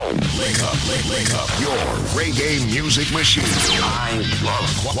Link up your reggae music machine. I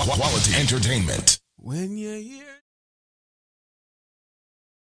love quality entertainment. When you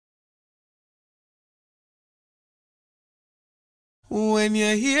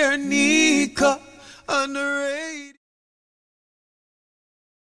hear Nika on the radio.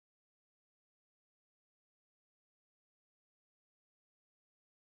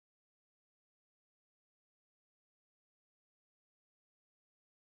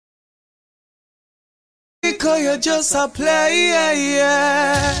 Nika, you just a play,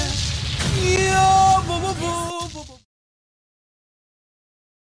 yeah. Yo, boo, boo, boo, boo, boo.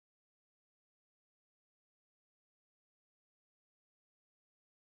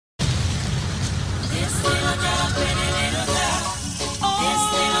 This little girl, pretty little girl. This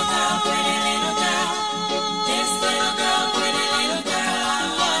little girl, pretty little girl. This little girl, pretty little girl. I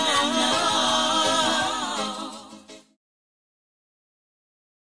wanna know.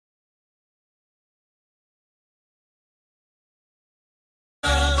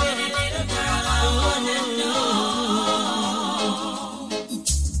 Pretty little girl, I wanna know.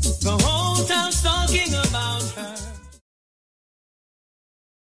 The whole town's talking about her.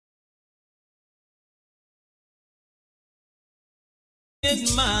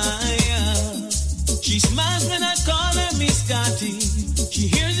 Admire. She smiles when I call her Miss Scotty. She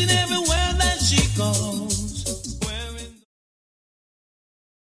hears it everywhere that she goes. Wearing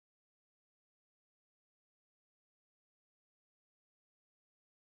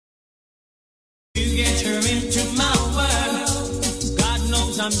you get her into my world. God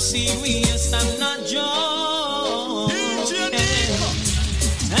knows I'm serious, I'm not joking.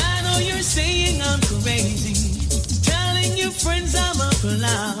 I know you're saying I'm crazy, telling your friends I'm a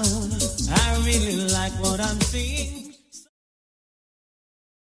clown. I really like what I'm seeing.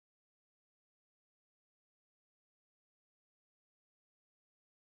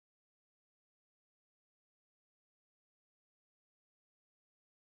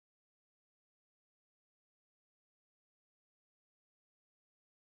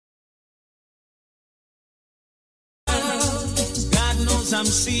 God knows I'm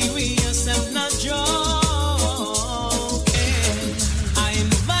serious, I'm not joking. I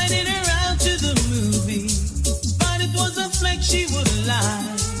invited her out to the movie, but it was a flex, she would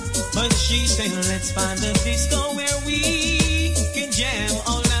lie. But she said, let's find a disco where we can jam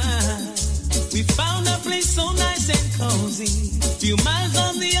all night. We found a place so nice and cozy, few miles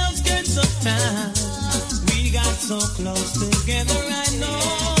on the outskirts of town. We got so close together, I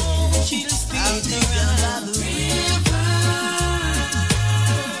know she'll stick around.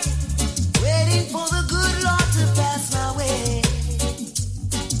 Waiting for the good Lord to pass my way.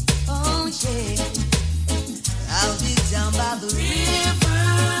 Oh yeah, I'll be down by the river,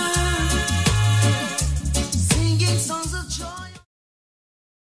 singing songs of joy.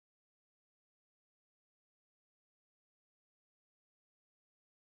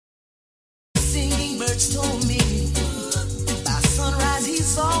 Singing birds told me by sunrise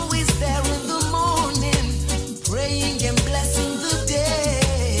he's always there in the morning, praying and blessing the day.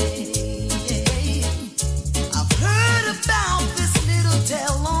 I've heard about this little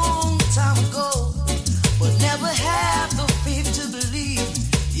tale long time ago, but never had the faith to believe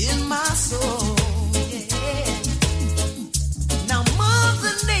in my soul. Yeah. Now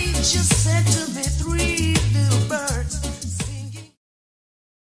Mother Nature sent to me 3 little birds singing.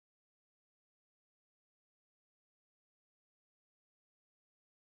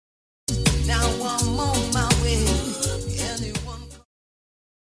 Now I'm on my way. Anyone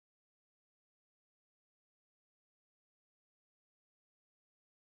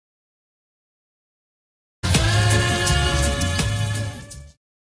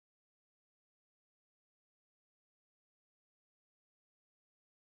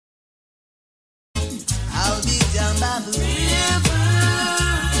I'll be down by the river,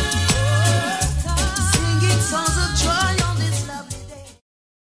 singing songs of joy on this lovely day.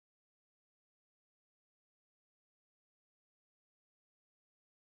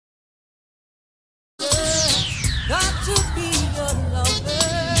 Got to be your lover,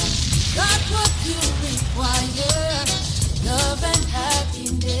 got what you require, love and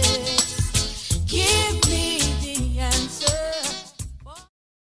happiness. Give me the answer.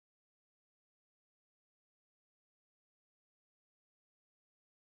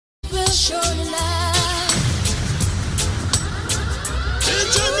 Will surely last.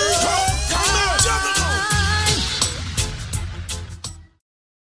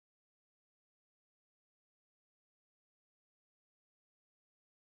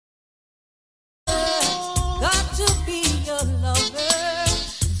 Got to be your lover,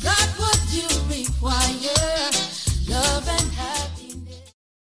 got what you require, love and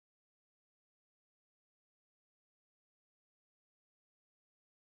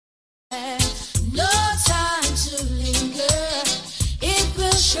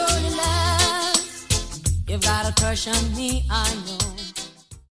got a crush on me, I know.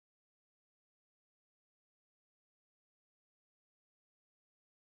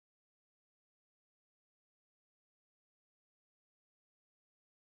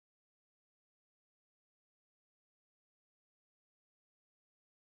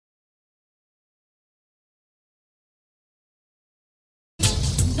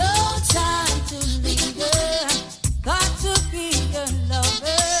 No time to linger, got to be your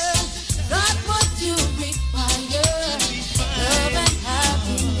lover, got what you require, love and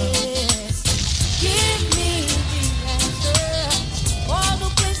happiness. Give me the answer, all the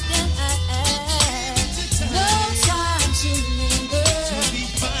question I ask. No time to linger,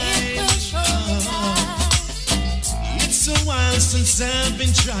 it will surely last. It's a while since I've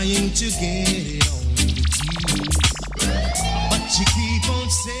been trying to get on with you, but you keep on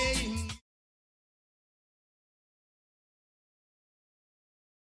saying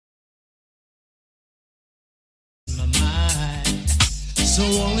my mind. So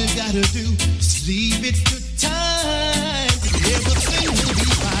all you gotta do is leave it to time. Everything will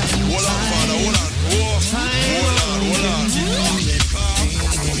be fine. Hold on, father, hold on. Hold on.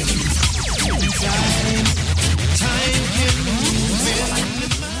 Time can move in the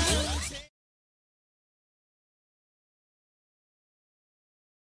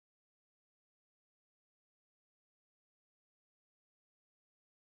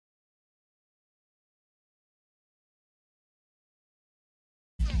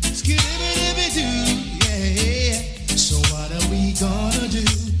Skibidi-bidi-doo, yeah. So what are we gonna do?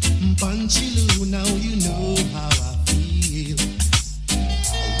 Punchy-loo, now you know how I feel.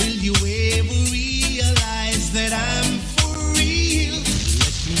 Will you ever realize that I'm for real?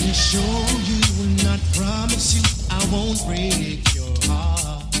 Let me show you, not promise you I won't break your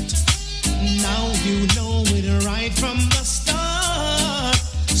heart. Now you know it right from the start.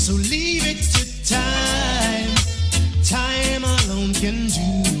 So leave it to time. Time alone can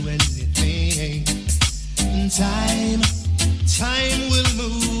do anything. Time will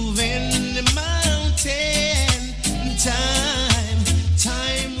move in the mountain.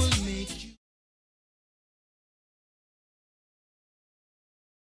 Time will make you.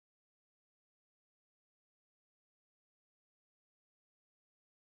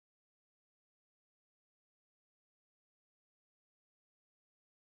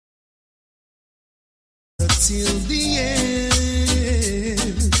 Till the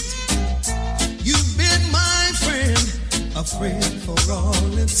end, you've been my friend, a friend for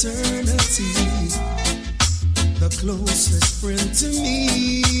all eternity, the closest friend to me,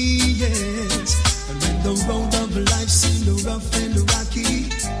 yes. And when the road of life seemed rough and rocky,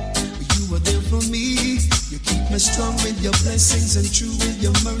 you were there for me. You keep me strong with your blessings and true with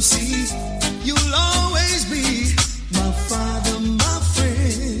your mercy. You'll always be my father, my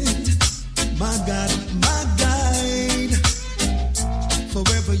friend, my God, my guide.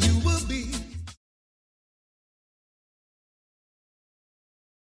 Forever you will be.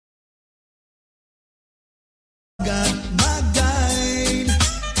 God, my guide.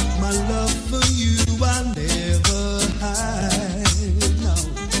 My love for you I'll never hide. No.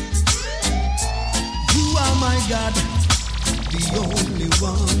 You are my God, the only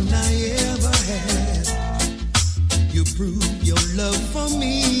one I ever had. You prove your love for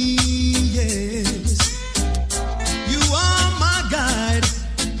me, yes. You are my guide.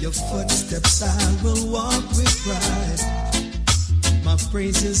 Your footsteps I will walk with pride. My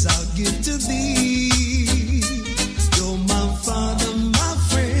praises I'll give to thee. You're my father, my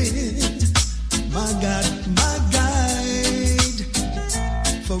friend, my God, my guide.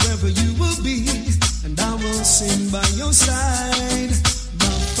 Forever you will be, and I will sing by your side.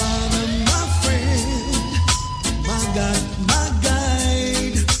 My father, my friend, my God, my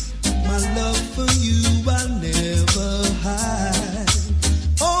guide. My love for you I'll never hide.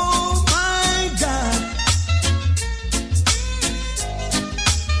 Oh my God.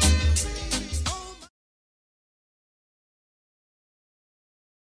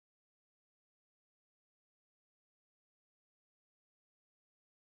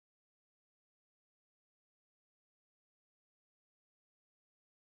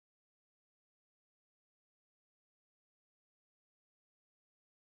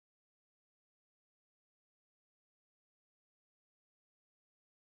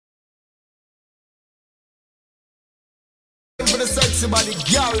 For the sexy body,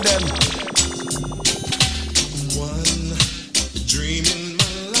 girl, them. One dream in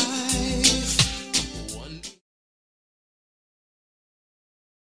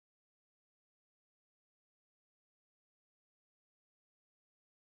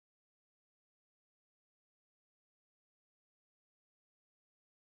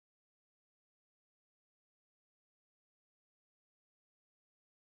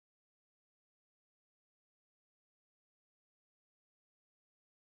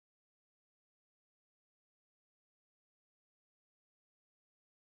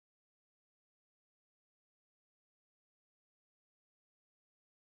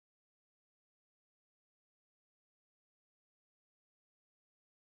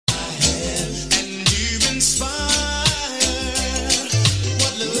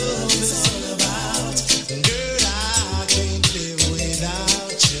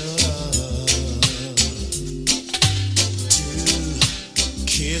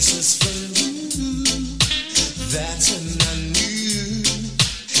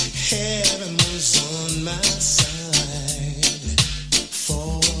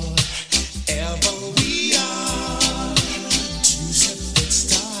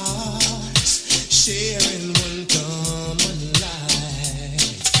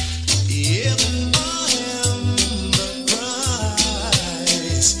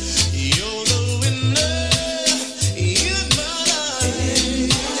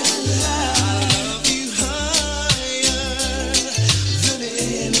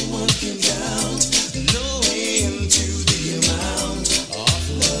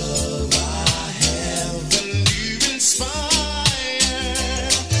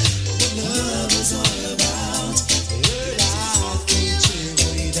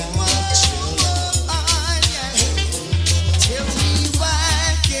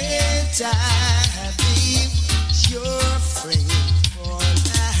I'll be your friend for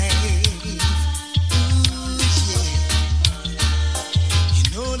life. Ooh, yeah. You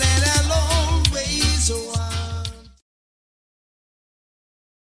know that I'll always want.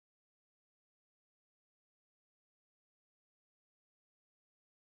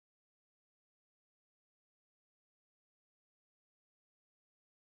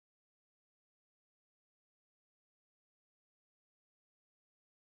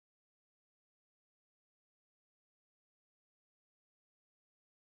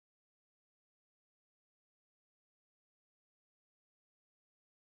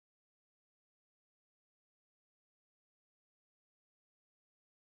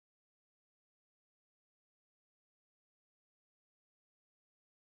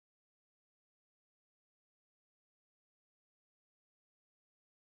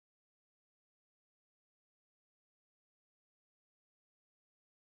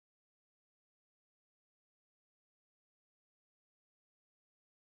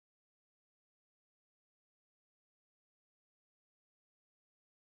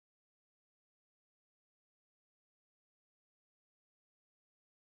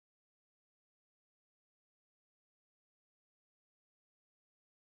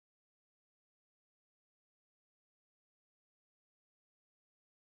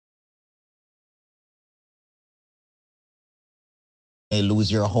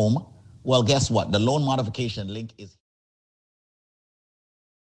 Lose your home? Well, guess what? The loan modification link is.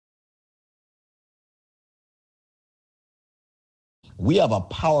 We have a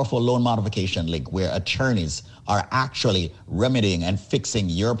powerful loan modification link where attorneys are actually remedying and fixing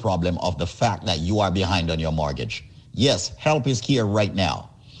your problem of the fact that you are behind on your mortgage. Yes, help is here right now.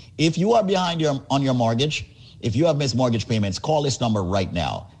 If you are behind on your mortgage, if you have missed mortgage payments, call this number right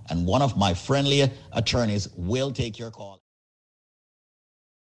now, and one of my friendly attorneys will take your call.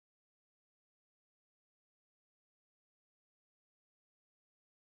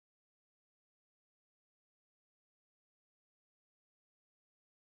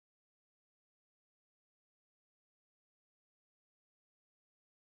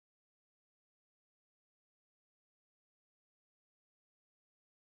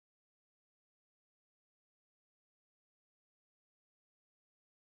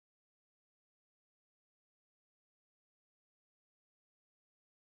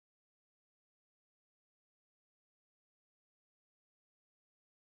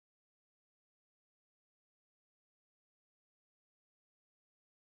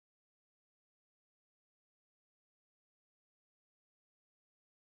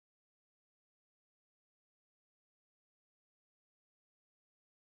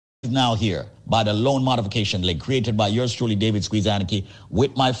 Now here by the loan modification link created by yours truly, David Squeezaniki,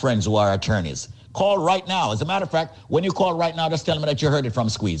 with my friends who are attorneys. Call right now. As a matter of fact, when you call right now, just tell me that you heard it from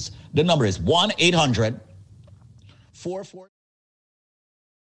Squeeze. The number is 1-800-44...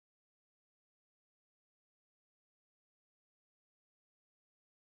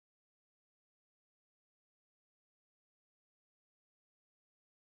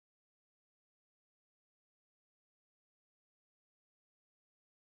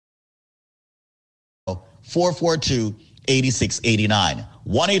 442-8689.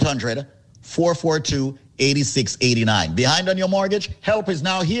 1-800-442-8689. Behind on your mortgage? Help is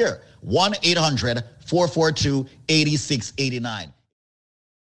now here. 1-800-442-8689.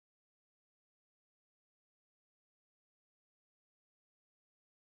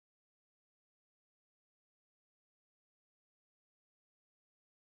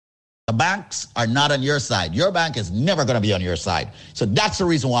 The banks are not on your side. Your bank is never going to be on your side. So that's the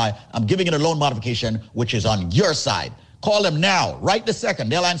reason why I'm giving it a loan modification, which is on your side. Call them now, right this second.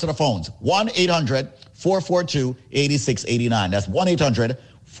 They'll answer the phones. 1-800-442-8689. That's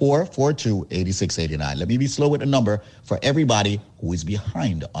 1-800-442-8689. Let me be slow with the number for everybody who is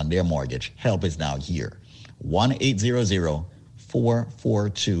behind on their mortgage. Help is now here.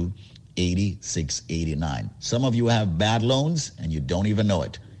 1-800-442-8689. Some of you have bad loans and you don't even know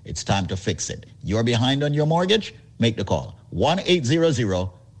it. It's time to fix it. You're behind on your mortgage? Make the call.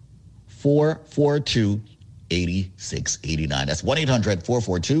 1-800-442-8689. That's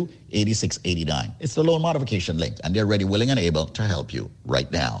 1-800-442-8689. It's the loan modification link, and they're ready, willing, and able to help you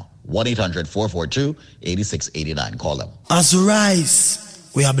right now. 1-800-442-8689. Call them. As rise,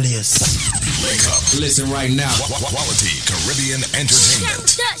 we are blessed. Wake up. Listen right now. Quality Caribbean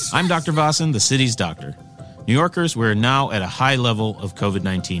entertainment. I'm Dr. Vossen, the city's doctor. New Yorkers, we're now at a high level of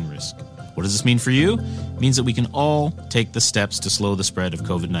COVID-19 risk. What does this mean for you? It means that we can all take the steps to slow the spread of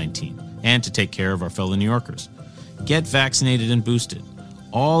COVID-19 and to take care of our fellow New Yorkers. Get vaccinated and boosted.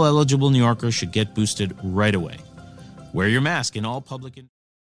 All eligible New Yorkers should get boosted right away. Wear your mask in all public...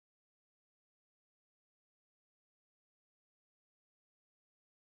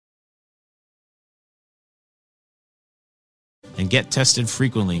 and get tested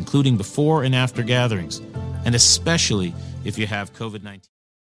frequently, including before and after gatherings, and especially if you have COVID-19.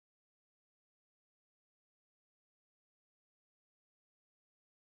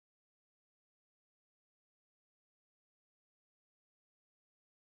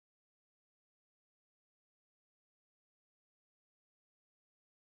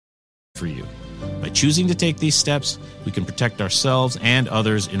 For you. By choosing to take these steps, we can protect ourselves and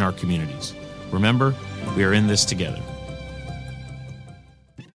others in our communities. Remember, we are in this together.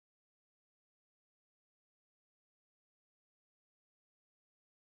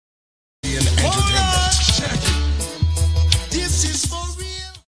 This is for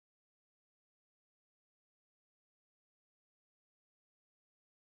real.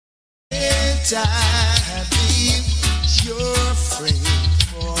 Can't I be your friend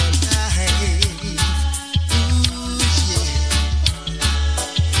for life? Ooh, yeah.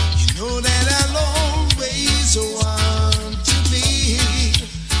 You know that I'll always want to be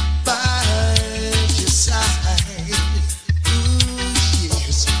by your side. Ooh,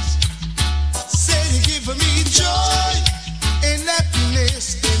 yes. Say you give me joy and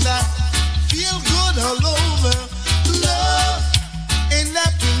happiness, and I feel good all over. Love and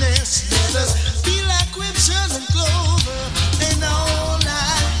happiness, let us be like crimson and clover. And all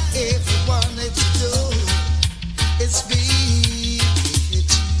I ever wanted to do is be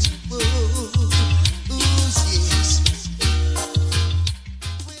with you. Ooh, yes.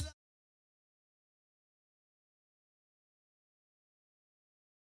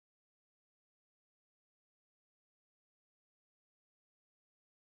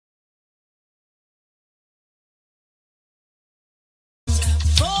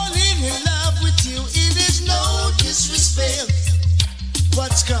 Falling in love with you, it is no disrespect.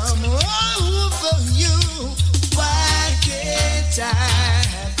 What's come over you? Why can't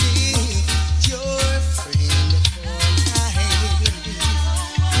I be your friend for life?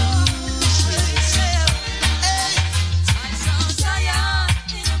 Ooh, yes. Hey. I saw Zion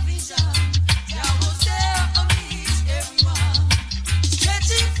in a vision. Jah was there amidst everyone,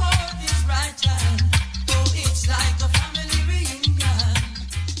 stretching forth His right hand. Oh, it's like a family reunion.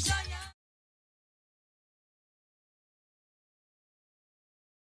 Zion.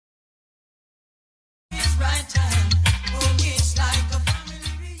 His right hand. Oh, it's like a family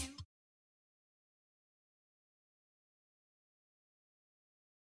reunion.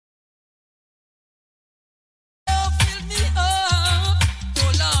 Oh, fill me up.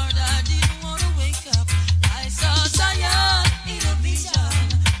 Oh Lord, I didn't want to wake up. I saw Zion in a vision.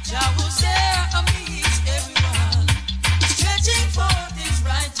 Jah was there amidst everyone, stretching forth His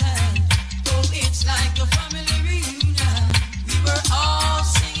right hand. Oh, it's like a family reunion. We were all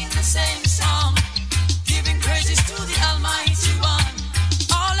singing the same song, giving praises to the Almighty One.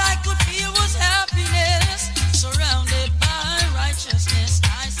 All I could feel was happiness, surrounded by righteousness.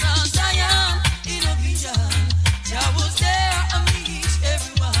 I saw Zion in a vision. Jah was there amidst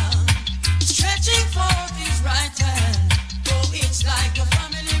everyone, stretching forth His right hand. Oh, it's like a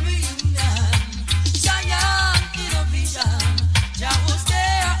family reunion. Zion in a vision. Jah was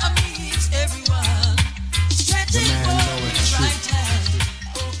there amidst everyone, stretching forth His right hand.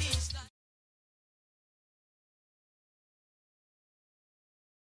 Oh, it's like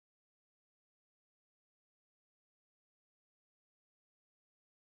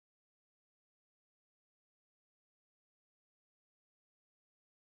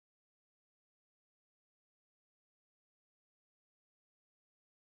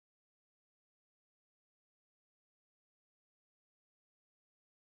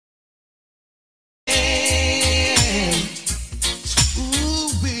Ooh,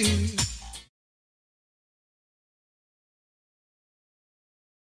 wee.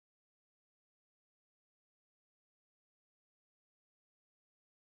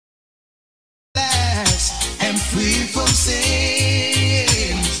 Last and free from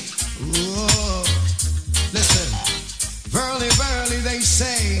sin. Ooh. Listen, verily, verily, they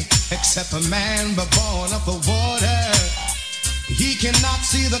say, except a man but born of the water, he cannot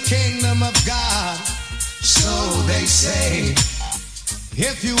see the kingdom of God. So they say,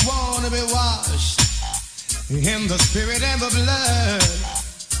 if you want to be washed in the spirit and the blood,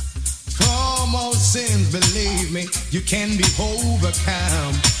 from all sins, believe me, you can be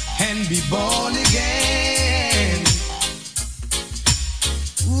overcome and be born again.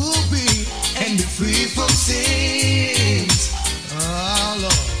 Ooh, and be free from sins. Oh,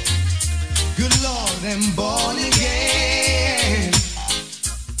 Lord. Good Lord, and born again.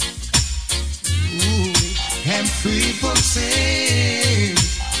 Ooh, and free from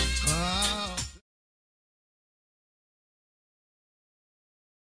sins.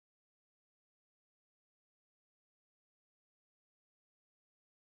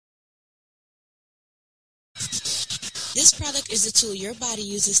 This product is a tool your body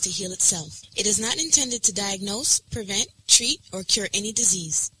uses to heal itself. It is not intended to diagnose, prevent, treat, or cure any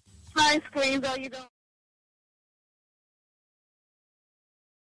disease. Hi, Screens. How you doing?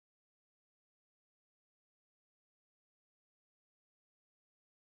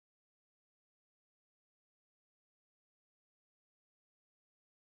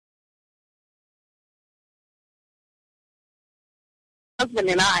 Husband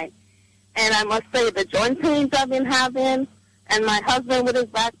and I must say the joint pains I've been having, and my husband with his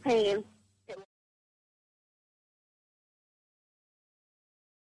back pain.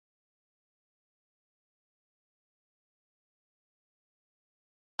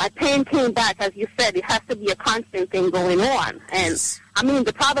 My pain came back, as you said. It has to be a constant thing going on, and I mean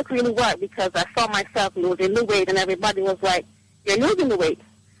the product really worked because I saw myself losing the weight, and everybody was like, "You're losing the weight."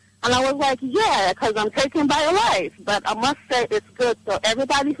 And I was like, yeah, because I'm taking BioLife. But I must say it's good. So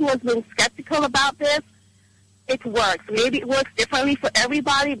everybody who has been skeptical about this, it works. Maybe it works differently for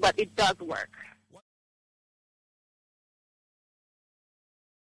everybody, but it does work.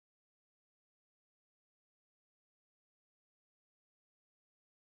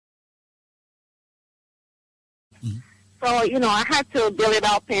 Mm-hmm. So, I had to build it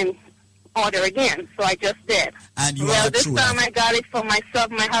up in order again, so I just did. And this time I got it for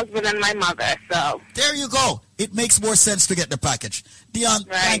myself, my husband, and my mother. So there you go. It makes more sense to get the package. Dion,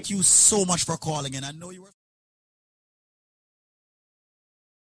 Thank you so much for calling in. I know you were.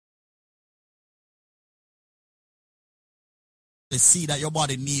 They see that your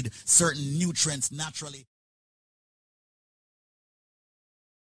body need certain nutrients naturally.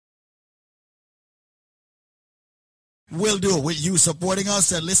 Will do. With you supporting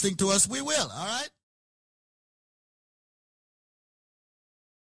us and listening to us, we will. All right?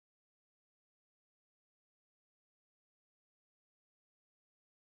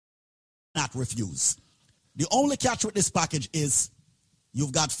 Not refuse. The only catch with this package is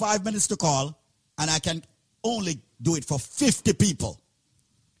you've got 5 minutes to call, and I can only do it for 50 people.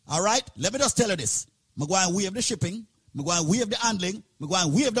 All right? Let me just tell you this. I'm going to waive the shipping. I'm going to waive the handling. I'm going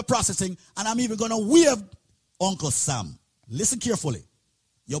to waive the processing. And I'm even going to waive Uncle Sam. Listen carefully.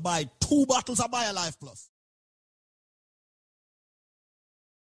 You buy 2 bottles of BioLife Plus.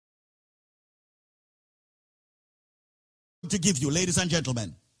 To give you, ladies and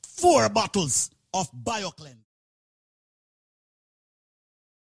gentlemen, 4 bottles of BioCleanse.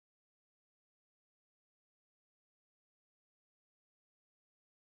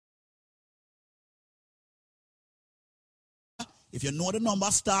 If you know the number,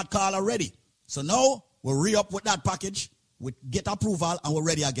 start call already. So now we'll re-up with that package, we get approval, and we're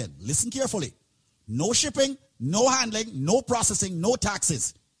ready again. Listen carefully. No shipping, no handling, no processing, no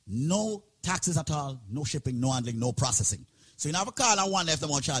taxes. No taxes at all, no shipping, no handling, no processing. So you have a call and one left, them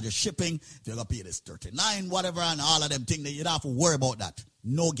on charge of shipping. If you're going to pay this 39, whatever, and all of them things, you don't have to worry about that.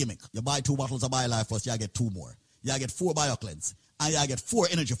 No gimmick. You buy 2 bottles of BioLife Plus, you get 2 more. You get 4 BioCleanse, and you get 4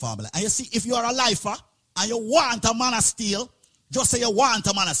 Energy Formula. And you see, if you're a lifer and you want a man of steel, just say you want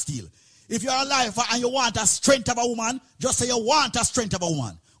a man of steel. If you're a lifer and you want a strength of a woman, just say you want a strength of a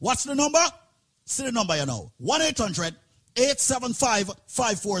woman. What's the number? See the number you know.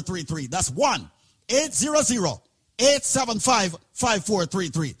 1-800-875-5433. That's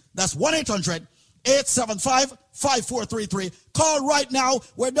 1-800-875-5433. That's 1-800-875-5433. Call right now.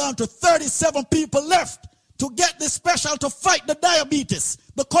 We're down to 37 people left to get this special to fight the diabetes,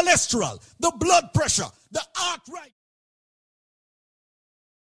 the cholesterol, the blood pressure, the arthritis.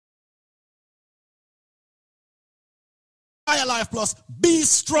 BioLife Plus, be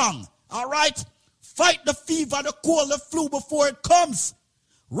strong, all right? Fight the fever, the cold, the flu before it comes.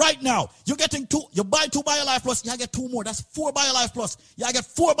 Right now, you're getting 2, you buy 2 BioLife Plus, you get 2 more. That's 4 BioLife Plus. You get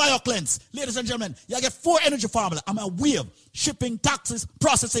 4 BioCleanse. Ladies and gentlemen, you get 4 Energy Formula. I'm a wave, shipping, taxes,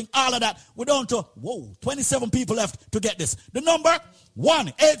 processing, all of that. We're down to, 27 people left to get this. The number,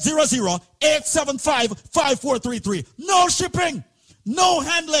 1-800-875-5433. No shipping, no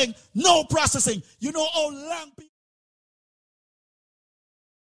handling, no processing. You know how long people.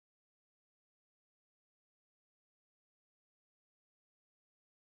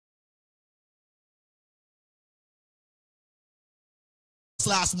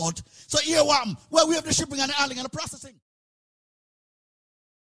 Last month. So here what happened? Well, we have the shipping and the handling and the processing.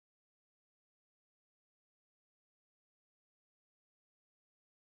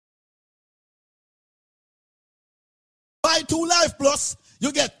 Buy 2 Life Plus,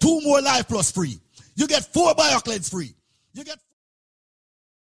 you get 2 more Life Plus free. You get 4 BioCleanse free. You get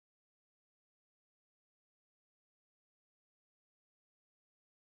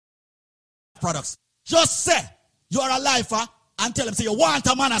products. Just say you're a lifer and tell them, say you want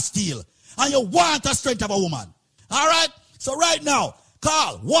a man of steel and you want a strength of a woman. All right? So right now,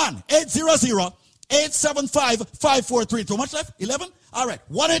 call 1-800-875-5433. How much left? 11? All right.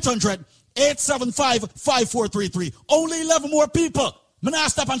 1-800-875-5433. Only 11 more people. I'm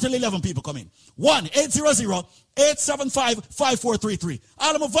not stop until 11 people come in. 1-800-875-5433.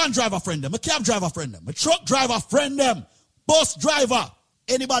 All of my van driver friend them, my cab driver friend them, my truck driver friend them, bus driver.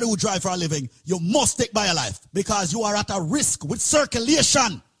 Anybody who drive for a living, you must take by your life because you are at a risk with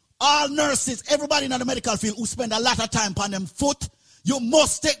circulation. All nurses, everybody in the medical field who spend a lot of time on them foot, you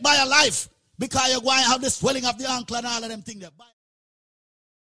must take by your life because you're going to have the swelling of the ankle and all of them things there.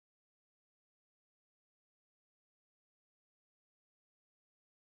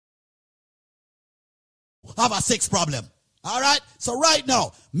 Have a sex problem. All right? So right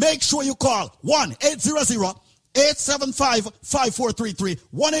now, make sure you call 1-800-875-5433.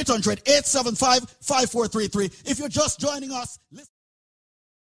 1-800-875-5433. If you're just joining us, listen.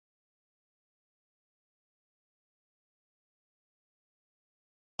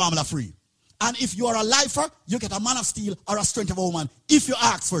 Formula free. And if you are a lifer, you get a man of steel or a strength of a woman if you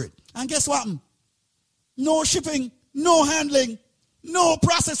ask for it. And guess what? No shipping, no handling, no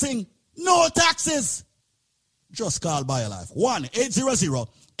processing, no taxes. Just call BioLife.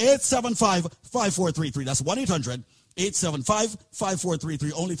 1-800-875-5433. That's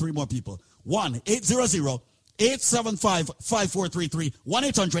 1-800-875-5433. Only 3 more people. 1-800-875-5433.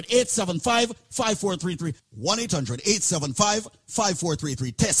 1-800-875-5433.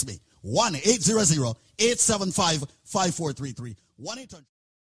 1-800-875-5433. Test me. 1-800-875-5433. 1-800.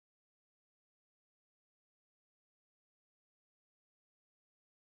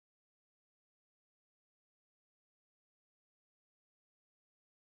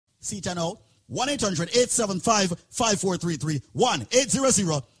 See it now. 1-800-875-5433.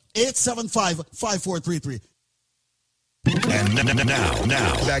 1-800-875-5433. And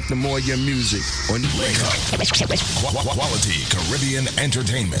now, back to more of your music on Wake Up. Quality Caribbean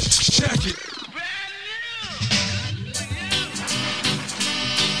entertainment. Check it.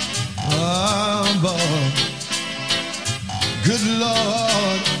 Oh, boy. Good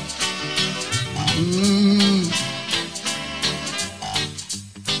Lord.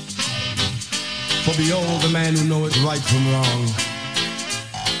 For behold, the man who knoweth right from wrong,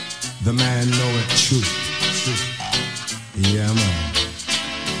 the man knoweth truth. Yeah, man.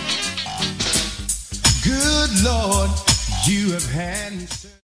 Good Lord, you have had me.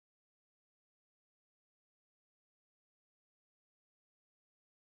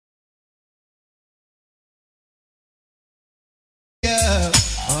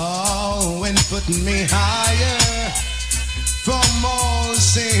 Oh, and putting me higher from all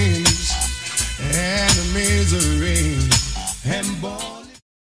sins and misery and born.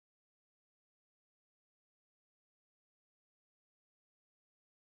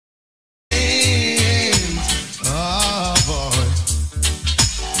 Oh boy,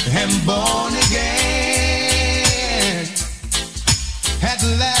 and born again at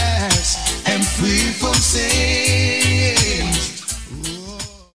last and free from sin.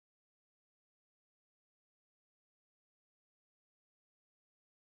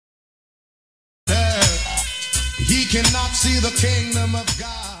 He cannot see the kingdom of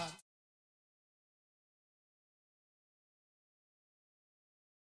God.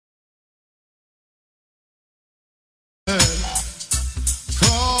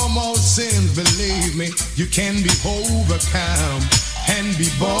 From all sins, believe me, you can be overcome and be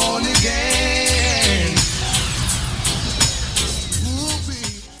born again.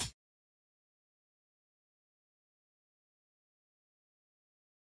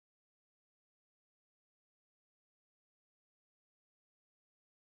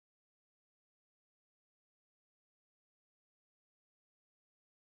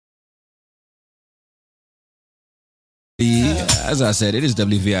 As I said, it is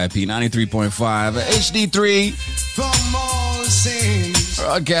WVIP 93.5 HD3. From all sins,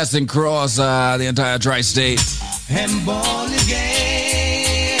 Broadcasting across the entire tri-state. and born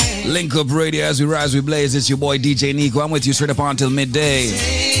again. Link up radio as we rise, we blaze. It's your boy DJ Nico. I'm with you straight up until midday.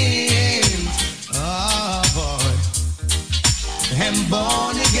 Oh boy, and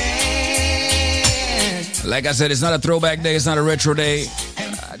born again. Like I said, it's not a throwback day. It's not a retro day.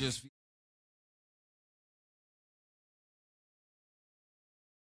 I just.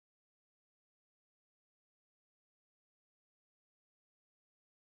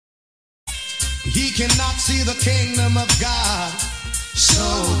 He cannot see the kingdom of God, so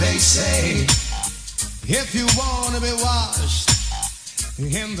they say. If you want to be washed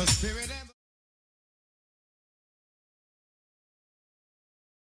in the Spirit and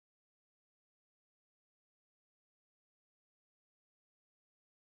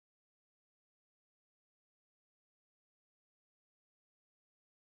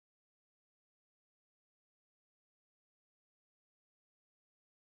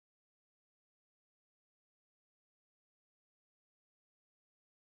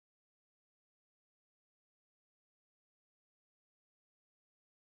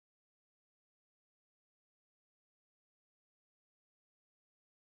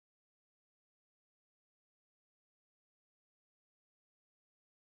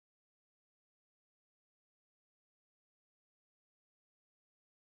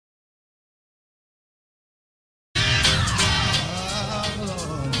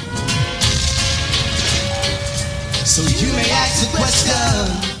So you may ask the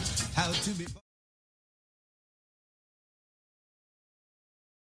question, how to be.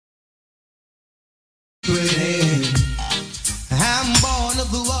 I'm born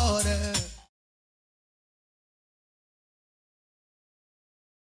of the water.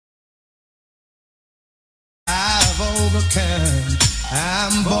 I've overcome.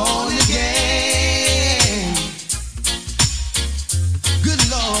 I'm born again.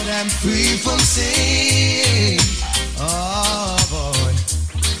 Good Lord, I'm free from sin. Oh boy,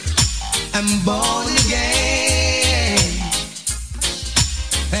 I'm born again.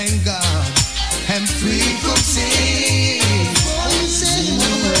 Thank God, I'm free from sin.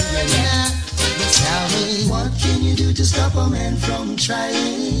 Tell me, what can you do to stop a man from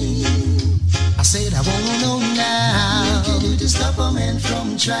trying? I said I wanna know now. What can you do to stop a man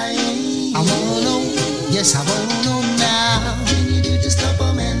from trying? I wanna know, yes I wanna know now. What can you do to stop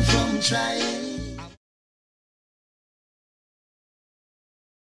a man from trying?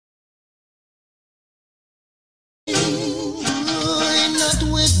 Not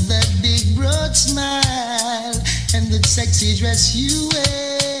with that big broad smile and that sexy dress you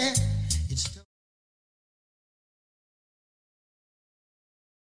wear.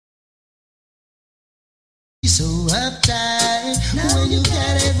 So uptight when you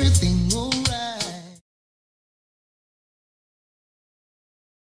got everything alright.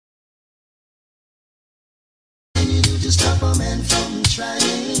 What can you do to stop a man from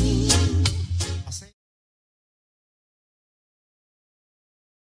trying?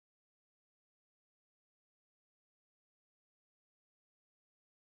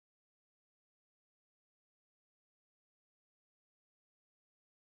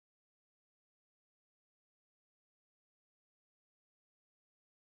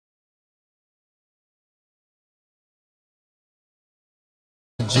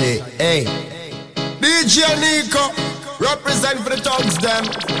 Hey, DJ Nico, represent for the thugs them,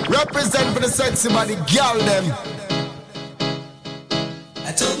 represent for the sexy body girl them.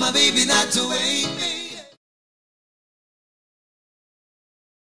 I told my baby not to wake me.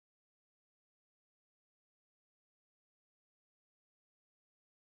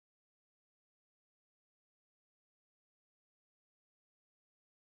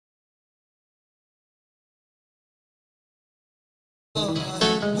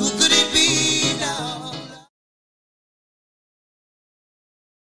 Who could it be now?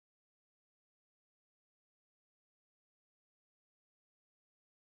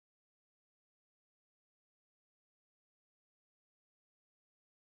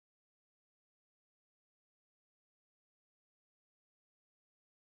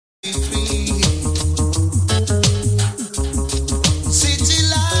 City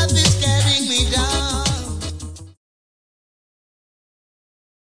life is carrying me down.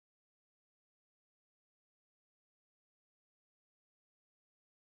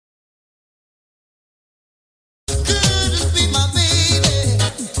 Couldn't be my baby.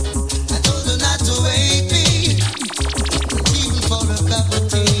 I told her not to wake me, even for a cup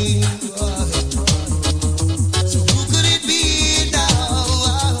of tea. So who could it be now?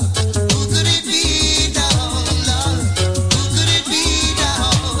 Who could it be now, Lord? Who could it be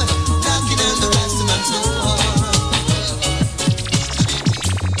now? Knocking on the restaurant's door.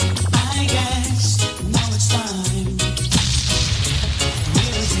 I guess now it's time.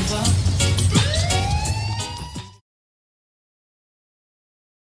 We'll give up.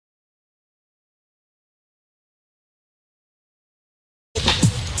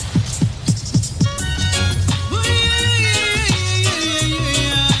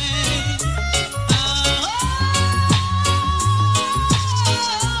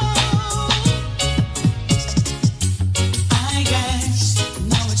 I guess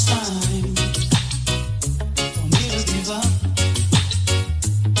now it's time for me to give up.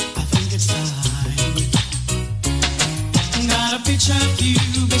 I think it's time. Got a picture of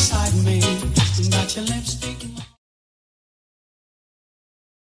you beside me. Got your lipstick.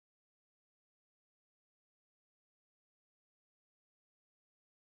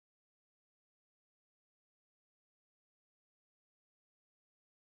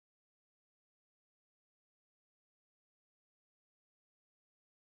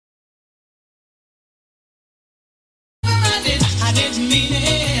 I didn't mean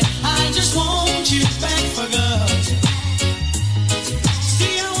it. I just want you back for good.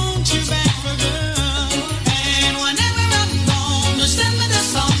 See, I want you back for good. And whenever I'm gone, just send me the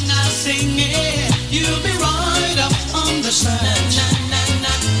song I sing it. You'll be right up on the sun.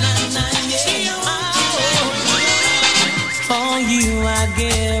 See, I want you back. For you, I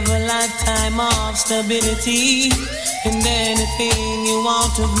give a lifetime of stability. And anything you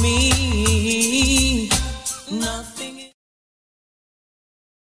want of me, nothing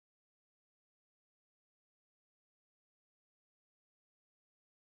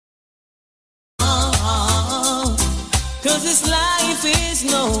 'cause this life is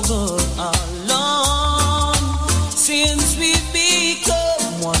no good alone. Since we've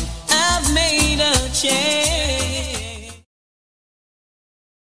become one, I've made a change.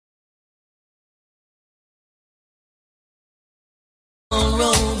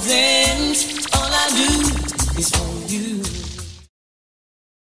 Roads ends, all I do is for you.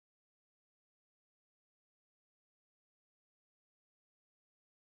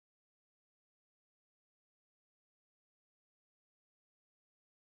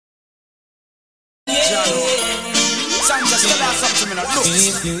 Sanchez, tell us something, man. Look.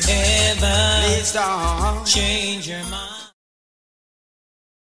 If you ever change your mind.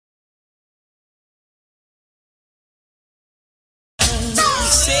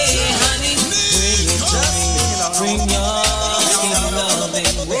 Say, honey, bring it to me. Bring your skin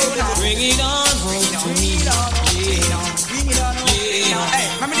loving. Bring it on home to me. Yeah. Hey,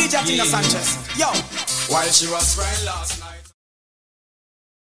 let me DJ Tina Sanchez. Yo. While she was crying last night.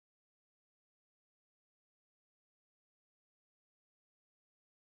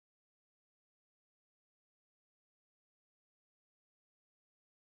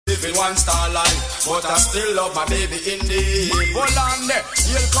 Living one star life, but I still love my baby indeed. Hold on there,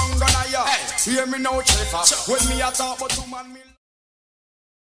 you'll come gonna ya. Hey, hear me now, Trevor. When me a talk about 2 man, me.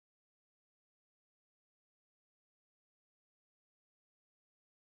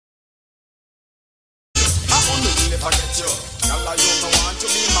 I only really forget you. Now you no want to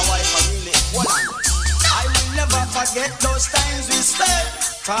be my wife, I really. Hold on. I will never forget those times we spent.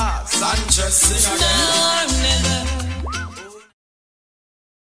 Sanchez sing again. No, never.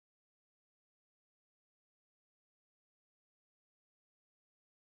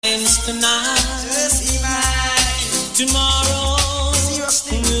 Tonight, tomorrow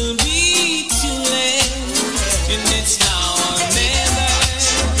will be too late, and it's now or never.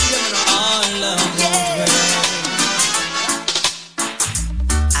 Our love won't work.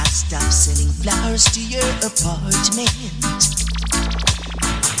 I stopped selling flowers to your apartment.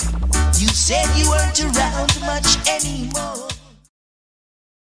 You said you weren't around much anymore.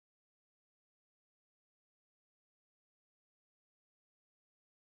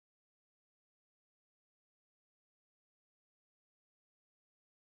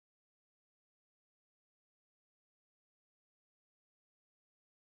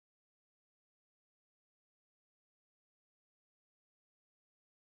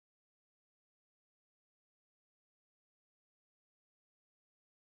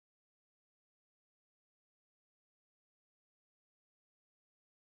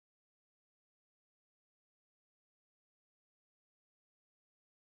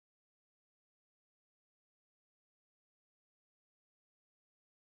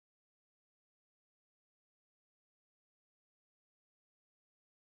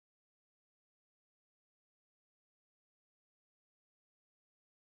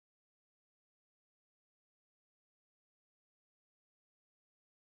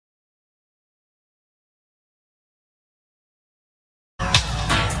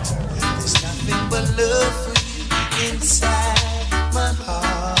 But love for you inside my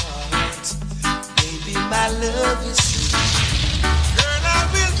heart. Baby, my love is true. Girl, I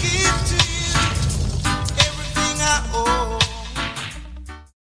will give to you everything I own.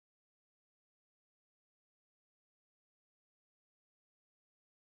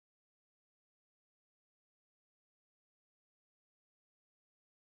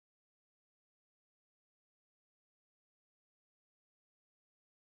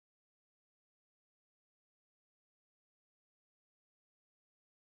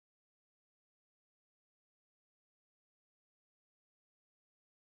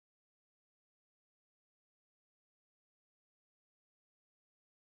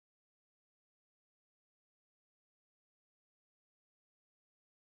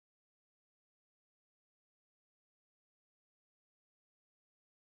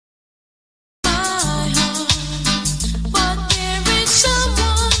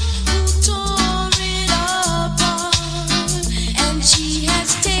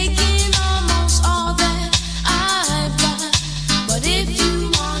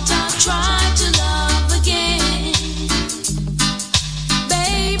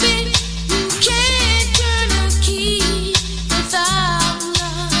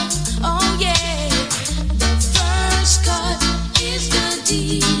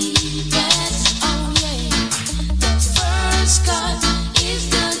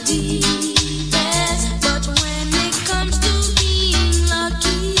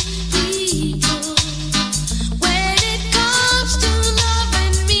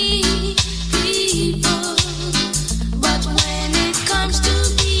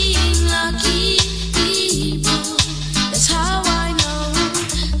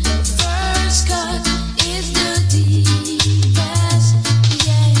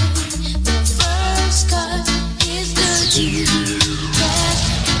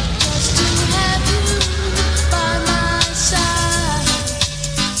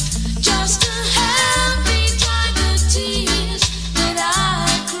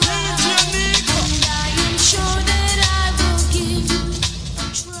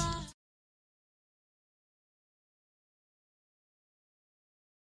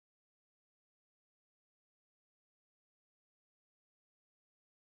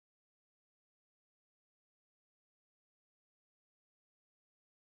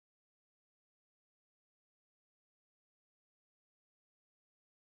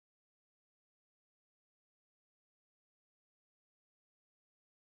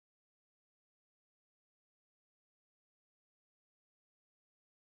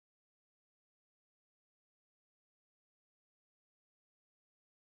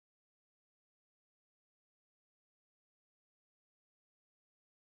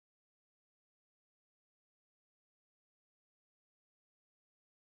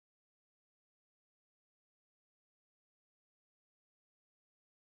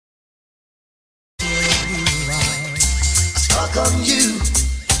 stuck on you.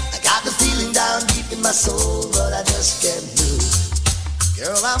 I got the feeling down deep in my soul, but I just can't move.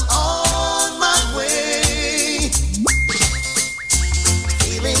 Girl, I'm on my way.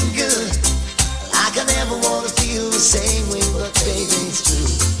 Feeling good, like I never want to feel the same way, but baby, it's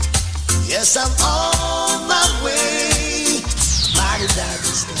true. Yes, I'm on my way. Mighty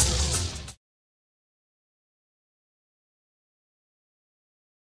darkness.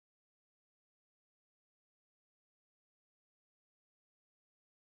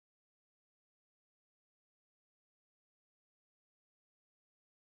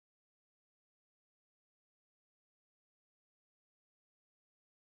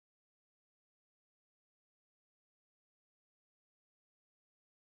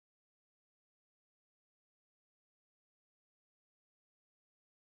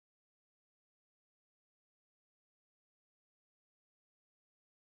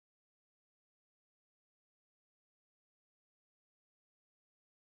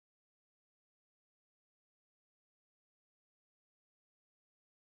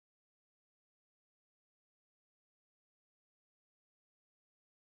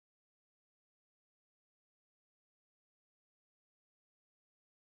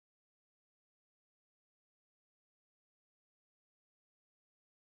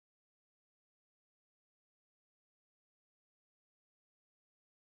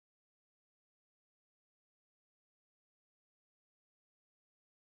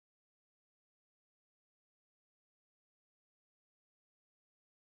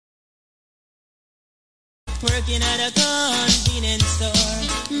 Working at a convenience store,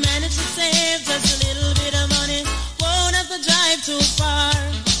 managed to save just a little bit of money. Won't have to drive too far,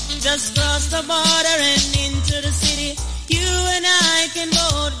 just cross the border and into the city. You and I can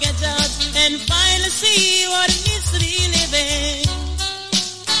both get jobs and finally see what it means to be living.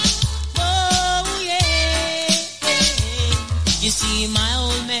 Oh yeah, you see my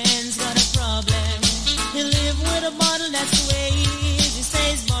old man's got a problem. He live with a bottle, that's the way he is. He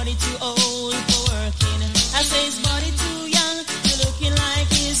says body too old for working. I say his body too young, you're looking like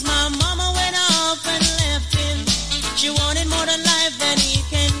his. My mama went off and left him. She wanted more than life than he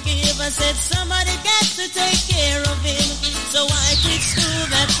can give. I said somebody got to take care of him. So I quit school,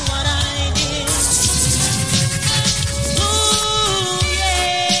 that's what I did. Ooh,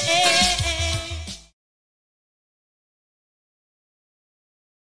 yeah.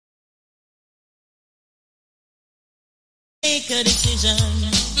 Make a decision.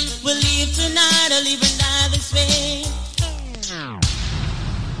 We'll leave tonight or leave and die this way.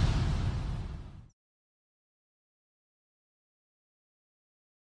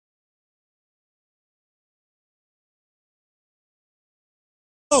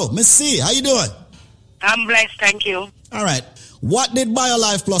 Oh, Miss C, how you doing? I'm blessed, thank you. All right. What did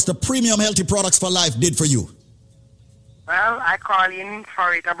BioLife Plus, the premium healthy products for life, did for you? Well, I called in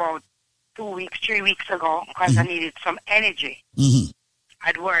for it about 3 weeks ago because I needed some energy.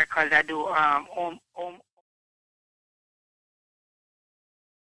 At work because I do home.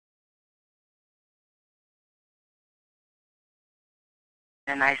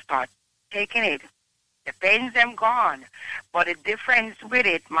 And I start taking it. The pains them gone. But the difference with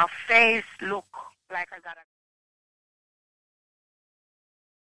it, my face look like I got a...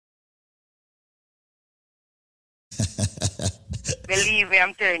 Believe me,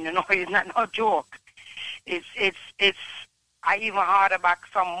 I'm telling you, no, it's not no joke. It's I even harder back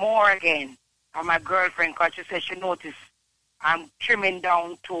some more again on my girlfriend because she said she noticed I'm trimming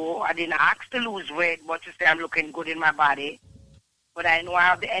down too. I didn't ask to lose weight, but she said I'm looking good in my body. But I know I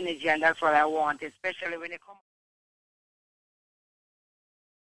have the energy and that's what I want, especially when it comes.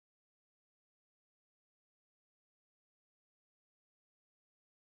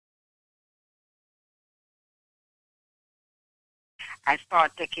 I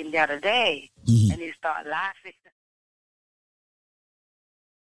started taking the other day and he started laughing.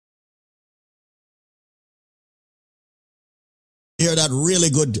 Hear that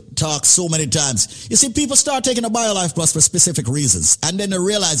really good talk so many times. You see, people start taking a BioLife Plus for specific reasons, and then they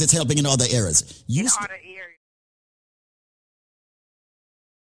realize it's helping in other areas.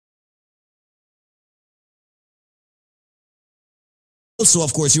 Also,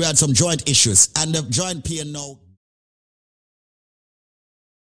 of course, you had some joint issues, and the joint pain now.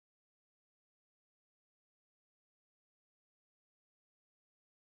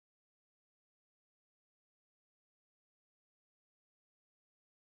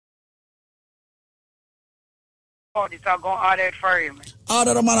 Oh, this are going to order it for him.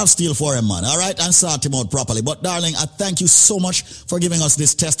 Order the man of steel for him, man. All right, and sort him out properly. But darling, I thank you so much for giving us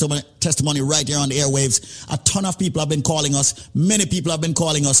this testimony right here on the airwaves. A ton of people have been calling us. Many people have been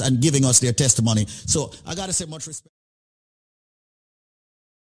calling us and giving us their testimony. So I got to say much respect.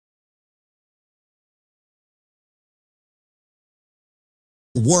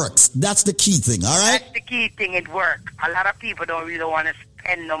 Works. That's the key thing, all right? That's the key thing, it works. A lot of people don't really want to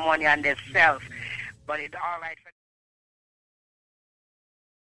spend no money on themselves, but it's all right for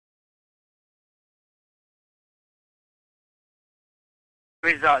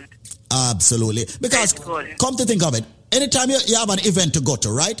result. Absolutely. Because come to think of it, anytime you have an event to go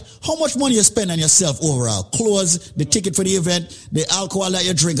to, right? How much money you spend on yourself overall? Clothes, the ticket for the event, the alcohol that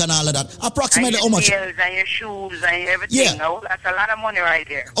you drink and all of that. Approximately how much? Nails and your shoes and everything. Yeah. Oh, that's a lot of money right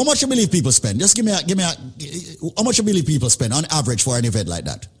there. How much you believe people spend? Just give me how much you believe people spend on average for an event like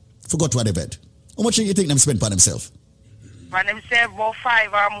that? Forgot what event. How much do you think them spend for themselves? For themselves, about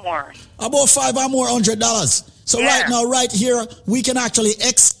 $5 or more. About $5 or more $100. So right now, right here, we can actually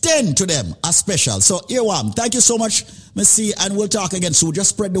extend to them a special. So earworm, thank you so much, Missy, and we'll talk again soon. Just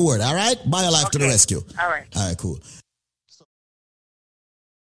spread the word, all right? BioLife to the rescue. All right. All right, cool.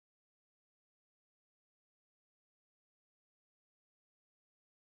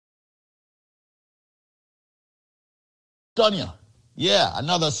 Stunner. Yeah,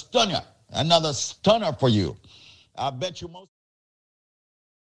 another stunner. Another stunner for you. I bet you most.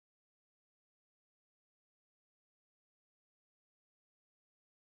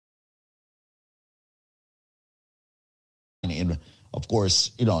 In, of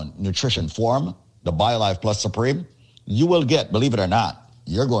course, nutrition form, the BioLife Plus Supreme, you will get, believe it or not,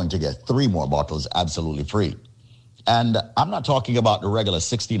 you're going to get 3 more bottles absolutely free. And I'm not talking about the regular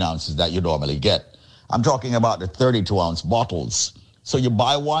 16 ounces that you normally get. I'm talking about the 32-ounce bottles. So you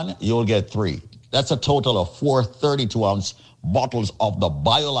buy one, you'll get 3. That's a total of 4 32-ounce bottles of the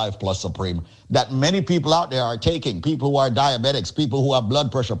BioLife Plus Supreme that many people out there are taking. People who are diabetics, people who have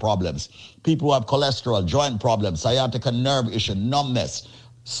blood pressure problems, people who have cholesterol, joint problems, sciatica nerve issue, numbness,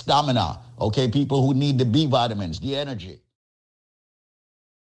 stamina, okay, people who need the B vitamins, the energy.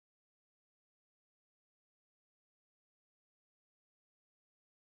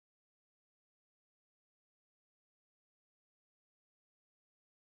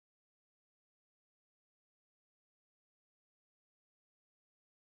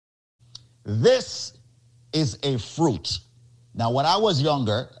 This is a fruit. Now, when I was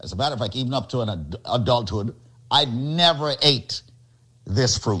younger, as a matter of fact, even up to an adulthood, I never ate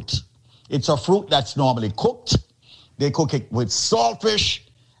this fruit. It's a fruit that's normally cooked. They cook it with saltfish,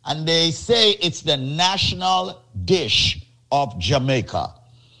 and they say it's the national dish of Jamaica.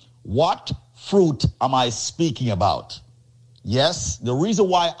 What fruit am I speaking about? Yes, the reason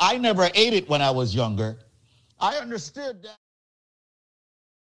why I never ate it when I was younger, I understood that.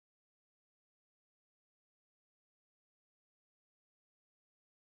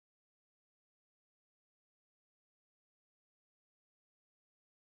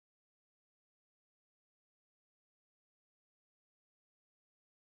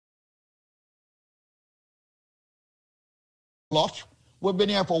 We've been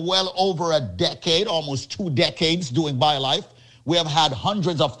here for well over a decade, almost 2 decades doing BioLife. We have had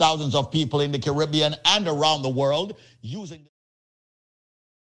hundreds of thousands of people in the Caribbean and around the world using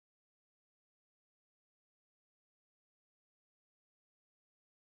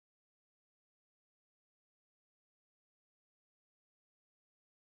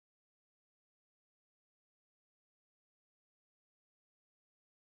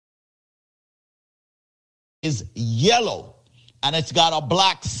is yellow, and it's got a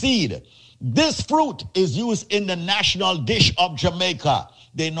black seed. This fruit is used in the national dish of Jamaica.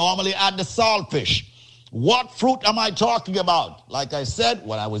 They normally add the saltfish. What fruit am I talking about? Like I said,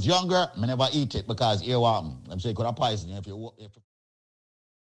 when I was younger, I never eat it because earworm. I'm saying could have poison if you.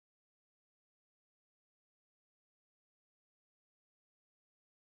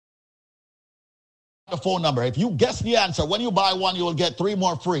 The phone number. If you guess the answer, when you buy one, you will get 3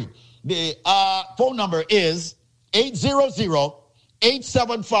 more free. The phone number is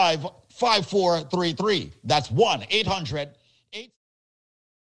 800-875-5433. That's 1-800.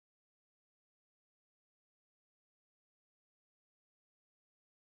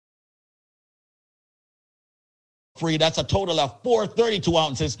 Free. That's a total of 4 32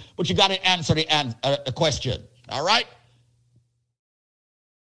 ounces, but you got to answer the question. All right?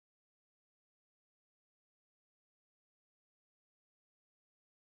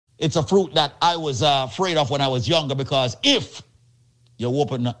 It's a fruit that I was afraid of when I was younger because if you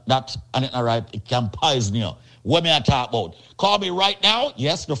open that and it's not right, it can poison you. What may I talk about? Call me right now.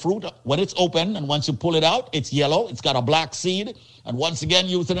 Yes, the fruit, when it's open and once you pull it out, it's yellow. It's got a black seed. And once again,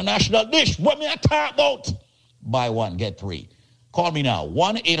 used in a national dish. What may I talk about? Buy 1, get 3. Call me now,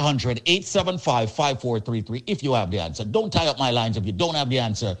 1-800-875-5433 if you have the answer. Don't tie up my lines if you don't have the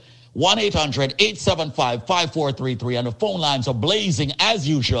answer. 1-800-875-5433, and the phone lines are blazing as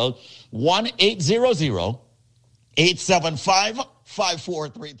usual. 1-800-875-5433.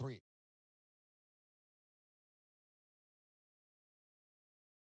 5433.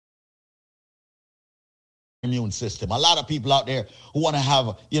 Immune system. A lot of people out there who want to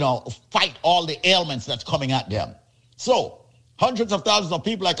have, fight all the ailments that's coming at them. So, hundreds of thousands of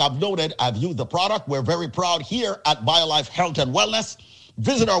people, like I've noted, have used the product. We're very proud here at BioLife Health and Wellness.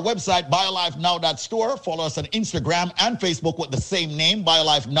 Visit our website, biolifenow.store. Follow us on Instagram and Facebook with the same name,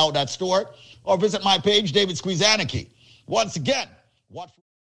 biolifenow.store. Or visit my page, David Squeezaniki. Once again, what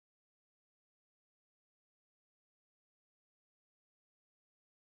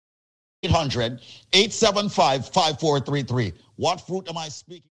 800-875-5433. What fruit am I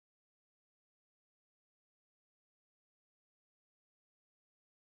speaking?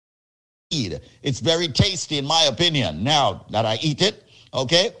 It's very tasty in my opinion. Now that I eat it,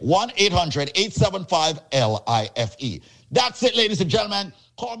 okay? 1-800-875-LIFE. That's it, ladies and gentlemen.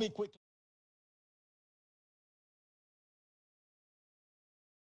 Call me quickly.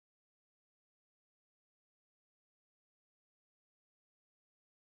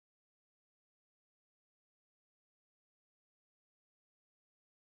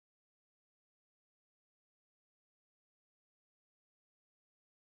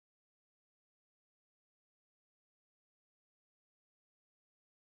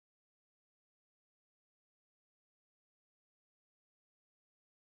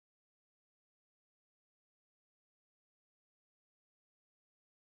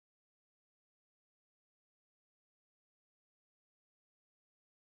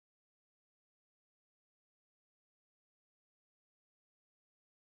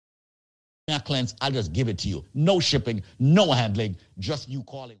 Cleanse, I'll just give it to you. No shipping, no handling, just you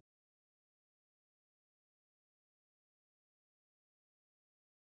calling.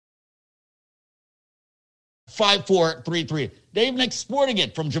 $5433. They're even exporting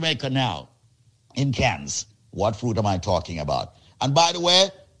it from Jamaica now in cans. What fruit am I talking about? And by the way,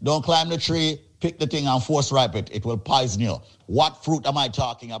 don't climb the tree, pick the thing and force ripe it. It will poison you. What fruit am I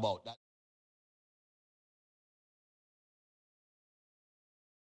talking about?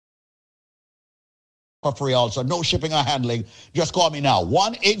 For free also. No shipping or handling. Just call me now.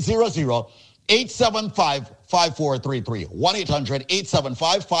 1-800-875-5433.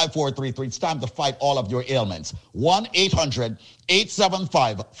 1-800-875-5433. It's time to fight all of your ailments.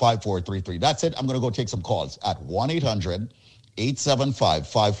 1-800-875-5433. That's it. I'm going to go take some calls at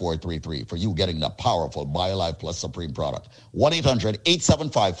 1-800-875-5433 for you getting the powerful BioLife Plus Supreme product.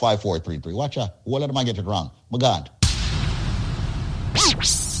 1-800-875-5433. Watch out. What am I get it wrong? My God.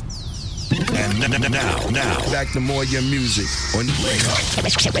 And now, back to more of your music on Wake Up.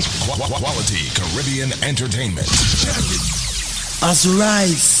 Quality Caribbean Entertainment. As we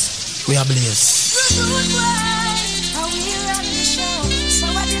rise, we are blessed.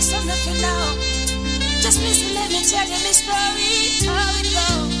 Just listen, let me tell you my story, how it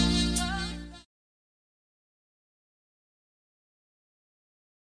goes.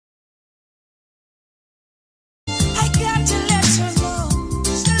 I got to let you know.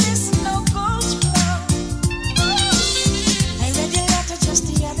 Just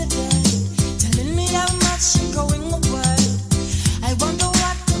the other day, telling me how much you're going away. I wonder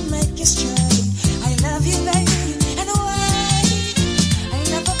what could make you stray. I love you, baby, and why? I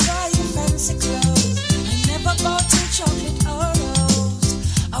never buy you fancy clothes. I never bought you chocolate or rose.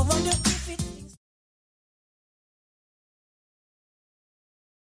 I wonder if it feels.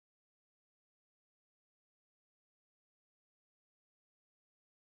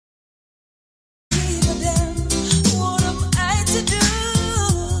 What am I to do?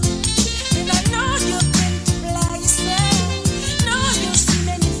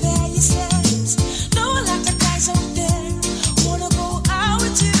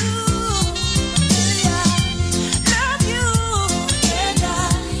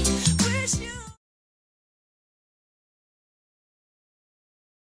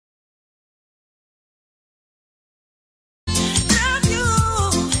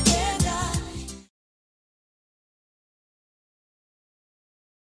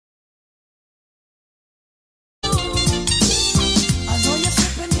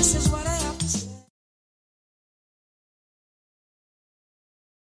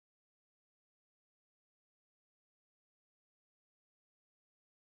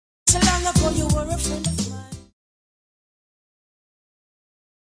 So long ago you were a friend of mine.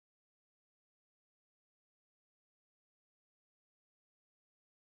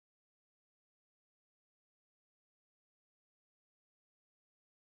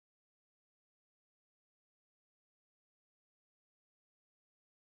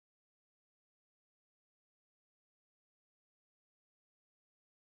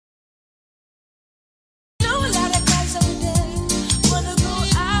 Know a lot of guys out there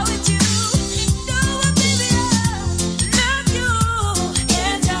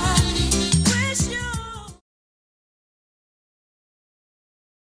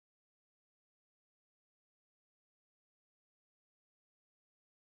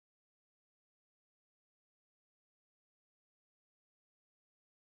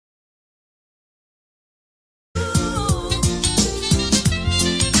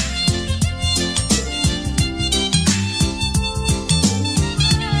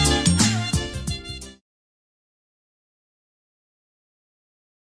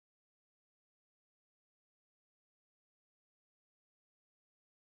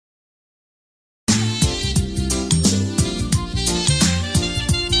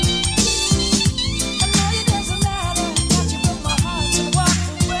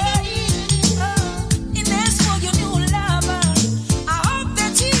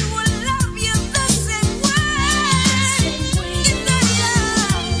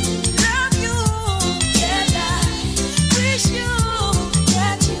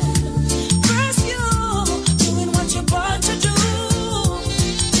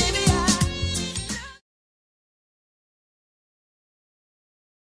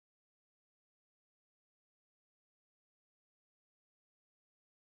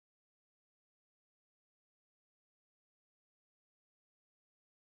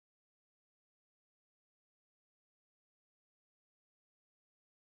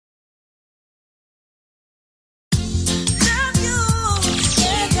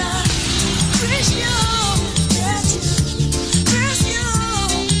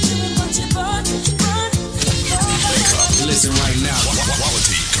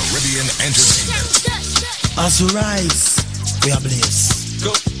As we rise, we are blessed.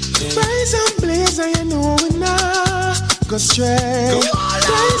 Go. Rise and blaze and you know we not go straight.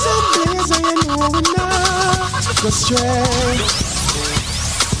 Rise and blaze and you know we not go straight.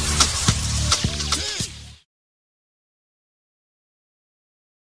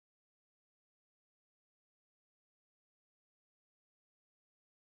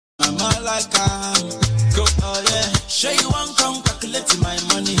 Mama like go, oh yeah. Sure you want come calculate my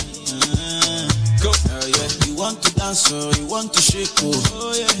money. Go, oh yeah. You want to dance or you want to shake,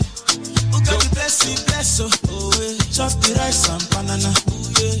 oh yeah. Who got the blessing, bless, oh yeah. Chop the rice and banana,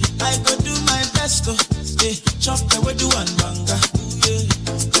 oh yeah. I go do my best, oh yeah. Chop the way do one banga, oh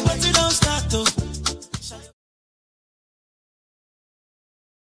yeah. But you don't start, oh.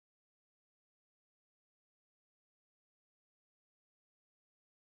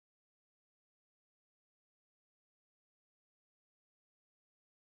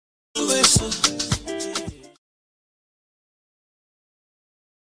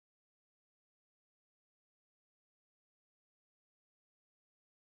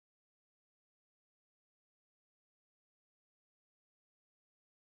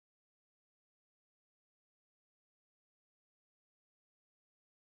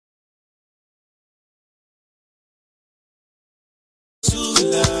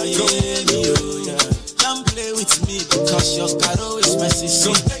 Don't play with me because your caro is messy.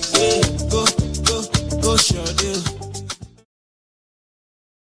 Go, show deal.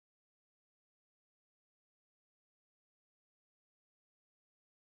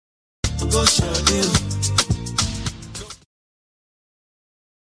 Go, show deal.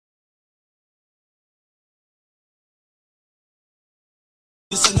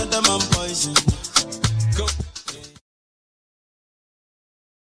 It's another man poison. Go.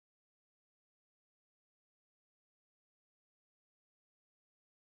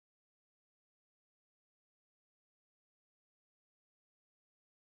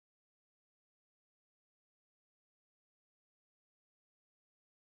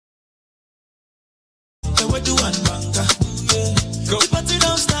 Do one banga, yeah. Go. The party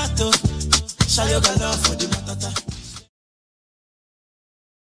don't start, oh. Shall you got love for the matata?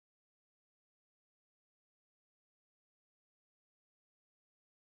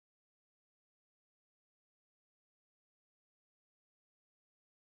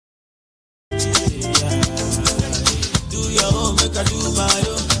 Yeah. Do your own, make I do my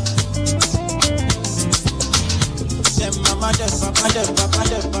own. Them mama, them papa, them papa,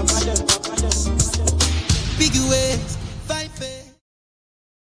 them papa, them papa, them. Big ways, fight fair.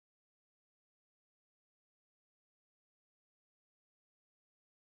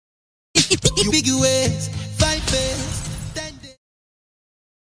 Big ways, fight fair.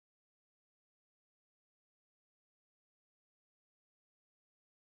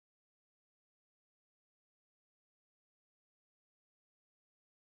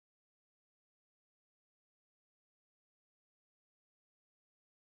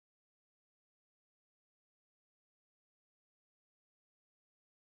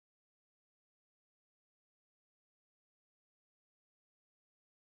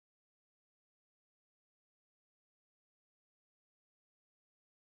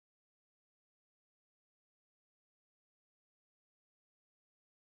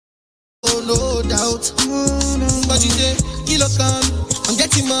 Oh, no doubt. But you say, kilo come, I'm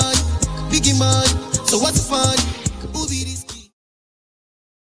getting mad, biggie mad. So what's the fun? Who be this key?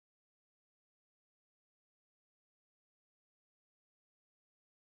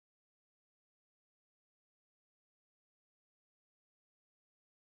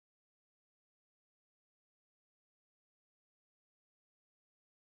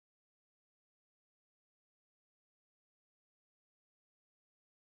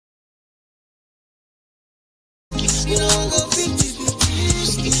 You know, go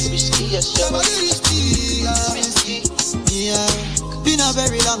 50-50. Risky, yes, risky. Yeah, been a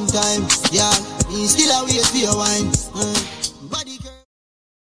very long time. Yeah, still a wait for your wine. Body girl.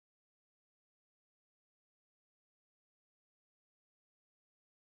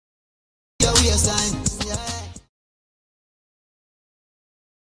 Your way sign. Yeah.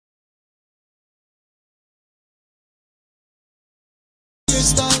 Your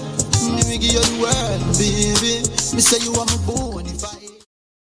style. Let me give you the world, baby. Me say you are my bonafide.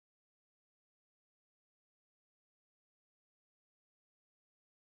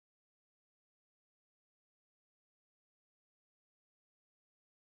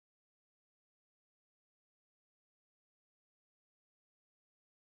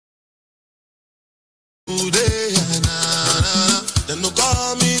 Today, them no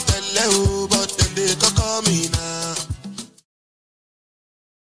call me tell but then they call me now.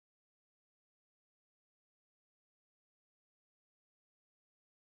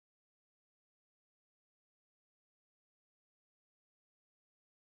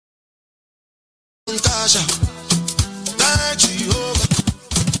 Tasha, like Jehovah,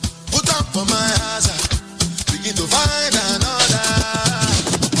 put up for my hazard, begin to find another.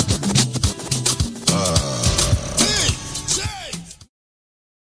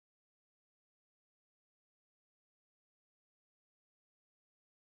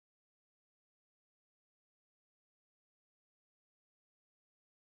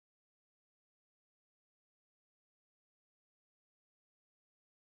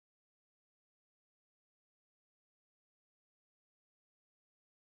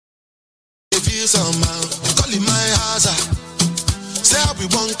 Feel somehow, calling my hazard. Say I be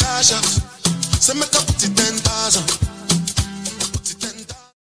one cash out. Say make up put it 10,000. Put it 10,000.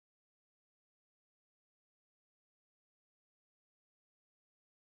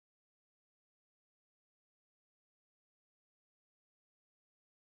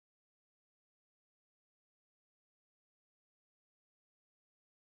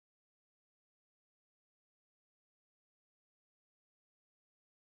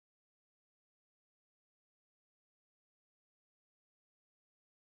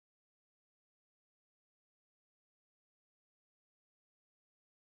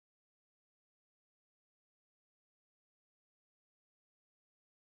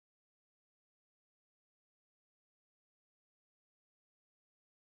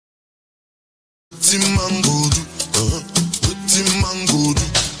 Mangodu, mangodu.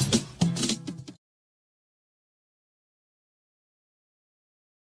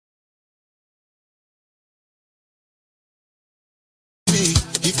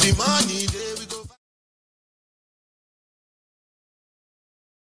 If the money there we go.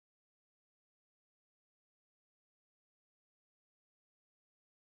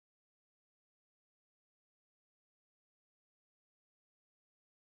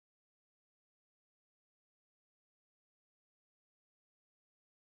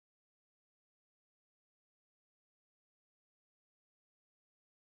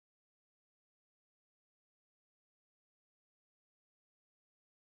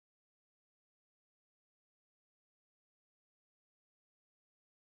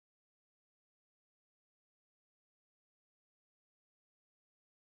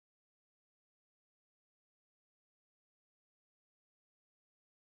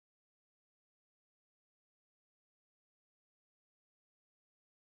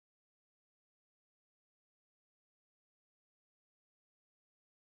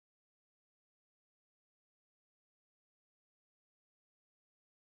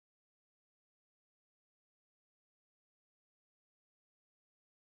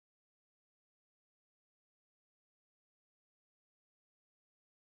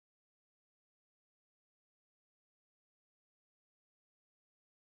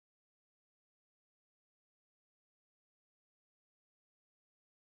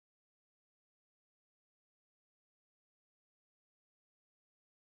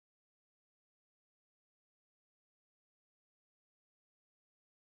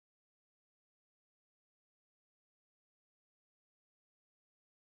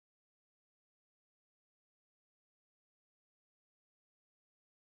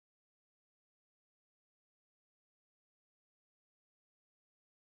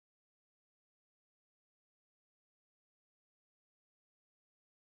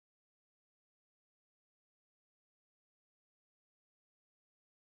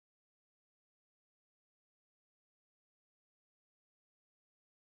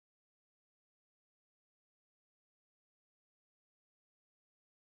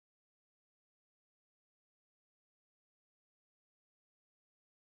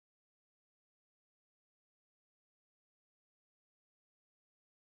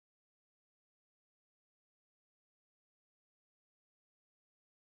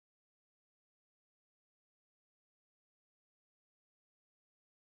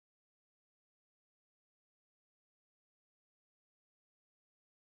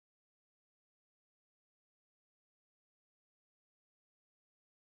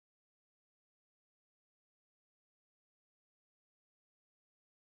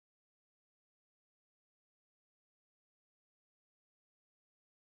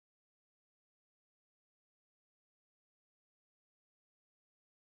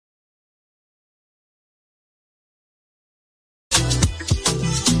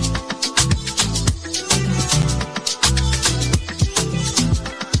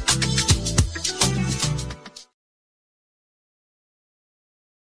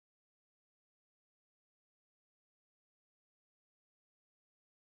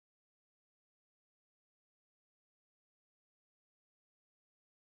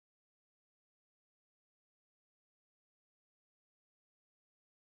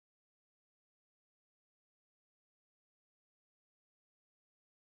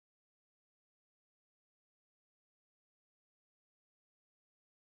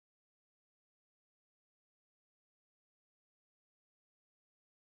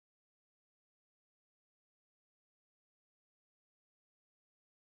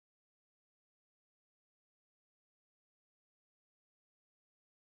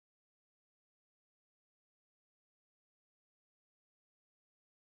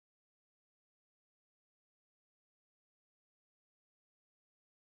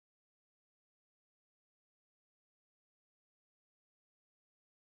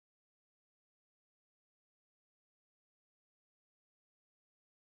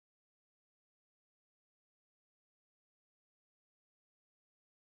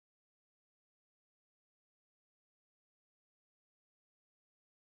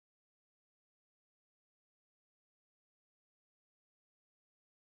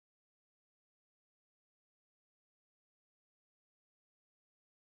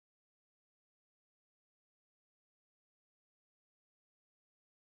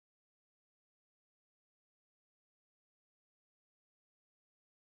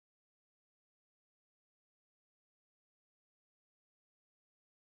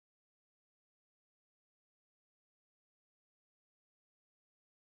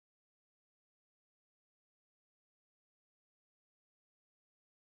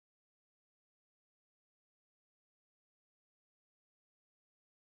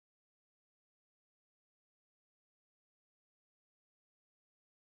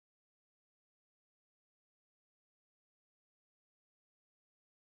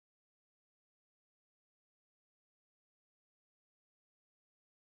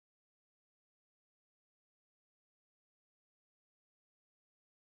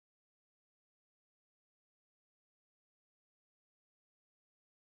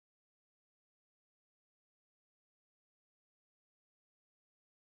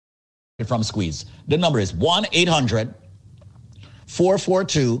 from squeeze. The number is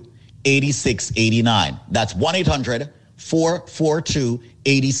 1-800-442-8689. That's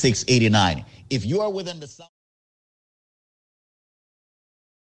 1-800-442-8689. If you are within the South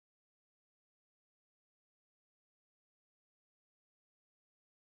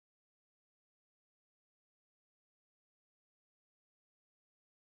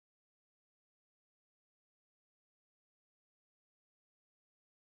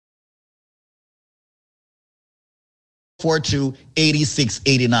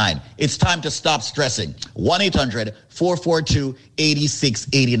 442-8689. It's time to stop stressing.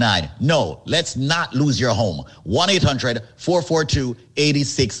 1-800-442-8689. No, let's not lose your home.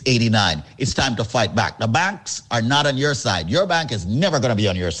 1-800-442-8689. It's time to fight back. The banks are not on your side. Your bank is never going to be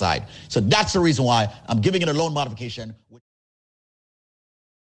on your side. So that's the reason why I'm giving it a loan modification.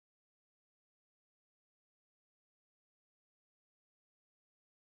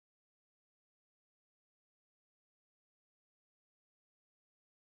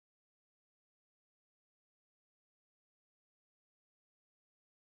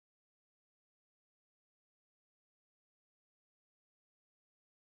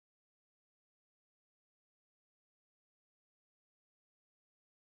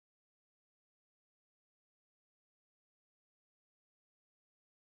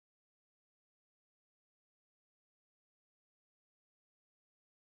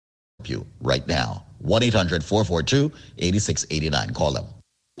 You right now. 1-800-442-8689. Call them.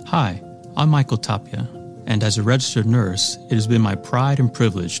 Hi, I'm Michael Tapia, and as a registered nurse, it has been my pride and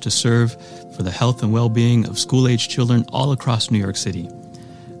privilege to serve for the health and well-being of school-aged children all across New York City.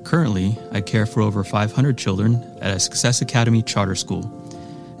 Currently, I care for over 500 children at a Success Academy charter school.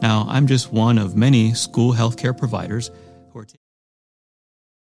 Now, I'm just one of many school healthcare providers who are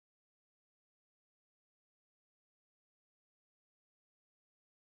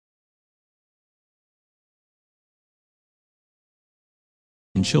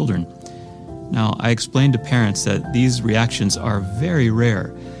in children. Now, I explained to parents that these reactions are very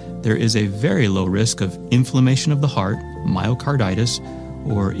rare. There is a very low risk of inflammation of the heart, myocarditis,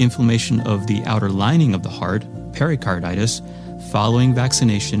 or inflammation of the outer lining of the heart, pericarditis, following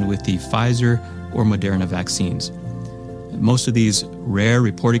vaccination with the Pfizer or Moderna vaccines. Most of these rare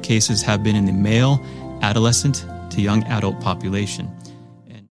reported cases have been in the male, adolescent to young adult population.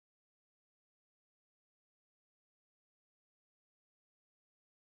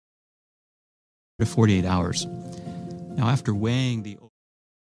 To 48 hours. Now, after weighing the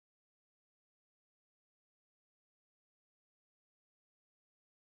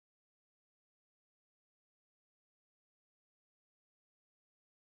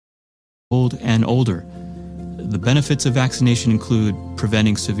old and older, the benefits of vaccination include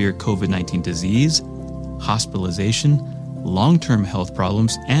preventing severe COVID-19 disease, hospitalization, long-term health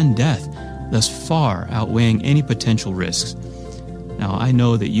problems, and death, thus far outweighing any potential risks. Now, I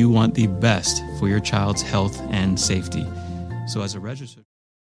know that you want the best for your child's health and safety. So as a registered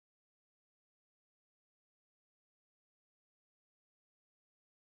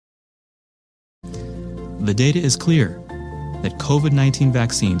the data is clear that COVID-19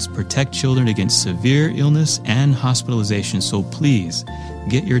 vaccines protect children against severe illness and hospitalization. So please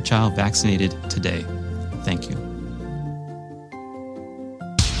get your child vaccinated today. Thank you.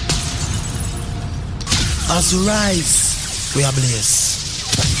 As we rise, we are blessed.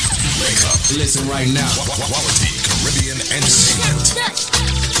 Wake up. Listen right now. Quality Caribbean entertainment.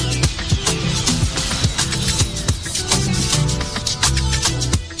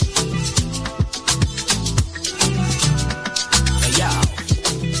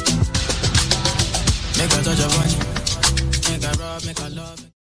 Make a touch of money, make a rub, make a love.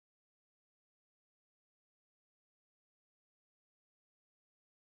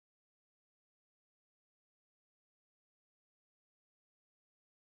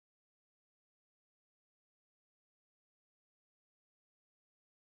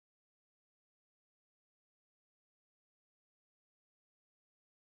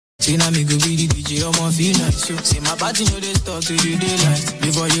 See now me go be the DJ, I'ma feel nice. So say my party know they stop till the daylight.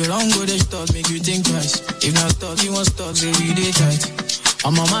 Before you run go they stop, make you think twice. If not stop, you won't stop, say we day tight.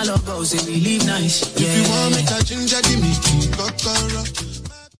 I'm on my love go, say we live nice. If you want me to ginger, give me key, kokoro.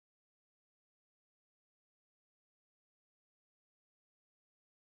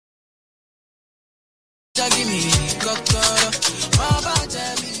 Give me kokoro, Baba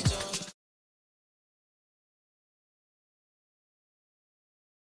tell me.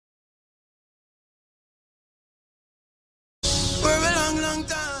 For a long, long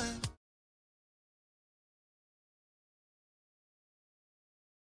time.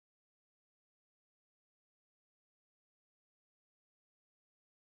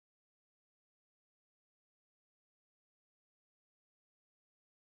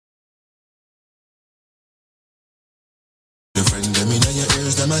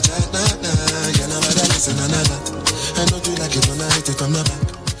 them a chat, nah, nah. Girl, I'm a listen and a that. I know you like it when I hit it from the back.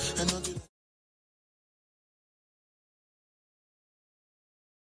 I know you.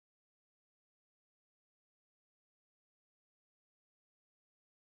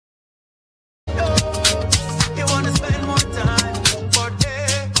 You wanna spend more time for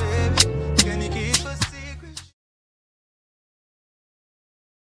day, baby? Can you keep a secret?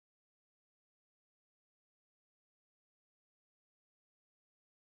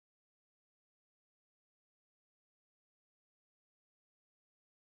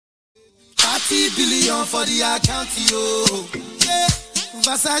 $30 billion for the account, yo. Yeah,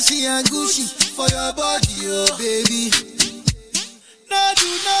 Versace and Gucci for your body, yo, baby. No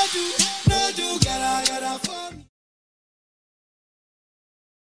do, gotta for me.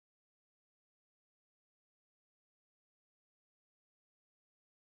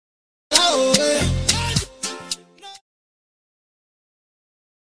 Oh, eh.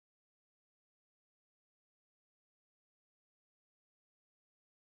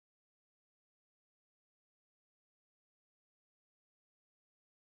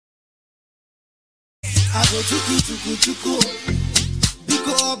 I go chuku,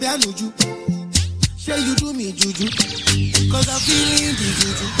 biko obianuju. Say you do me juju, cause I'm feeling the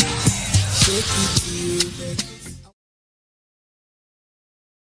juju. Shake it to you.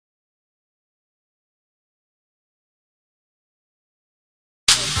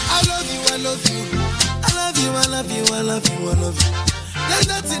 I love you. There's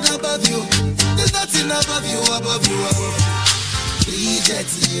nothing above you. Above you.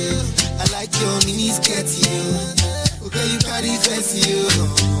 Reject you. I like your mini skirt, you. Okay, you carry fancy, you.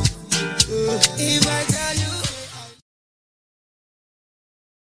 If I tell you.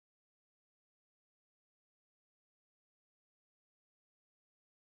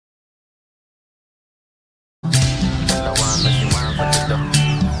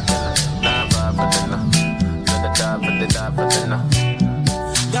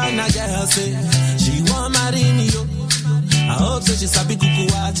 Ghana girl say she want marry me, yo. I hope so she sabi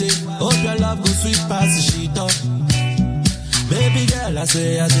kukuwache. Hope your love go sweet past the sheet up. Baby girl, I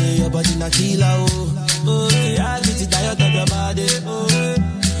say your body na killer, oh. Oh, yeah, I get it diet of your body, oh.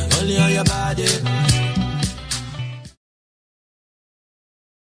 Only on your body.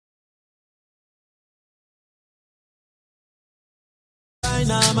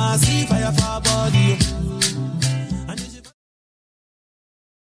 Now I see fire for our body.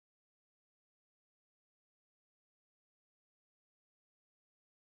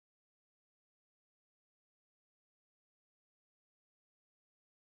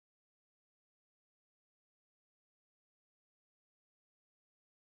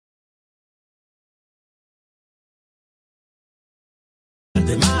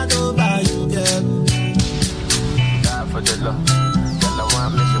 The mad over you, girl. Die for the love.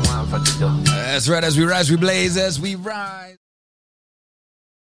 That's right. As we rise, we blaze. As we rise.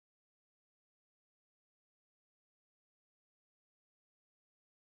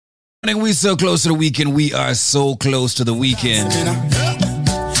 We so close to the weekend. We are so close to the weekend.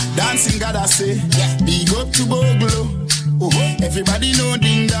 Dancing, gotta say, big up to Boglo. Everybody know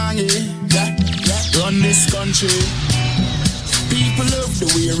ding dong, run this country. People love the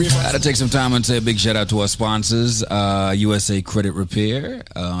way we Gotta take some time and say a big shout out to our sponsors, USA Credit Repair,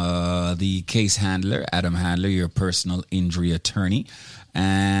 the case handler, Adam Handler, your personal injury attorney,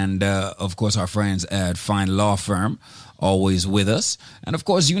 and of course our friends at Fine Law Firm, always with us. And of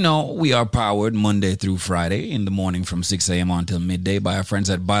course, you know, we are powered Monday through Friday in the morning from 6 a.m. until midday by our friends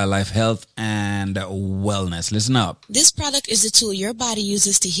at BioLife Health and Wellness. Listen up. This product is a tool your body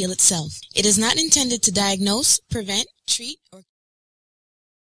uses to heal itself. It is not intended to diagnose, prevent, treat, or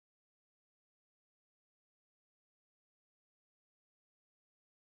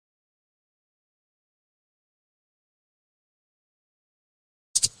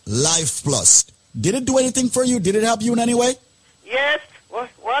Life Plus. Did it do anything for you? Did it help you in any way? Yes.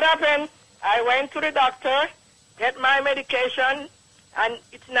 What happened? I went to the doctor, get my medication, and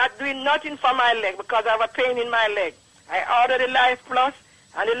it's not doing nothing for my leg because I have a pain in my leg. I ordered the Life Plus,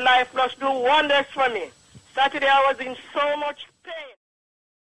 and the Life Plus do wonders for me. Saturday I was in so much pain.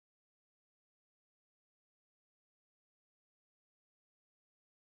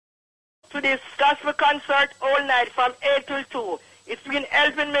 To this gospel concert all night from 8 till 2. It's been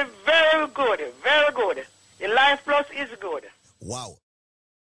helping me very good, very good. The Life Plus is good. Wow.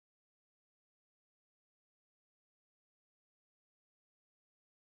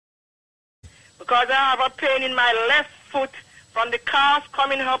 Because I have a pain in my left foot from the calf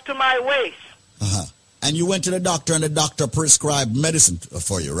coming up to my waist. Uh-huh. And you went to the doctor and the doctor prescribed medicine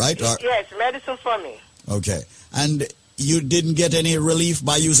for you, right? Yes, medicine for me. Okay. And you didn't get any relief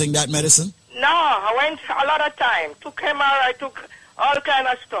by using that medicine? No, I went a lot of time. Took MRI, took all kind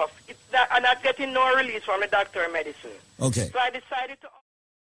of stuff. I'm not getting no release from the doctor medicine. Okay. So I decided to...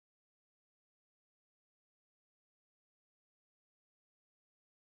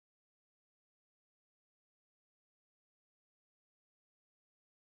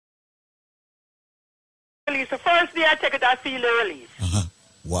 Release. The first day I take it, I feel the release. Uh-huh.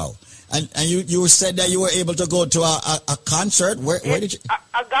 Wow. And you said that you were able to go to a concert. Where did you?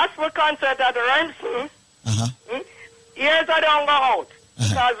 A gospel concert at Ransom. Uh-huh. Years I don't go out.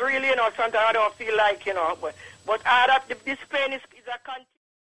 Because really, sometimes I don't feel like, but this pain is a continuous.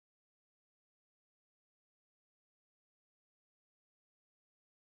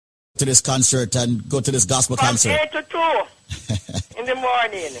 To this concert and go to this gospel concert. From 8 to 2 in the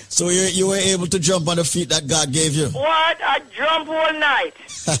morning. So you were able to jump on the feet that God gave you? What? I jump all night.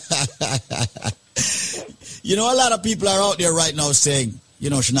 A lot of people are out there right now saying,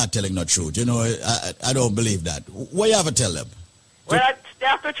 she's not telling the truth. I don't believe that. What you have to tell them? Well, they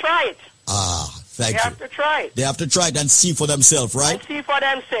have to try it. Thank you. They have to try it. They have to try it and see for themselves, right? And see for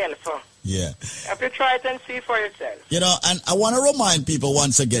themselves. Yeah. You have to try it and see for yourself. And I want to remind people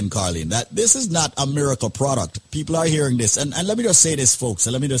once again, Carlene, that this is not a miracle product. People are hearing this. And let me just say this, folks,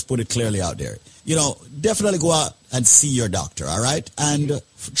 and let me just put it clearly out there. Definitely go out and see your doctor, all right? And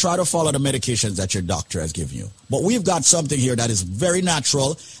try to follow the medications that your doctor has given you. But we've got something here that is very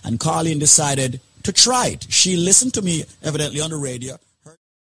natural, and Carlene decided to try it. She listened to me, evidently, on the radio.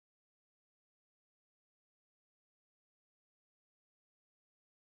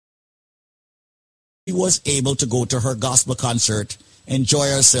 She was able to go to her gospel concert, enjoy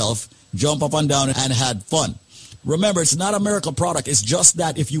herself, jump up and down, and had fun. Remember, it's not a miracle product. It's just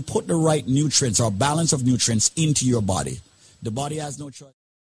that if you put the right nutrients or balance of nutrients into your body, the body has no choice.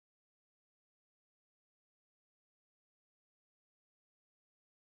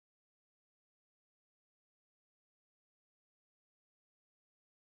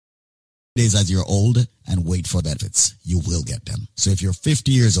 Days as you're old and wait for benefits. You will get them. So if you're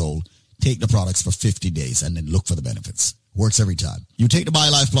 50 years old, take the products for 50 days and then look for the benefits. Works every time. You take the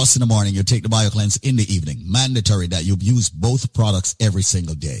BioLife Plus in the morning, you take the BioCleanse in the evening. Mandatory that you use both products every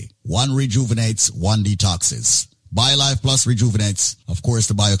single day. One rejuvenates, one detoxes. BioLife Plus rejuvenates. Of course,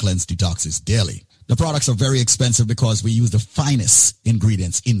 the BioCleanse detoxes daily. The products are very expensive because we use the finest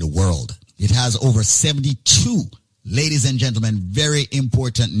ingredients in the world. It has over 72, ladies and gentlemen, very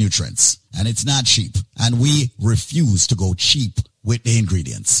important nutrients. And it's not cheap. And we refuse to go cheap with the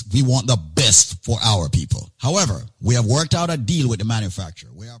ingredients. We want the best for our people. However, we have worked out a deal with the manufacturer.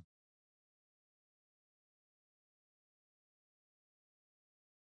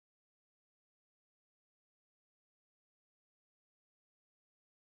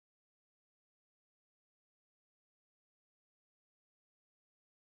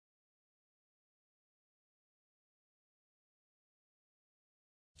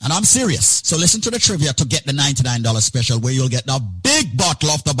 And I'm serious. So listen to the trivia to get the $99 special where you'll get the big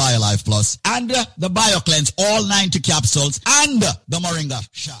bottle of the BioLife Plus and the BioCleanse, all 90 capsules, and the Moringa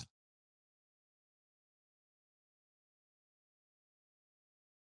shot.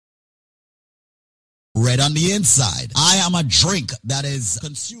 Red on the inside. I am a drink that is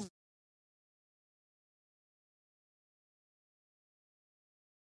consumed.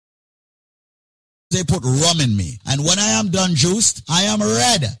 They put rum in me. And when I am done juiced, I am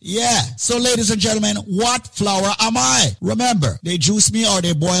red. Yeah. So ladies and gentlemen, what flour am I? Remember, they juice me or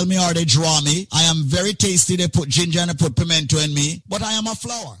they boil me or they draw me. I am very tasty. They put ginger and they put pimento in me. But I am a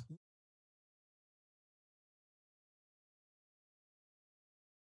flour.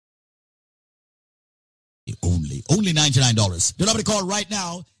 Only $99. The number to call right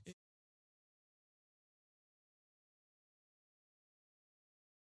now.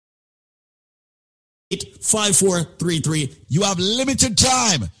 5433. You have limited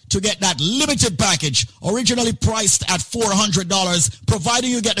time to get that limited package, originally priced at $400.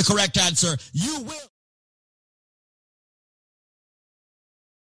 Providing you get the correct answer, you will.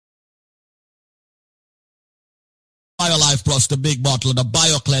 BioLife Plus, the big bottle, the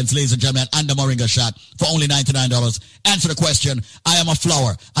BioCleanse, ladies and gentlemen, and the Moringa shot for only $99. Answer the question. I am a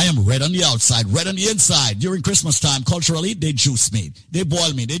flower. I am red on the outside, red on the inside. During Christmas time, culturally, they juice me. They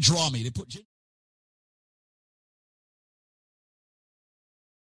boil me. They draw me. They put...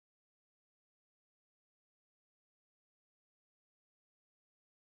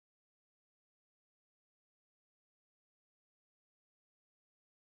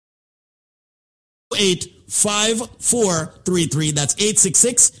 That's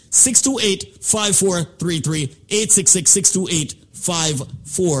 866-628-5433. 866-628-5433.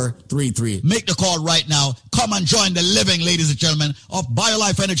 5433. Make the call right now. Come and join the living, ladies and gentlemen, of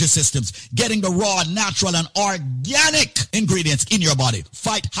BioLife Energy Systems. Getting the raw, natural, and organic ingredients in your body.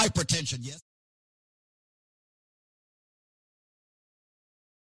 Fight hypertension, yes?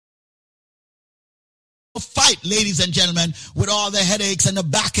 Fight, ladies and gentlemen, with all the headaches and the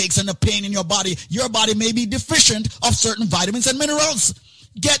backaches and the pain in your body. Your body may be deficient of certain vitamins and minerals.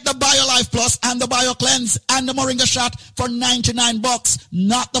 Get the BioLife Plus and the BioCleanse and the Moringa Shot for $99,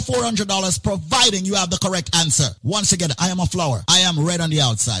 not the $400, providing you have the correct answer. Once again, I am a flower. I am red on the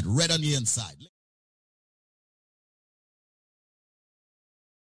outside, red on the inside.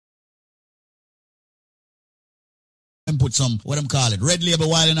 And put some, what I'm calling it, red label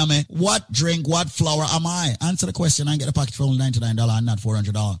while in me. What drink, what flower am I? Answer the question and get a package for only $99 and not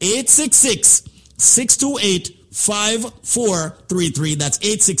 $400. 866-628-5433. That's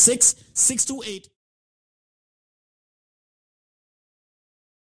 866-628.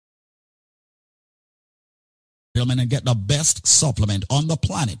 Gentlemen, and get the best supplement on the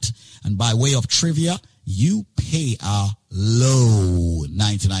planet. And by way of trivia, you pay a low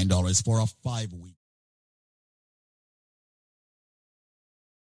 $99 for a 5-week.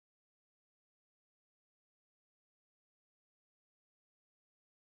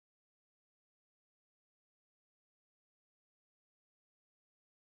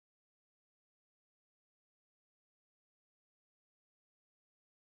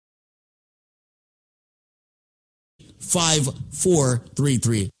 Five, 4, 3,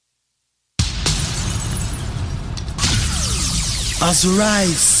 3. As we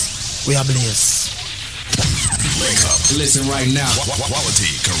rise, we are blessed. Wake up. Listen right now.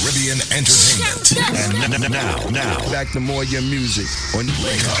 Quality Caribbean entertainment. And now, back to more your music on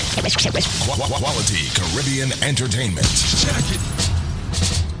Wake Up. Quality Caribbean entertainment. Check it.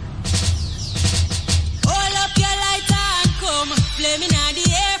 Hold up your lighter and come. Flaming on the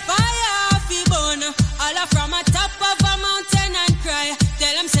air, fire off the bone. All up from a top of a mountain and cry.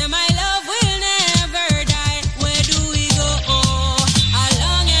 Tell them say my love will never die. Where do we go?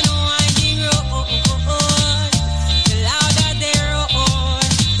 Along and winding road. The louder they roar,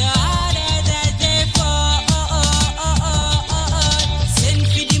 the harder that they fall. Send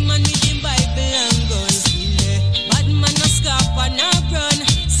for the man with the Bible and gun. Bad man no scarf and no run.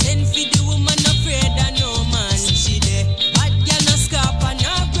 Send for the woman afraid of no man. She there. Bad girl no scarf and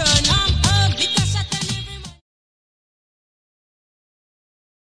no run. Because shot and every man.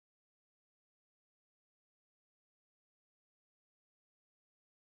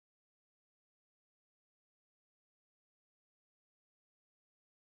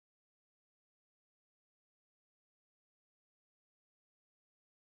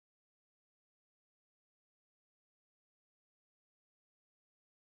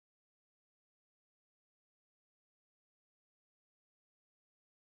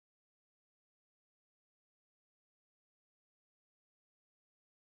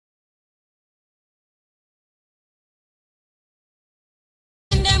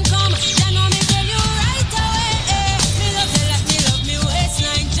 Them come, they know me tell you right away. Me love you like me love me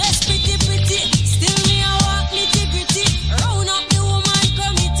waistline, just pretty. Still me a walk nitty gritty. Round up the woman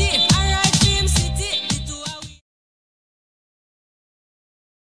committee. Alright, Dream City. The two are we.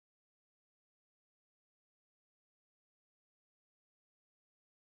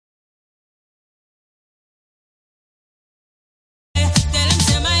 Tell them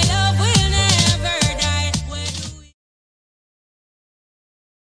say my love will never die. Where do we?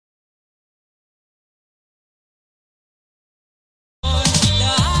 The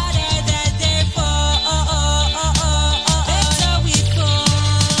harder that they fall, better we fall.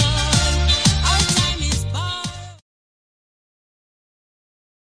 Our time is borrowed.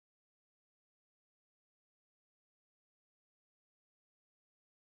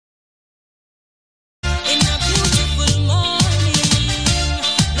 In a beautiful morning,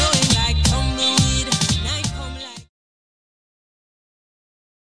 blowing like tumbleweed, night come like.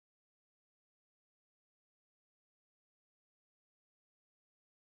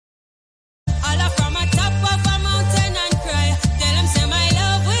 All up from a top of a mountain and cry. Tell them say my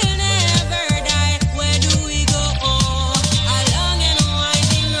love will never die. Where do we go? Along and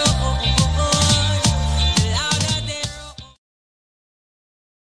winding road. The louder they roar.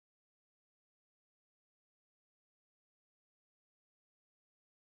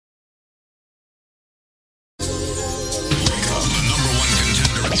 Wake up. The number one contender.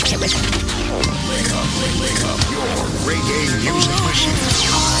 Wake up. Your reggae music machine.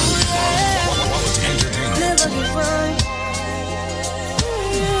 Quality entertainment. Never define.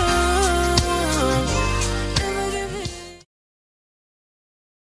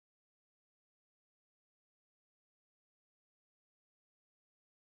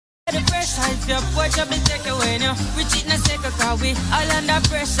 up, watch up and take away now. We cheat in a second, cause we all under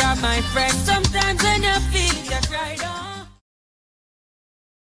pressure, my friend. Sometimes when you feel it, you cry down.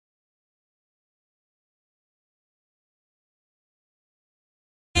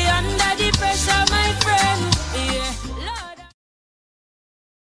 Under the pressure, my friend. Yeah, Lord.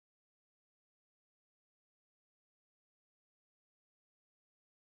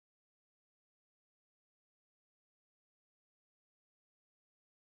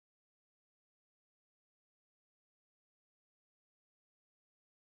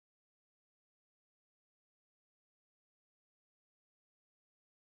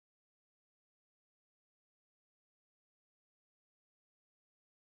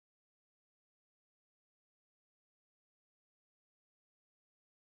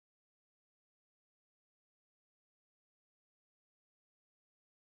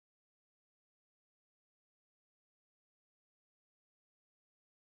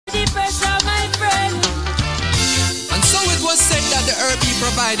 The pressure, my friend. And so it was said that the herb he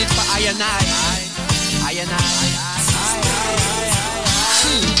provided for I and I.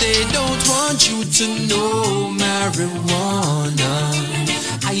 They don't want you to know marijuana.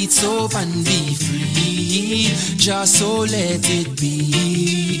 It's up and be free, just so let it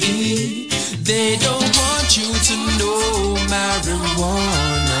be. They don't want you to know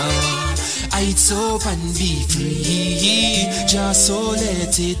marijuana. It's up and be free, just so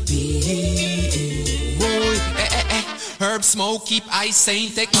let it be. Boy, herb smoke keep I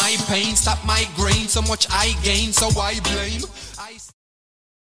sane, take my pain, stop my grain, so much I gain, so I blame.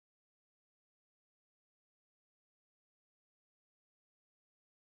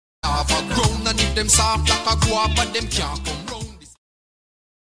 Have a grown, and if them soft like a guava, them can't come round.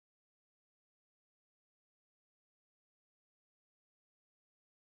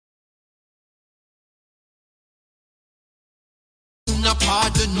 No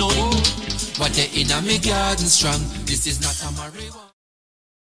pardon none, but they in a me garden strong. This is not a marijuana.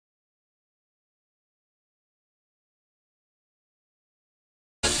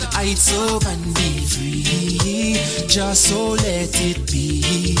 It's up and be free, just so let it be.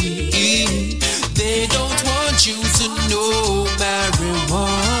 They don't want you to know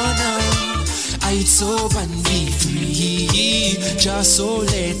marijuana. It's up and be free, just so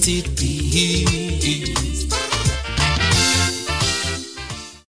let it be.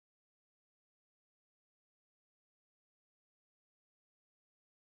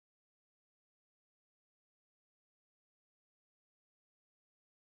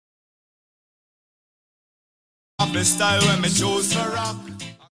 The style when me choose for rock.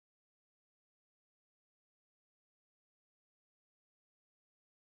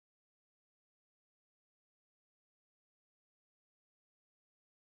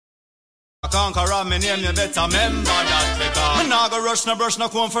 Conqueror, me name, you better remember that because me nah go rush, no brush, no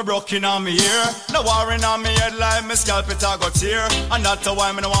comb for broken on me ear. No worrying on me head like me scalp it I got tear. And that's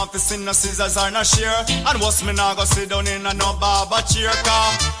why me no want to see no scissors or no shear. And what's me nah go sit down in a no barber chair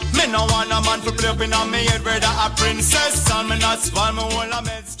car. Me no want a man to play up in on me head whether a princess. And me not spoil me whole a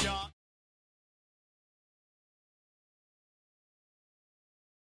meds.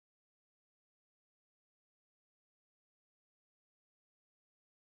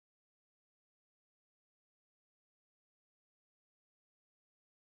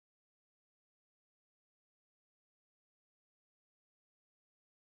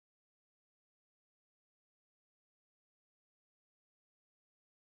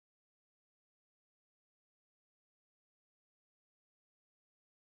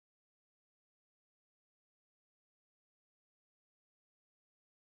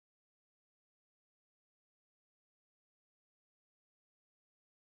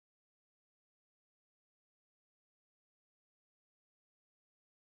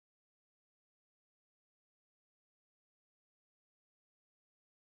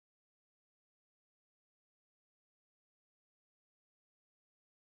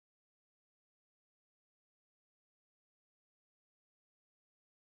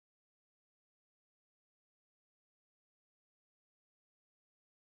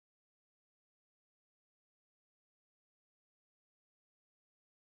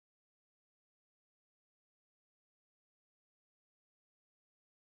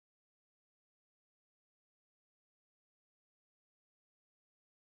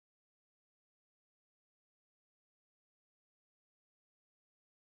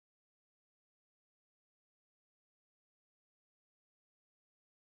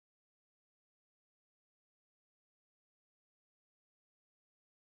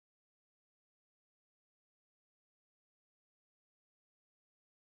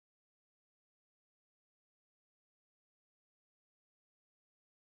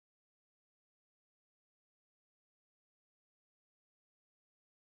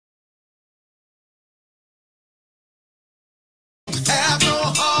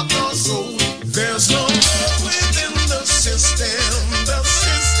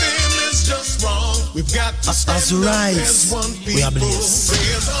 As we rise, we are blessed.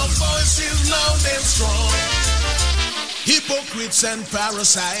 Praise our voices loud and strong. Hypocrites and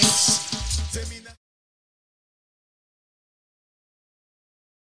parasites.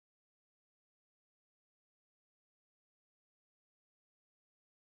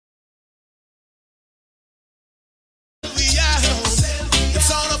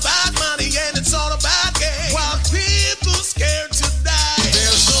 It's all about money and it's all about gain. While people scared to die,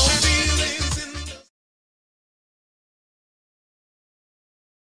 there's no feelings in the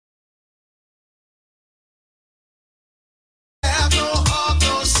have no heart,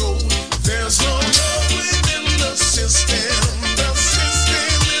 no soul. There's no love within the system. The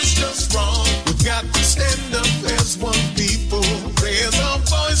system is just wrong. We've got to stand up as one people. Raise our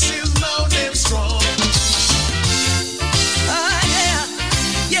voices loud and strong.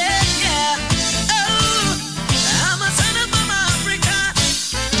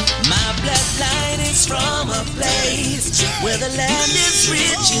 From a place where the land is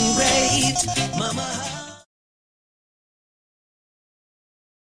rich and great, Mama.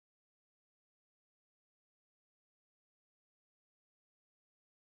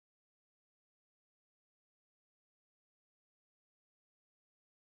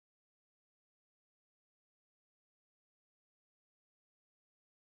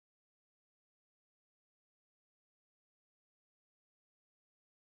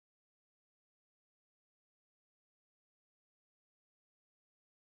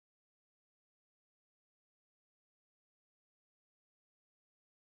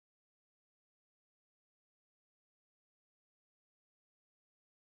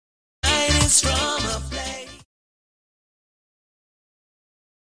 From a place.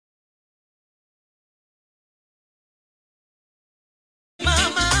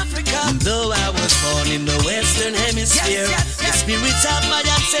 Mama Africa. Though I was born in the Western Hemisphere, the spirits of my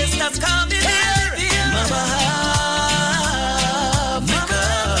ancestors come here. Mama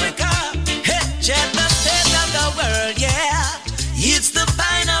Africa. Hey, check the state of the world, yeah. It's the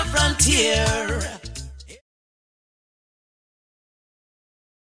final frontier.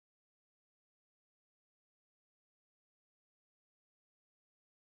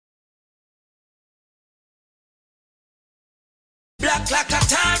 Black like a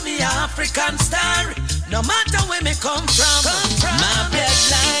tar, me African star. No matter where me come from. My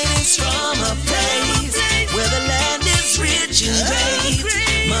bloodline is from a place where the land is rich and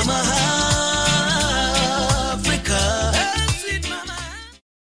great. Mama Africa.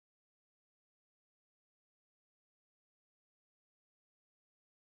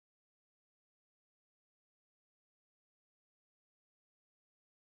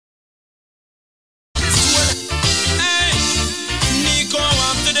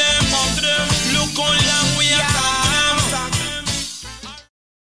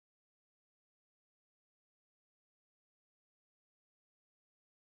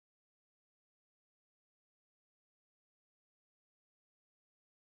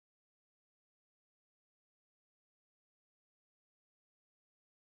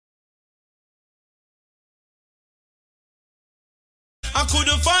 I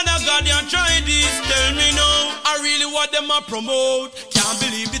couldn't find a guardian, try this, tell me no. I really want them to promote. Can't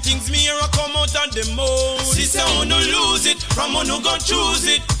believe the things me hear a come out and the most. Sister, I wanna lose it, from who go choose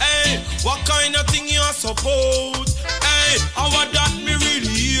it. Hey, what kind of thing you suppose? Hey, how that me really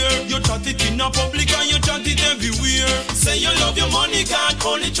hear? You chat it in a public and you chat it everywhere. Say you love your money, God,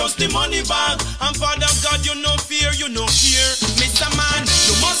 only trust the money bag. And Father God, you no fear, you no fear. Mr. Man,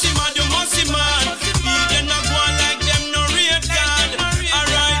 you must see man, you must see man. He not go on like them, no rate God.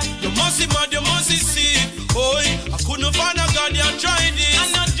 Alright, you must see man, you must see. Oi, I couldn't find a God, you tried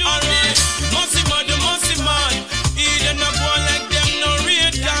this. Alright, you must see man, you must see man. He not go on like them, no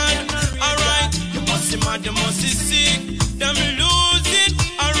rate God. Alright, you must see man, you must see sick. Them lose it.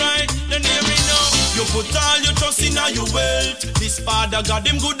 Alright, then hear me now. You put all your trust in your wealth. This Father God,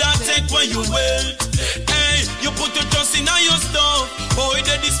 him good at take when you wealth. Hey, you put your trust in your stuff. Oh, he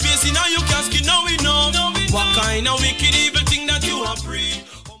did this space in your casket, now we know. What kind of wicked evil thing that you are free?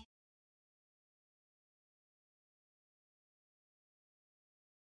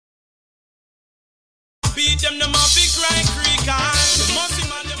 Beat them, them a big cry creek. You must see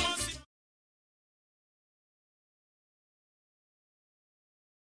man, you must see.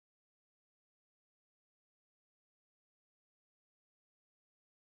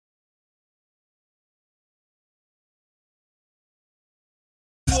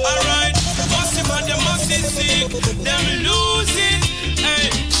 Alright, must see man, them must see sick. Them lose it. Hey,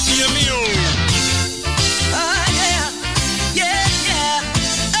 hear me out.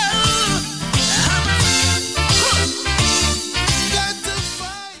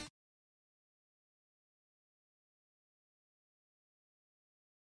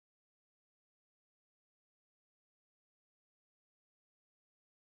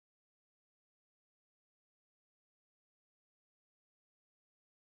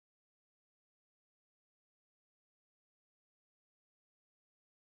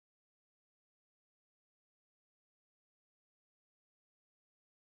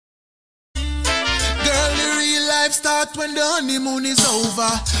 life start when the honeymoon is over.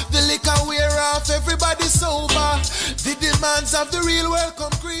 The liquor wear off, everybody sober. The demands of the real world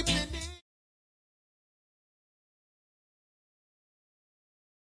come creeping in.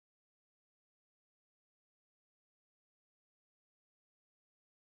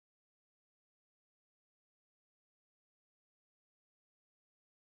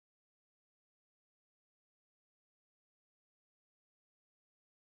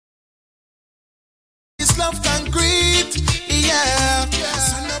 This love concrete, yeah.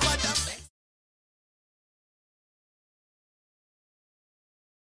 So nobody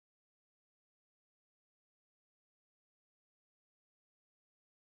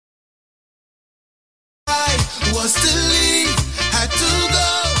was to leave, had to go.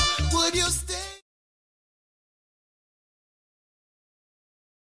 Would you stay?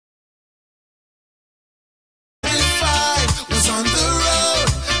 If I was on the road,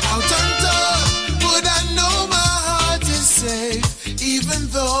 out on tour, would I know my heart is safe, even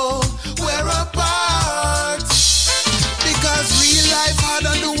though we're apart? Because real life hard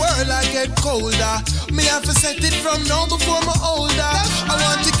on the world, I get colder. Me have to set it from now before I'm older. I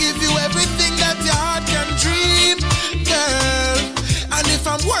want to give you everything that your heart can dream, girl. And if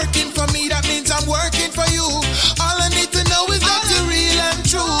I'm working for me, that means I'm working for you. All I need to know is that you're real and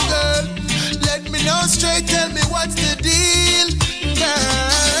true, girl. Let me know straight, tell me what's the deal,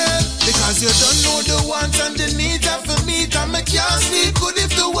 girl. Because you don't know the wants and the needs of me. And me can't sleep good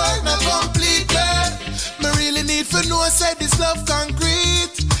if the work not complete, girl. Me really need to know, say this love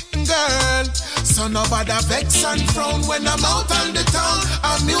concrete, girl. So nobody vex and frown when I'm out on the town.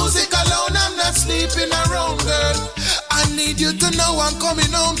 I'm music alone, I'm not sleeping around, girl. I need you to know I'm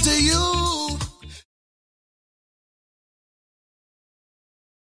coming home to you.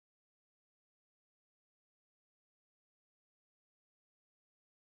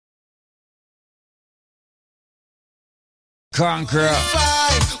 Conqueror,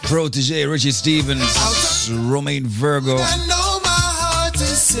 Protege, Richie Stevens, Romaine Virgo. I know my heart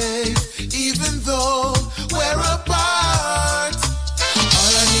is safe, even though we're apart.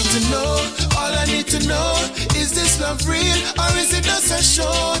 All I need to know, is this love real or is it just a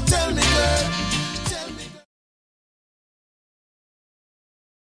show? Tell me, girl.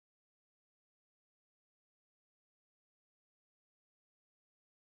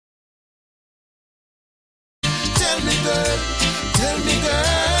 Tell me, girl. Tell me,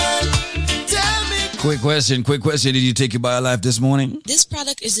 girl. Tell me. Quick question. Did you take your bio life this morning? This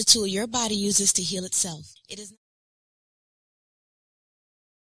product is the tool your body uses to heal itself. It is.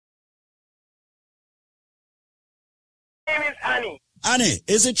 My name is Annie. Annie,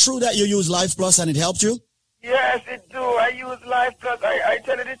 is it true that you use Life Plus and it helped you? Yes, it do. I use Life Plus. I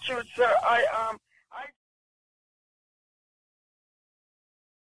tell you the truth, sir. I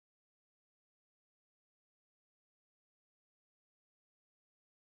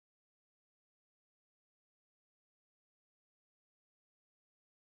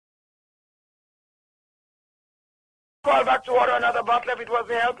call back to order another bottle if it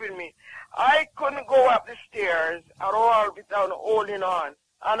wasn't helping me. I couldn't go up the stairs at all without holding on.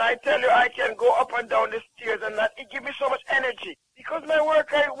 And I tell you, I can go up and down the stairs and that it gives me so much energy. Because my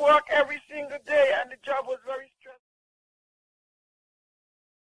work, I work every single day and the job was very stressful.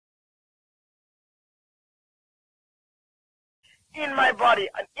 In my body,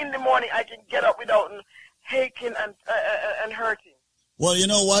 and in the morning I can get up without aching and hurting. Well, you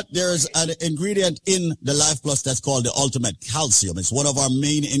know what? There's an ingredient in the Life Plus that's called the Ultimate Calcium. It's one of our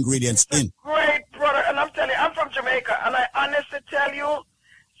main ingredients in. Great product, and I'm telling you, I'm from Jamaica, and I honestly tell you,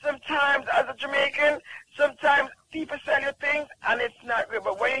 sometimes as a Jamaican, sometimes people sell you things and it's not real.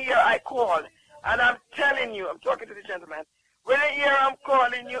 But when you hear I call, and I'm telling you, I'm talking to the gentleman, when you hear I'm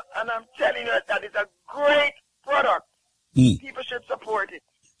calling you and I'm telling you that it's a great product, people should support it.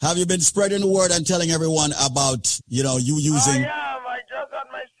 Have you been spreading the word and telling everyone about, you using... I am. I just had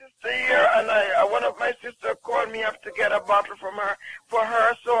my sister here, and one of my sisters called me up to get a bottle for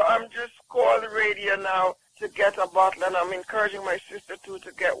her. So I'm just calling the radio now to get a bottle, and I'm encouraging my sister too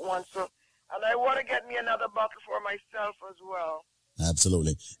to get one. So, and I want to get me another bottle for myself as well.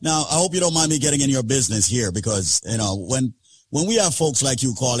 Absolutely. Now, I hope you don't mind me getting in your business here because, when we have folks like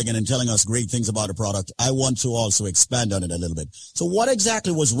you calling in and telling us great things about a product, I want to also expand on it a little bit. So what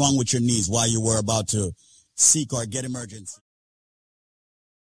exactly was wrong with your knees while you were about to seek or get emergency?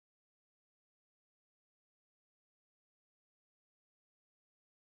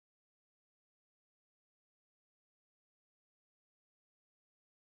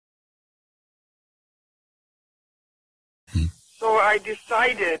 So I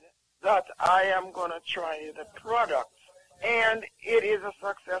decided that I am going to try the product and it is a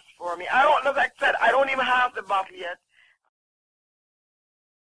success for me. I don't, like I said, I don't even have the bottle yet.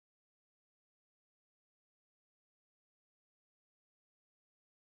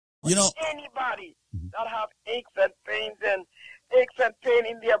 You know, anybody that have aches and pains and aches and pain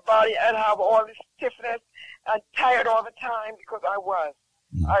in their body and have all this stiffness and tired all the time because I was.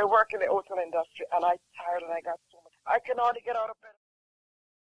 I work in the hotel industry and I tired and I got so much. I can hardly get out of bed.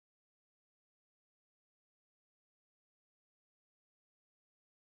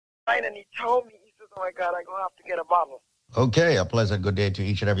 And he told me, he says, oh my God, I'm going to have to get a bottle. Okay, a pleasant good day to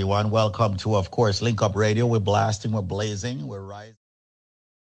each and every one. Welcome to, of course, Link Up Radio. We're blasting, we're blazing, we're rising.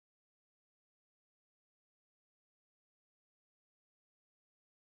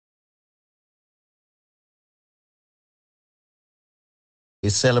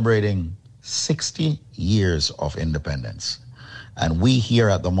 Is celebrating 60 years of independence. And we here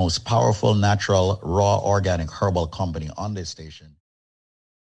at the most powerful natural, raw, organic herbal company on this station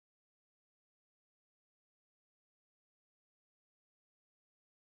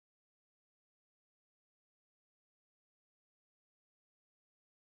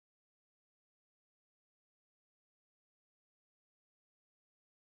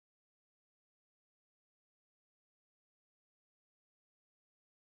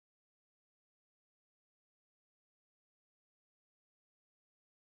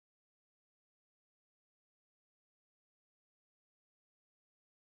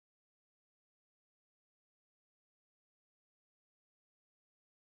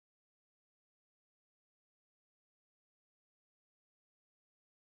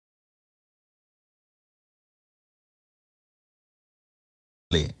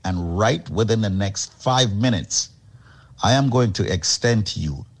and right within the next 5 minutes, I am going to extend to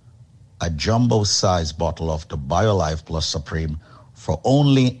you a jumbo size bottle of the BioLife Plus Supreme for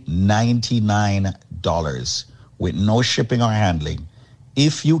only $99 with no shipping or handling.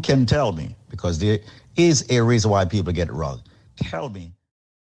 If you can tell me, because there is a reason why people get it wrong, tell me.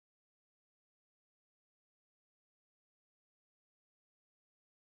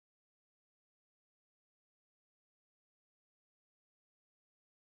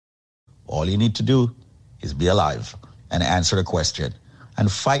 All you need to do is be alive and answer the question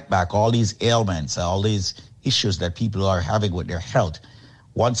and fight back all these ailments, all these issues that people are having with their health.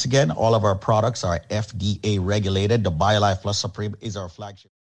 Once again, all of our products are FDA regulated. The BioLife Plus Supreme is our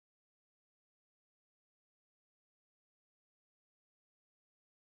flagship.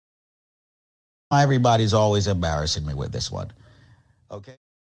 Everybody's always embarrassing me with this one. Okay.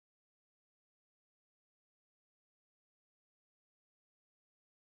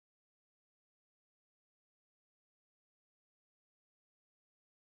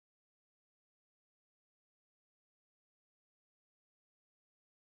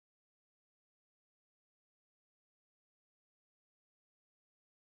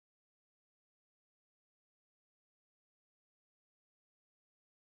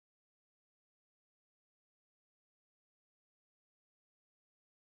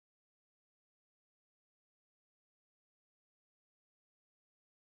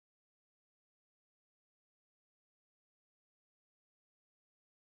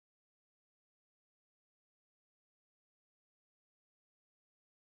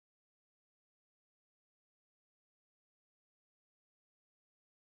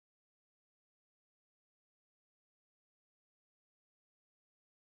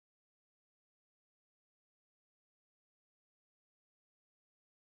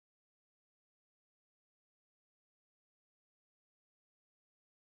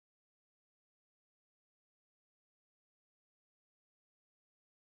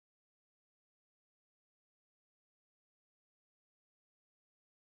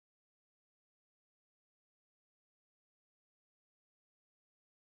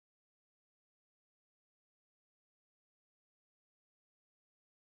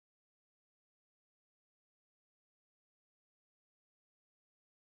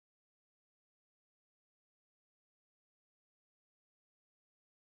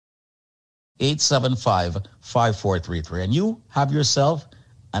 Eight seven five 5433, and you have yourself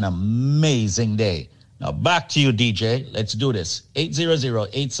an amazing day. Now back to you, DJ. Let's do this.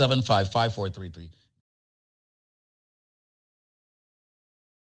 800-875-5433.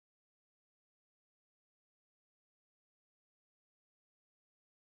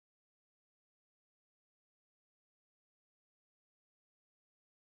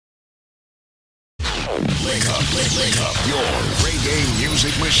 Link up your reggae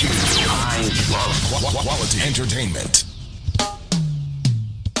music machine. I love quality entertainment.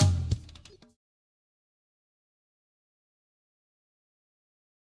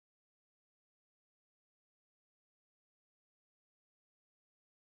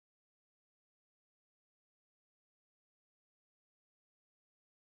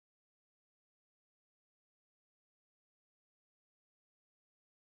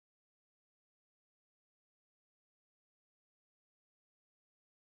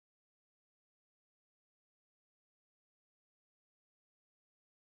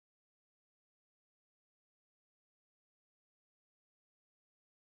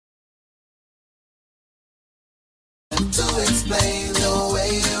 to explain the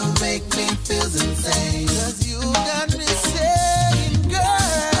way you make me feel insane. 'Cause you got me saying,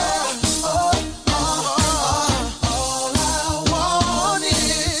 girl, all I want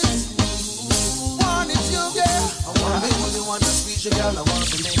is you, girl. I wanna be with you, want to squeeze you, girl. I want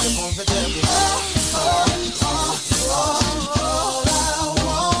to make you comfortable. All I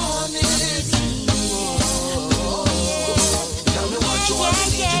want is you. Tell me what you want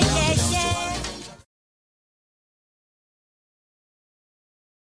to do.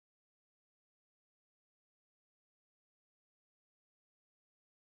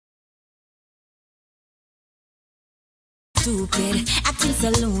 Stupid, acting so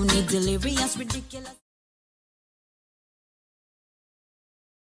loony, delirious, ridiculous.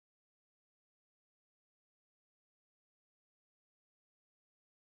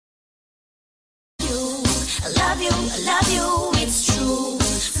 I love you, it's true.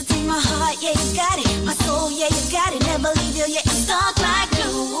 So take my heart, yeah, you got it. My soul, yeah, you got it. Never leave you, yeah, it's stuck like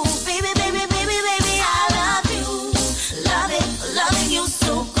glue. Baby, baby, baby, baby, I love you. Love it, loving you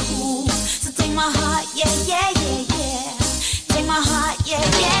so cool. So take my heart, yeah, yeah, yeah, yeah. Take my heart, yeah,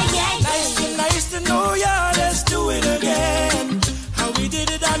 yeah, yeah, yeah. Nice to know ya, let's do it again. How we did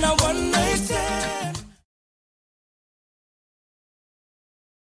it on a one night stand.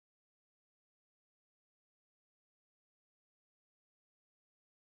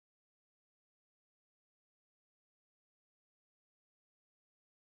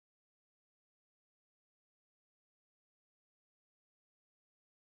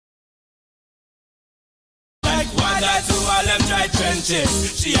 That to all them dry trenches.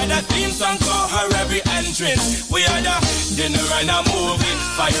 She had a theme song for her every entrance. We had a dinner and a movie.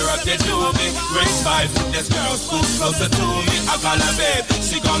 Fire up the doobie. Great vibes with this girl school closer to me. I call her babe,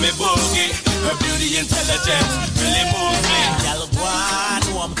 she call me boogie. Her beauty intelligence really moves me. Y'all go on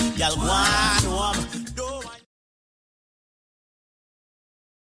home, y'all go on home.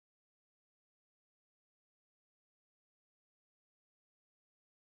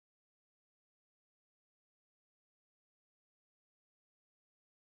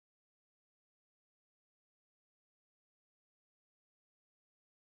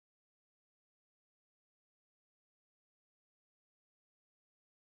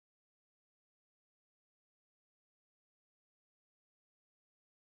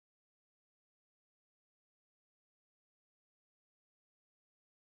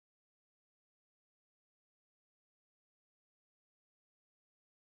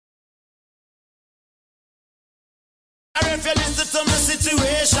 If you listen to my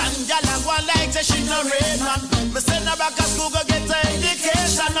situation, y'all I want like say she no rain man. Me send her back to school go get her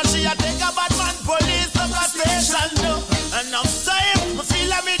education. Now she a take a bad man police up a station no. And I'm time, me feel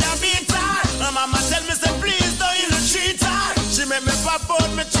like me da beat her. And mama tell me say please don't you treat her. She make me pop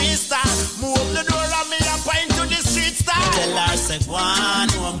out me cheese star. Move the door and me a pint to the street star. Tell her say go on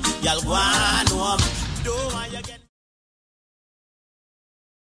home, y'all go on home. Don't want you get.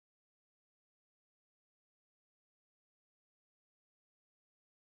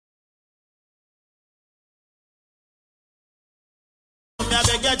 I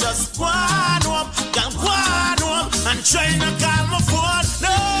beg you just go on home, girl, go on home, and try to call my phone.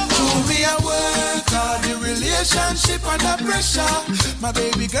 No, to me I work hard, the relationship under pressure. My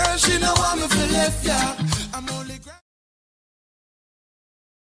baby girl, she know want me to left ya. I'm only.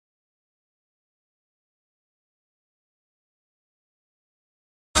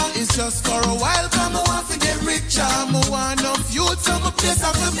 It's just for a while, come I want to get richer. I want enough youth, so my place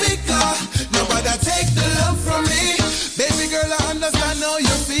I feel bigger. Nobody take the love from me. Baby girl, I understand how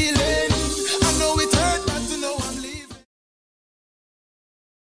you're feeling. I know it hurt, but to know I'm leaving.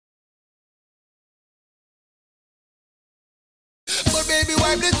 But baby,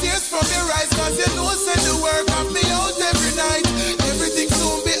 wipe the tears from your eyes, cause you know send the work of me out every night. Everything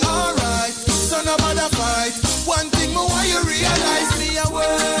soon be alright, so no matter fight. One thing more why you realize me I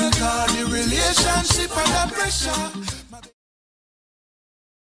work hard, the relationship under pressure.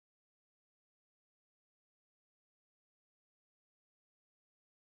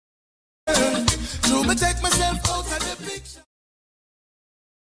 So me take myself out of the picture.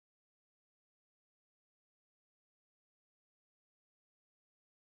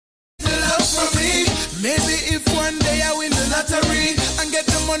 The love for me, maybe if one day I win the lottery and get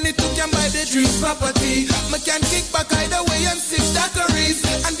the money to can buy the dream property, me can kick back either way and sip daiquiris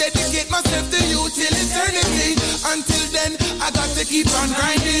and dedicate myself to you till eternity. Until then, I got to keep on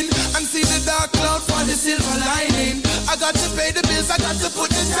grinding and see the dark cloud for the silver lining. I got to pay the bills, I got to put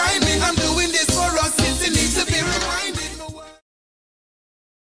the time in. I'm doing this for us since it needs to be reminded.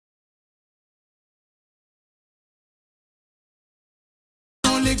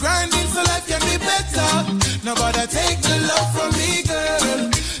 Only grinding so life can be better. Nobody take the love from me, girl.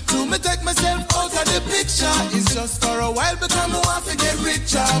 To me take myself out of the picture. It's just for a while because I want to get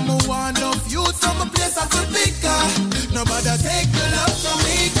richer. I want enough youth from a place I feel bigger. Nobody take the love from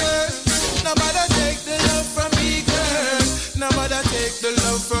me, girl. Nobody take the love from me, girl. Nobody take the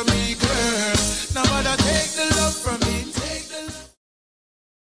love from me, girl. Nobody take the love from me. Take the love.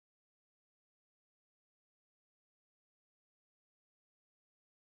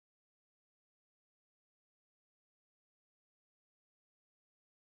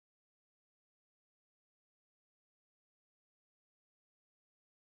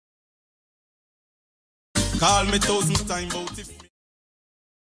 Call me 1,000 times out if me.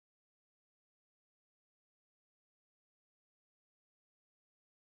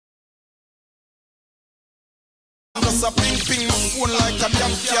 Just a ping ping my phone like a damn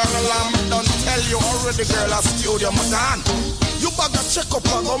car alarm. Don't tell you already, girl, a studio my gone. You bag a check up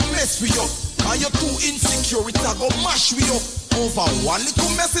and go mess with you. And you're too insecure, it a go mash with you. Over one little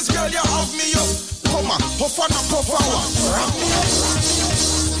message, girl, you have me up. Come on, puff on a puff on. Rock me up.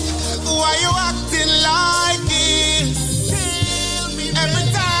 Why you acting like this? Every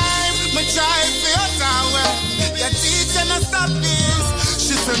time me try for your tower, your teacher not stop this.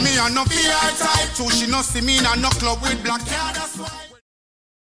 She say me a no fear type too. She no see me in a no club with black hair. That's why.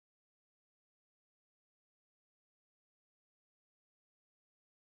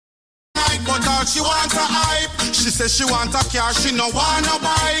 But all she want a hype. She says she want a car, she no want a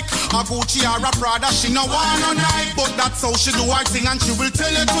bike. A Gucci or a Prada, she no want a Nike. But that's how she do her thing, and she will tell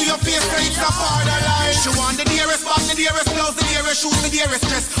it to your face that it's a part of life. She want the dearest bag, the dearest blouse, the dearest shoes, the dearest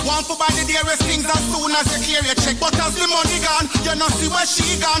dress. Want to buy the dearest things as soon as you clear your check. But as the money gone, you not see where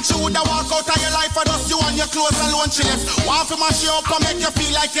she gone. She woulda walk out of your life for just you and your clothes alone she left. Want to mash you up and make you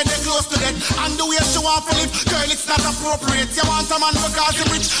feel like you're dead close to death. And the way she want to live, girl, it's not appropriate. You want a man because he's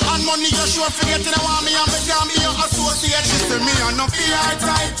rich and money you sure forgetting. I want me and me can be your associate. She say me and no fear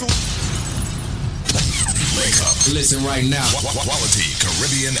type too. Wake up. Listen right now. Quality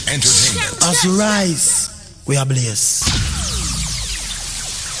Caribbean entertainment. As you rise, we are blessed.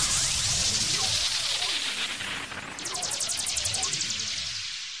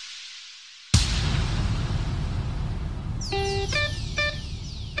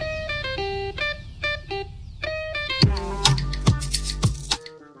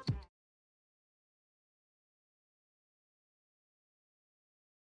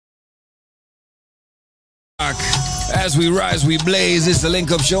 As we rise, we blaze. It's the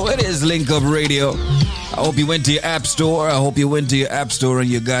Link Up Show. It is Link Up Radio. I hope you went to your app store. I hope you went to your app store and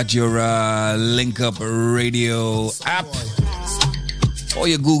you got your Link Up Radio app. Or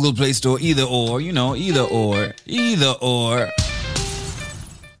your Google Play Store. Either or, you know, either or. Either or.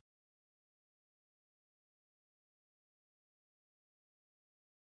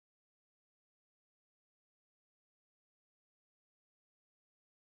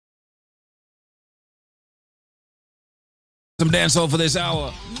 Some dancehall for this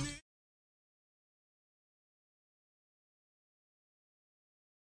hour.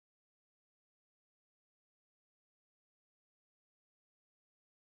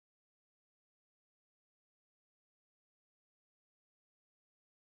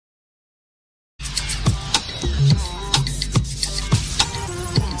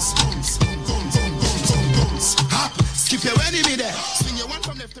 Hop, skip your enemy there. Swing your one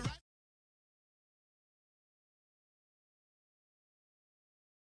from left to right.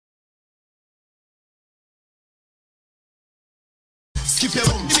 Skip your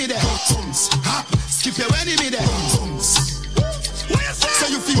enemy there. Hop, skip your enemy there. So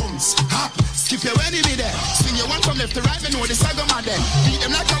you feel hop, skip your enemy there. Swing your one from left to right, me know this I go mad then. Beat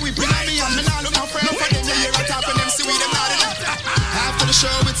them like a whip in me and me nah look no friend. No for them you hear a top and them see we them not enough. After the show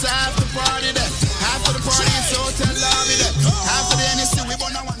it's after party then. After the party it's hotel lobby then. After the NSC we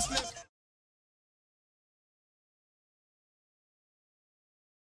burn a one split.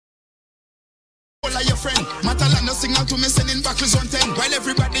 Like your friend, Matalan no signal to me sending back his on 10. While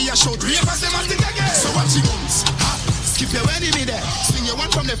everybody a shout, reverse them and think again. So what she wants? Skip your enemy there. Swing your one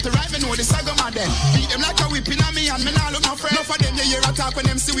from left to right, me know this I go mad then. Beat them like a whip in me and me nah look no friend. No for them you hear a talk when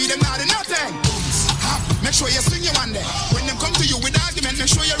them see we them not do nothing. Make sure you swing your one there. When them come to you with argument, make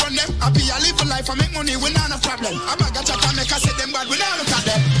sure you run them. I be a live for life, I make money, we not a problem. I bag a chat and make I say them bad, we not look at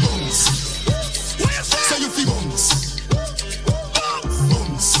them. Bones. So you feel bones.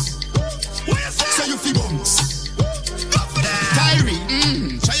 So you feel bones.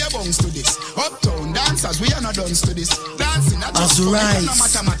 Tyree, try your bones to this. Uptown dancers, we are not done to this. Dancing, not just for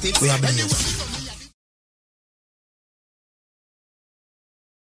mathematics. We are blessed.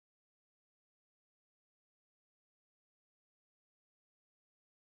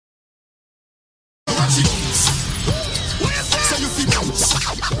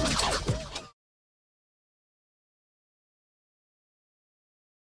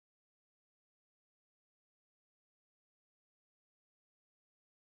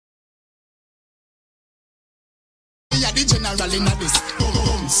 like the general in this.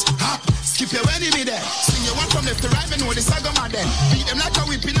 Bones, hop, skip your enemy there. Sing you one from left to right, me know this I go mad then. Beat them like a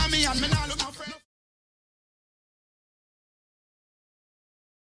whipping on me and me now look my friend.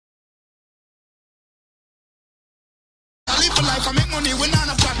 I live for life, I make money, we not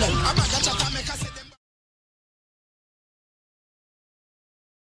a problem. I'm a gotcha to make us say them.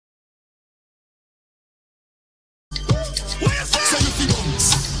 So you feel bones.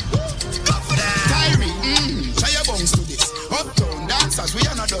 Go for that. Tyree, try your bones to this. Uptown dancers, we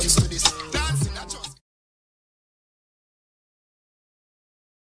are not done to this. Dancing, I just.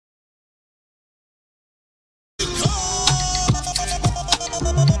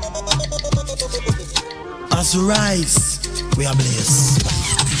 As we rise, we are blessed.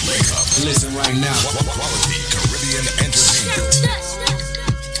 Wake up. Listen right now. Quality Caribbean entertainment.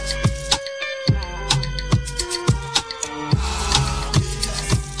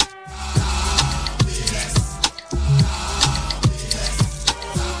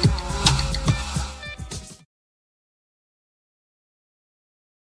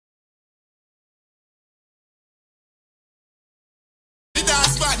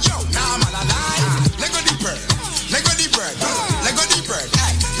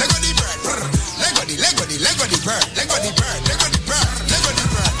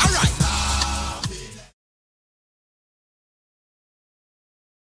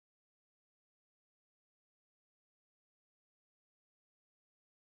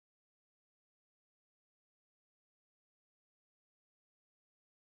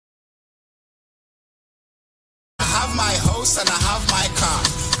 And I have my car,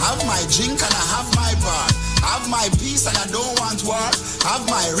 have my drink and I have my bar, have my peace and I don't want war, have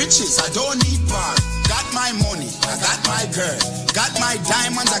my riches, I don't need bar, got my money, I got my girl, got my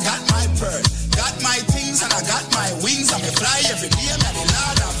diamonds, I got my pearl, got my things and I got my wings, and I fly every day, I'm the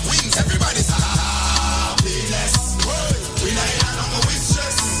Lord of wings, everybody's happiness, we not in no more with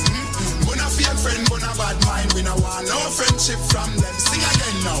stress, we not feel friend, we not bad mind, we not want no friendship from them, sing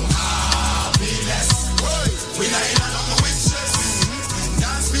again now, happiness, we not in no more with stress,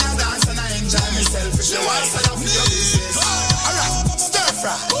 dance me a dance and I enjoy myself, if you want to have your business, alright, stir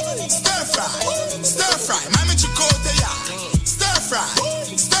fry, mama chicote ya, stir fry,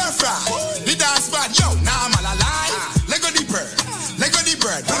 the dance bad, yo, now I'm all alive, Lego the bird, Lego the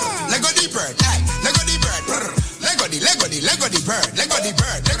bird, Lego the bird, hey, Lego the bird, Lego the bird, Lego the bird, Lego the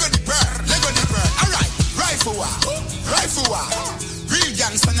bird, Lego the bird, alright, rifle war, real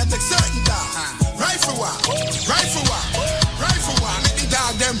gangster not take certain time, rifle war, make the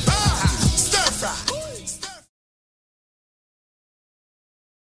dog them bad, stir fry.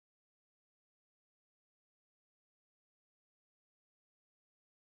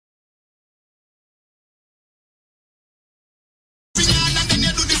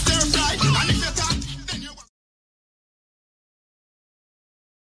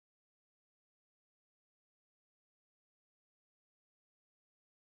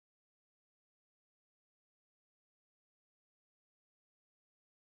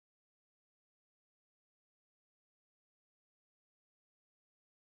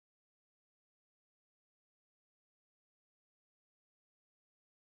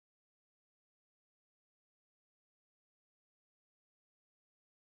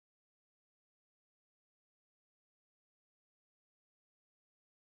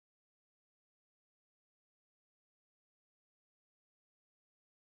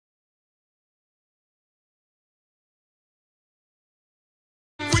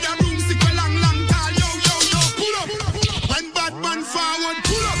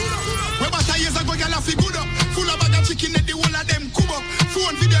 Chicken at the wall of them cuba.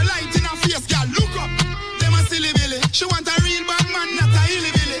 Phone video light in her face, girl. Look up. Them a silly billy. She want a real bad man, not a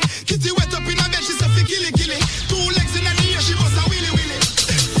hilly billy. Kitty wet up in her bed, she say fi killy. 2 legs in the air, she bust a willy.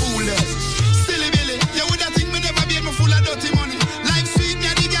 Foolish, silly billy. You woulda think me never be me full of dirty money. Like sweet,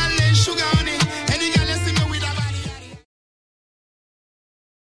 me a the girl and sugar honey. Any girl you see me with a body.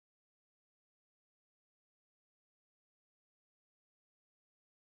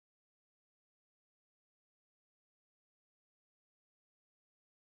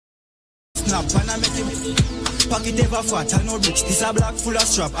 Snap and I make him pocket ever fat, I know rich. This a black full of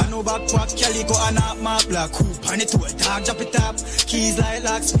strap. I know backpack, calico and a map black. Hoop on it, dog drop it up. Keys like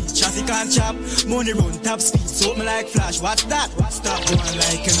lock speed, traffic and chop. Money run top speed, so me like flash. What's that? Stop going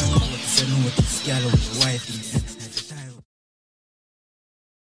like you know. You know what this girl with your wife is.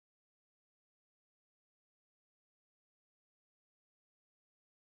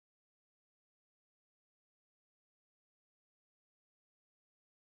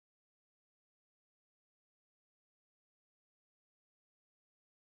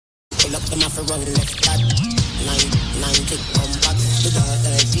 Pull up them off a run left back. 90 come back. The dark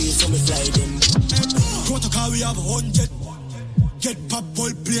like please, so me fly them. Protocol, we have 100. Get pop,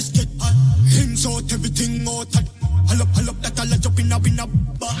 whole place get hot. Hands out, everything out hot. Hull up, that all a jump in a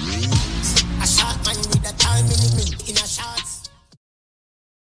bar. A shot man with a time in a shots.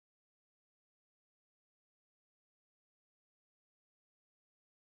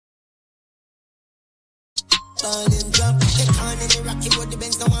 Ballin' drop, get on in the rocky road, the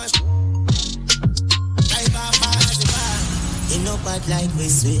Benz no wash. Drive off as a bar. You know bad like we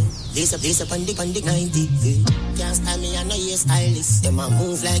sweet. Lace up on the 90. Can't stand me, I know you're stylist. Them a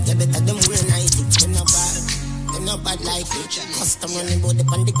move like you better them wear 90. Them no bad like me. Custom running bout the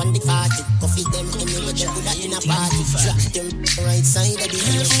pandy 40. Coffee them anyway, they put that in a party. Slap them right side of the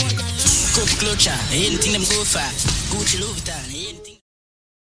hill. Cup clutcher, anything them go for. Gucci Louis Vuitton, anything.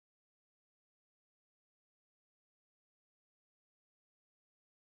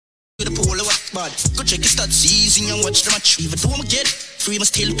 The pole what bad. Go check your stats, easy and watch the match. Even though I'm get free,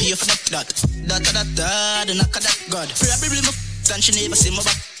 must still pay for that. The knock of that God. Probably my and she never see my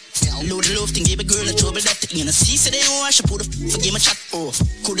back. Load the love thing, give a girl a trouble that. You know, see, say they don't wash, I put a forgive my chat. Oh,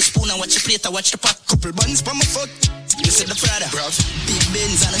 cool the spoon and watch the plate, I watch the pot. Couple buns from my foot. You said the Prada, big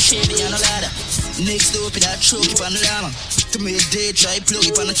Benz and a Chevy and a ladder. Next door, put that truck on the llama. To me, day try plug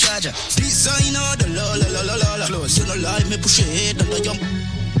it on the charger. Please, I know the la. Close, you know, lie, me push your head on the jump.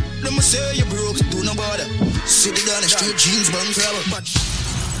 Let me say you broke, do no bother. Sit it down and straight jeans, bun grabber.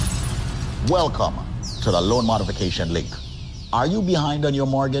 Welcome to the loan modification link. Are you behind on your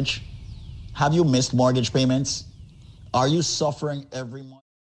mortgage? Have you missed mortgage payments? Are you suffering every month?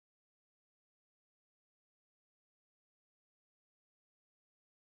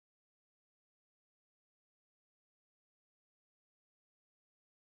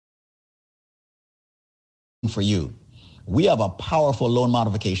 For you, we have a powerful loan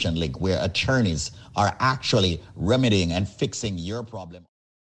modification link where attorneys are actually remedying and fixing your problem.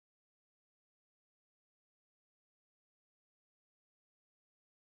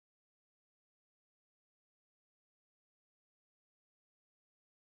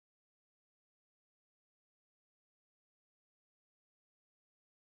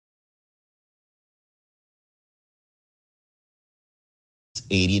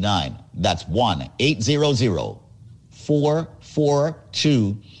 $89. That's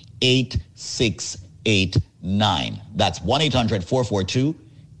 1-800-442-8689. That's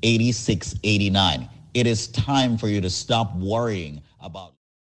 1-800-442-8689. It is time for you to stop worrying about.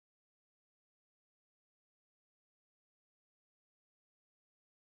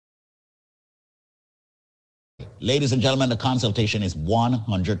 Ladies and gentlemen, the consultation is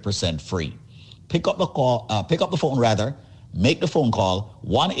 100% free. Pick up the phone rather. Make the phone call,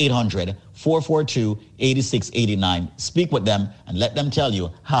 1-800-442-8689. Speak with them and let them tell you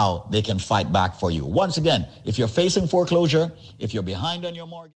how they can fight back for you. Once again, if you're facing foreclosure, if you're behind on your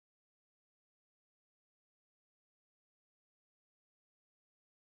mortgage,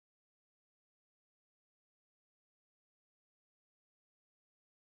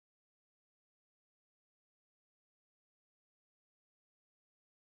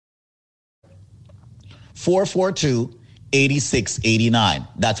 (442-8689).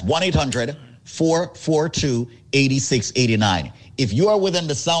 That's 1-800-442-8689. If you are within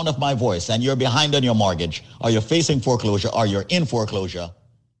the sound of my voice and you're behind on your mortgage, or you're facing foreclosure, or you're in foreclosure,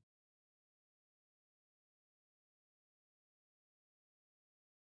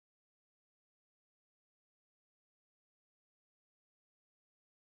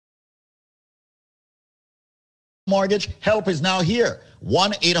 mortgage, help is now here.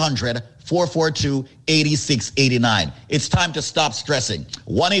 1-800-442-8689. It's time to stop stressing.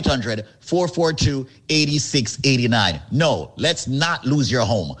 1-800-442-8689. No, let's not lose your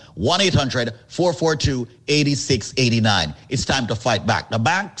home. 1-800-442-8689. It's time to fight back. The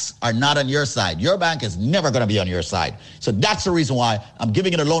banks are not on your side. Your bank is never going to be on your side. So that's the reason why I'm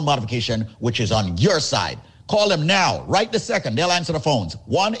giving it a loan modification, which is on your side. Call them now, right this second. They'll answer the phones.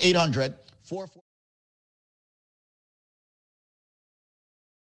 1-800-442.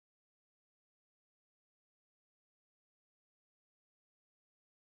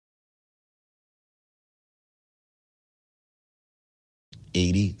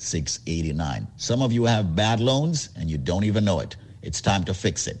 $86.89. Some of you have bad loans and you don't even know it. It's time to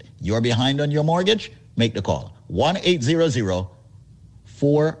fix it. You're behind on your mortgage? Make the call.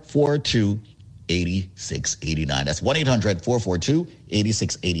 1-800-442-8689. That's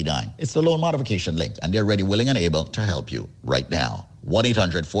 1-800-442-8689. It's the loan modification link, and they're ready, willing, and able to help you right now.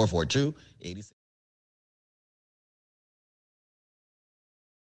 1-800-442-8689.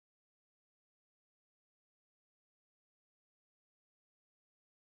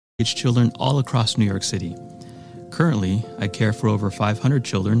 Children all across New York City. Currently, I care for over 500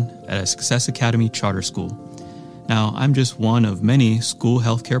 children at a Success Academy charter school. Now, I'm just one of many school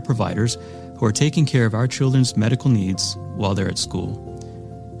healthcare providers who are taking care of our children's medical needs while they're at school.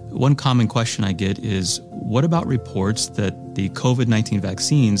 One common question I get is, what about reports that the COVID-19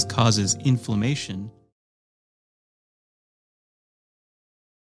 vaccines causes inflammation?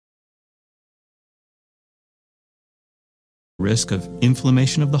 Risk of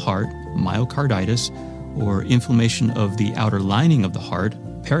inflammation of the heart, myocarditis, or inflammation of the outer lining of the heart,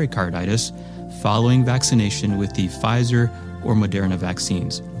 pericarditis, following vaccination with the Pfizer or Moderna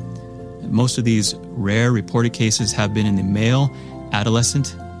vaccines. Most of these rare reported cases have been in the male,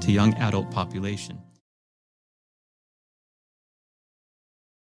 adolescent to young adult population.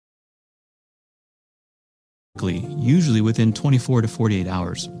 Usually within 24 to 48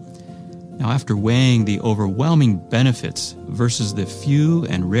 hours. Now, after weighing the overwhelming benefits versus the few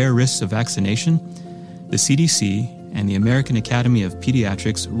and rare risks of vaccination, the CDC and the American Academy of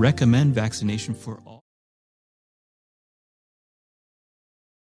Pediatrics recommend vaccination for all.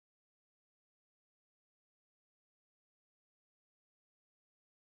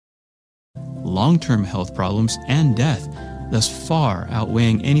 Long-term health problems and death, thus far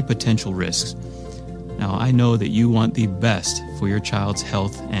outweighing any potential risks. Now, I know that you want the best for your child's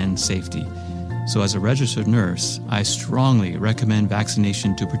health and safety. So as a registered nurse, I strongly recommend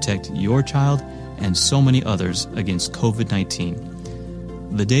vaccination to protect your child and so many others against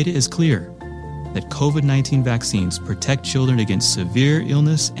COVID-19. The data is clear that COVID-19 vaccines protect children against severe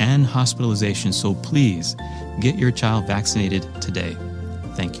illness and hospitalization, so please get your child vaccinated today.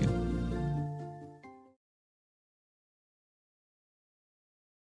 Thank you.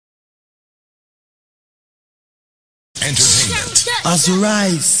 Entertainment. As we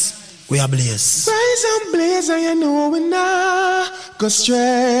rise, we are blaze. Rise and blaze, and you know we not go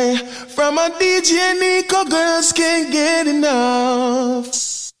stray from a DJ Nico. Girls can't get enough.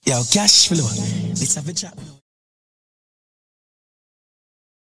 Yo, cash flow. Let's have a chat.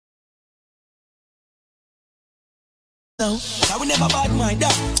 No, I will never bad mind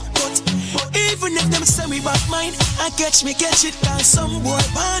that. But even if them say me bad mind, I catch it, cause some boy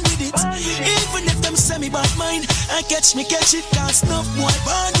born with it. Even if them say me bad mind, I catch it, cause no boy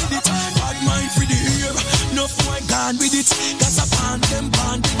born with it. Bad mind for the ear, no boy gone with it, cause I found them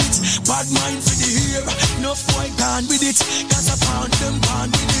born with it. Bad mind for the ear, no boy gone with it, cause I found them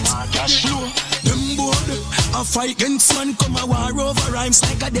born with it. Cash flow, them boy, a fight against man, come a war over rhymes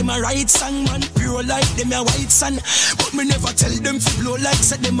like a them a right song, man. Pure like them a white sun, but me never tell them to blow like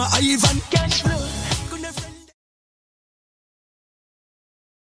said them a Ivan. Cash flow.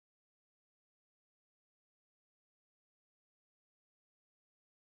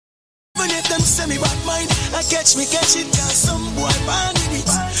 Even if them say me bad mind, I catch it, cause some boy born with it.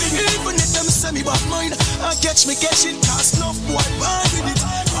 Even if them say me bad mind, I catch it, cause no boy born with it.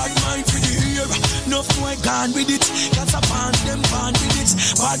 Bad mind for the ear, no boy gone with it, cause I found them born with it.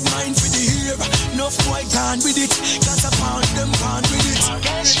 Bad mind for the ear, no boy gone with it, cause I found them born with it.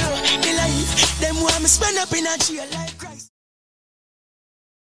 Cash flow, the life, them want me spend up in a jail like Christ.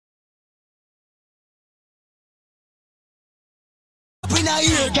 In a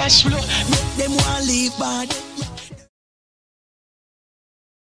year, cash flow, make them want leave bad.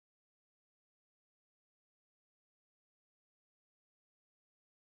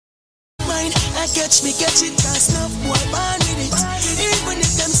 Mine, I catch it, cause no boy born with it. Even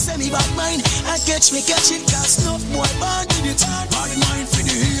if them say me bad mind, I catch it, cause no boy born with it. Bad mind for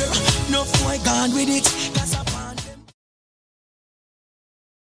the ear, no boy gone with it, cause I found them.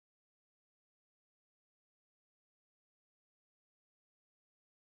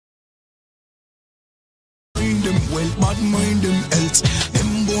 Mind them well, bad mind them health.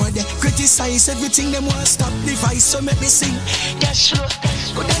 Them boy they criticize everything, them want stop the vice, so make me sing. Cash flow,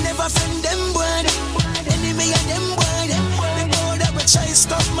 could I never friend them boy, enemy of them boy, them boy that will try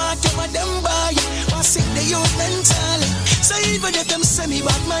stop market with them boy. Want sick the youth mentally. So even if them say me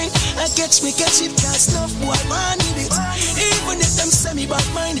bad mind, I catch it, cause no boy born with it. Even if them say me bad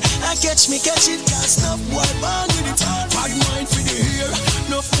mind, I catch it, cause no boy born with it. Bad mind for the ear,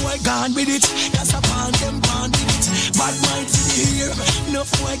 no boy gone with it, cause I found them born with it. Bad mind for the ear, no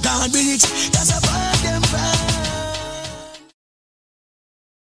boy gone with it, cause I found them born.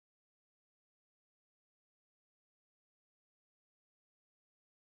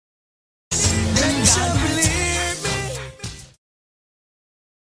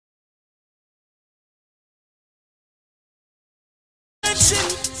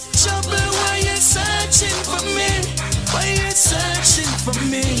 Trouble, why you searching for me? Why you searching for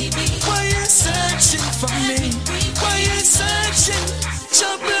me? Why you searching for me? Why you searching?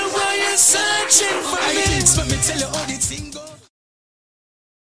 Trouble, why you searching? searching for me. So me tell you how the thing go.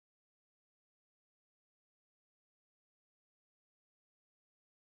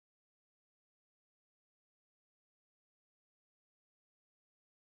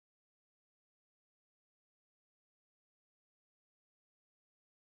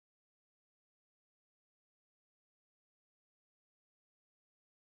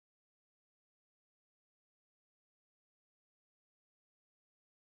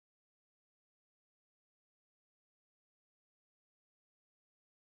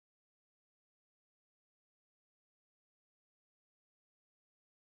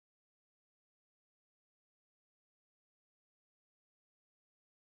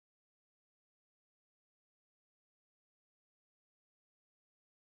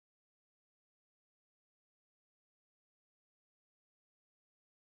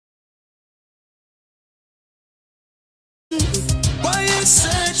 Why you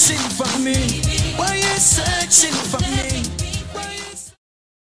searching for me? Why you searching for me? Why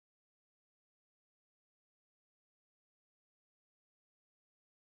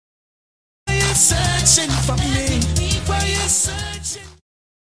you searching for me? Why you searching?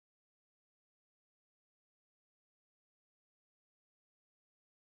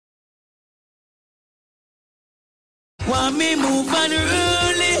 Want me move and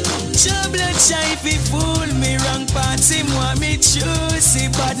rule it? Job blood shy fi fool me. Wrong parts him want me choose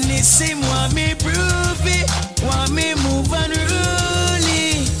it. Badness him want me prove it. Want me move and rule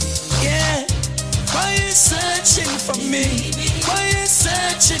it. Yeah. Why you searching for me? Why you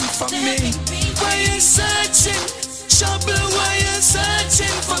searching for me? Why you searching? Trouble, why you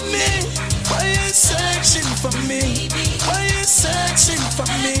searching for me? Why you searching for me? Why you searching for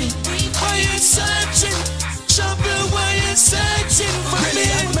me? Why you searching? Trouble, why you searching for me?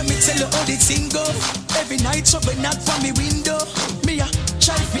 Let me tell you how the thing go. Every night trouble knock from me window. Me a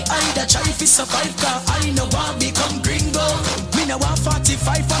try fi hide, a try fi survive, cause I no want become gringo. Me no want 45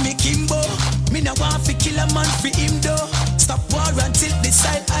 for me Kimbo. Me no want fi kill a man fi him though. Stop war until the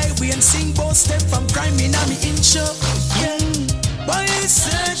side highway and sing both step from crime in a me intro. Yeah. Why you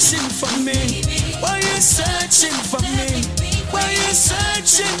searching for me? Why you searching for me? Why you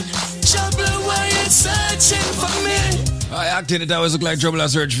searching? Trouble, why you searching for me? I acted it always look like trouble I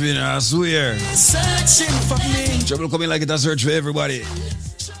search for you, I swear. Searching for me. Trouble coming like it a search for everybody.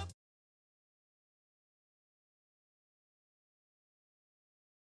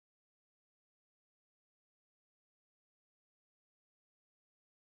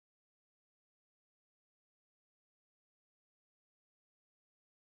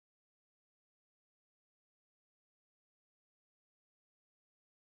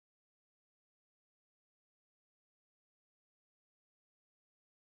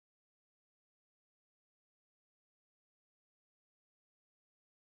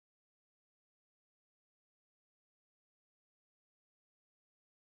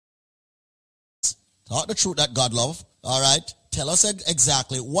 Talk the truth that God love. All right. Tell us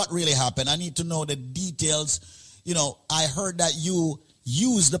exactly what really happened. I need to know the details. You know, I heard that you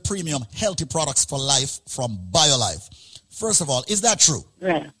use the premium healthy products for life from BioLife. First of all, is that true?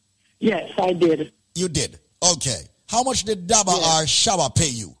 Yeah. Yes, I did. You did. Okay. How much did Daba or Shaba pay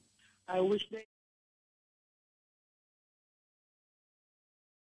you? I wish they.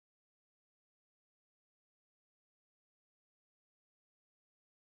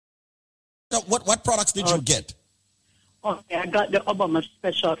 What products did you get? Okay, I got the Obama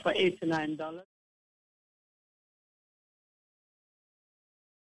special for $89.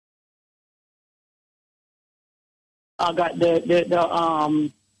 I got the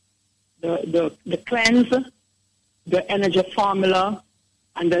cleanse, the energy formula,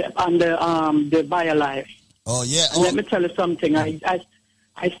 and the BioLife. Oh yeah. And let me tell you something. I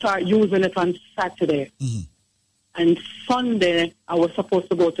start using it on Saturday. Mm-hmm. And Sunday, I was supposed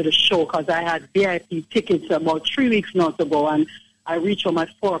to go to the show because I had VIP tickets about 3 weeks now to go. And I reached home at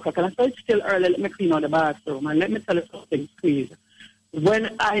 4 o'clock. And I said, it's still early. Let me clean out the bathroom. And let me tell you something, please.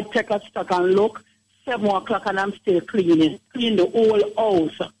 When I take a stock and look, 7 o'clock and I'm still cleaning. Clean the whole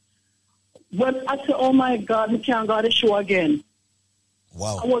house. When I said, oh, my God, we can't go to the show again.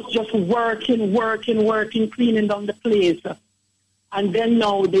 Wow. I was just working, cleaning down the place. And then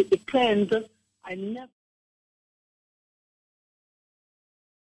now the cleanse, I never.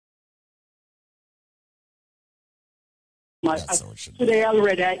 Today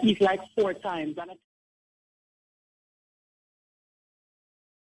already I eat like 4 times. And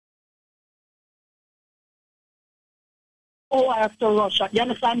I have to rush. You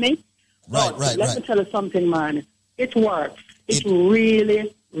understand me? Right. Let me tell you something, man. It works. It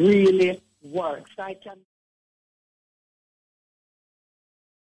really, really works. I can.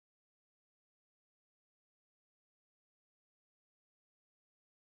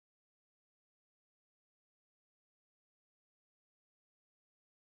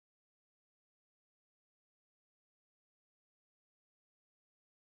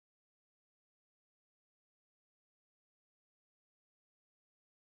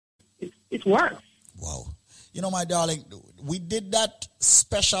 it works. Wow. You know, my darling, we did that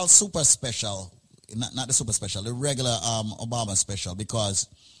special, super special, not the super special, the regular Obama special, because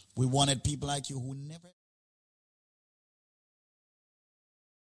we wanted people like you who never...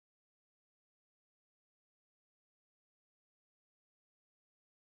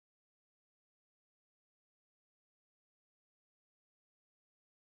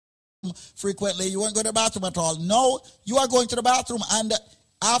 frequently, you weren't going to the bathroom at all. No, you are going to the bathroom, and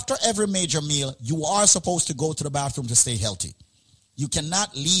after every major meal, you are supposed to go to the bathroom to stay healthy. You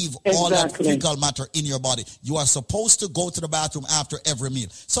cannot leave all that fecal matter in your body. You are supposed to go to the bathroom after every meal.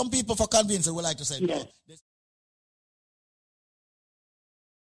 Some people, for convenience, would like to say, no.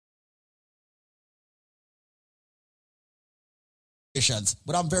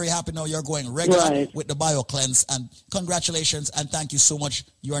 But I'm very happy now you're going regular with the BioCleanse, and congratulations and thank you so much.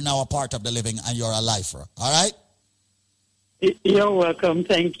 You are now a part of the living and you're a lifer. All right? You're welcome.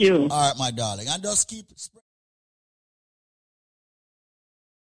 Thank you. All right, my darling. And just keep spreading.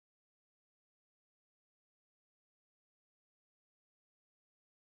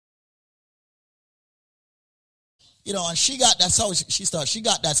 You know, and she got, that's how she started. She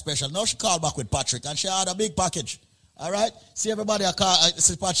got that special. Now she called back with Patrick and she had a big package. All right? See everybody,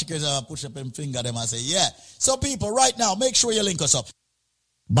 see Patrick is push up and finger them and say, yeah. So people, right now, make sure you link us up.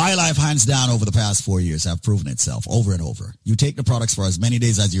 BioLife, hands down, over the past 4 years, have proven itself over and over. You take the products for as many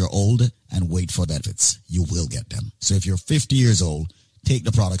days as you're old and wait for benefits. You will get them. So if you're 50 years old, take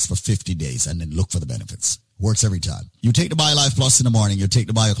the products for 50 days and then look for the benefits. Works every time. You take the BioLife Plus in the morning, you take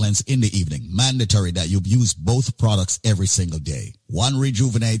the BioCleanse in the evening. Mandatory that you use both products every single day. One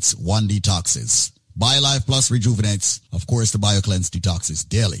rejuvenates, one detoxes. BioLife Plus rejuvenates. Of course, the BioCleanse detoxes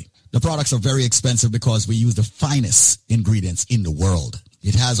daily. The products are very expensive because we use the finest ingredients in the world.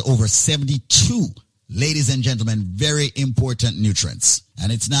 It has over 72, ladies and gentlemen, very important nutrients.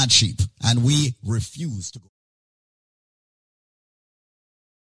 And it's not cheap. And we refuse to go.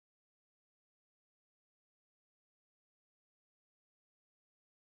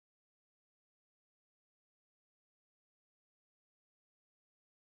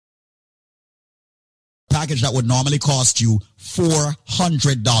 Package that would normally cost you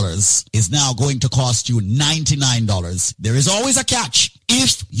 $400 is now going to cost you $99. There is always a catch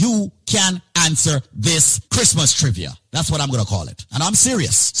if you can answer this Christmas trivia. That's what I'm going to call it. And I'm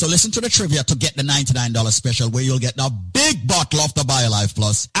serious. So listen to the trivia to get the $99 special where you'll get the big bottle of the BioLife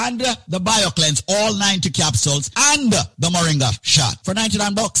Plus and the BioCleanse, all 90 capsules, and the Moringa shot for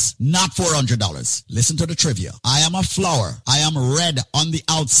 $99, not $400. Listen to the trivia. I am a flower. I am red on the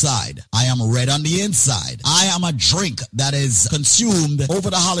outside. I am red on the inside. I am a drink that is consumed over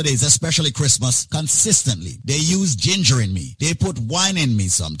the holidays, especially Christmas, consistently. They use ginger in me. They put wine in me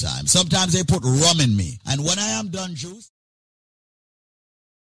sometimes. Sometimes they put rum in me. And when I am done juice,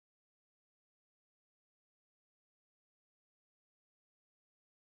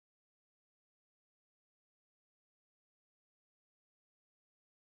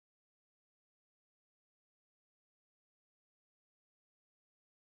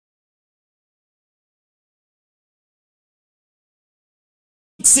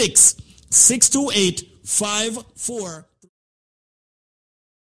 six 628-54.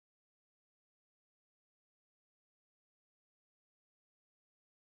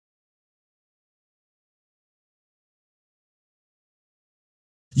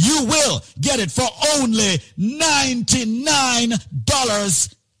 You will get it for only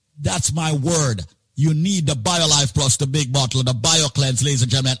 $99. That's my word. You need the BioLife Plus, the big bottle, the BioCleanse, ladies and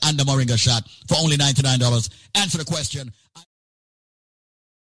gentlemen, and the Moringa shot for only $99. Answer the question.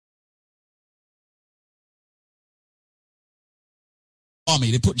 Me.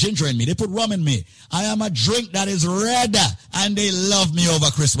 They put ginger in me. They put rum in me. I am a drink that is red, and they love me over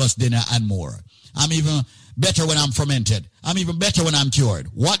Christmas dinner and more. I'm even better when I'm fermented. I'm even better when I'm cured.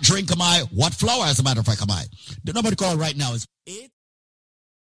 What drink am I? What flour, as a matter of fact, am I? The number to call right now is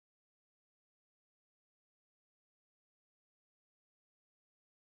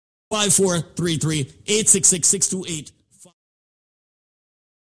 85433-866-628.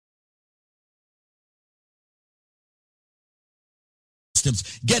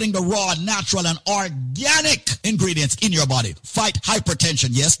 Getting the raw, natural, and organic ingredients in your body. Fight hypertension,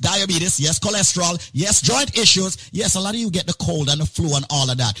 yes, diabetes, yes, cholesterol, yes, joint issues, yes, a lot of you get the cold and the flu and all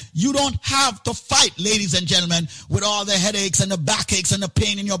of that. You don't have to fight, ladies and gentlemen, with all the headaches and the backaches and the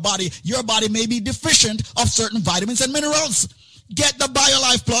pain in your body. Your body may be deficient of certain vitamins and minerals. Get the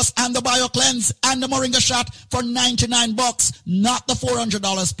BioLife Plus and the BioCleanse and the Moringa shot for $99, not the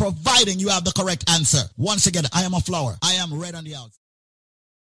 $400, providing you have the correct answer. Once again, I am a flower. I am red on the outside.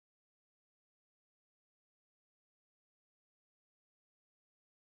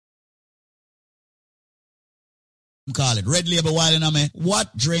 call it. Red label while in me.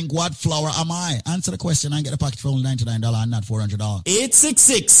 What drink, what flower am I? Answer the question and get a package for only $99 and not $400.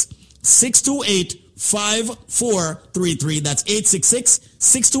 866-628-5433. That's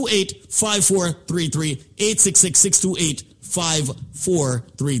 866-628-5433.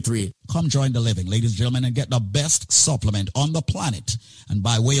 866-628-5433. Come join the living, ladies and gentlemen, and get the best supplement on the planet. And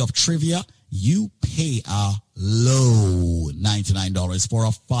by way of trivia, you pay a low $99 for a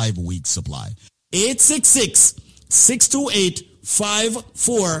 5-week supply.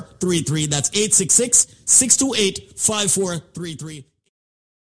 866-628-5433. That's 866-628-5433.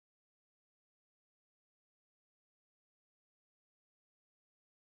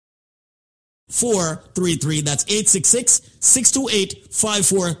 433. That's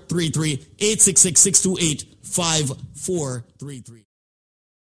 866-628-5433. 866-628-5433.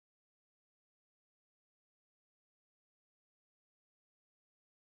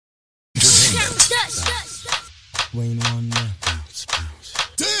 Wayne Wonder.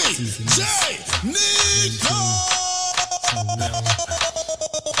 DJ Nico!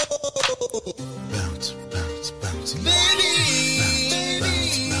 Bounce, bounce, bounce. Baby!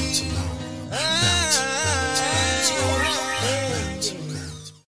 Bounce, bounce, along. Bounce, bounce,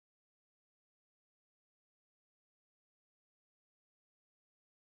 bounce.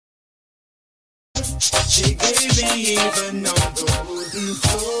 She gave me even on the wooden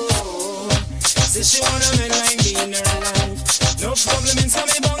floor. Says she want a man like me in her life. No problem in some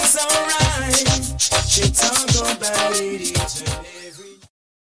bunks alright. She talk about it each and every.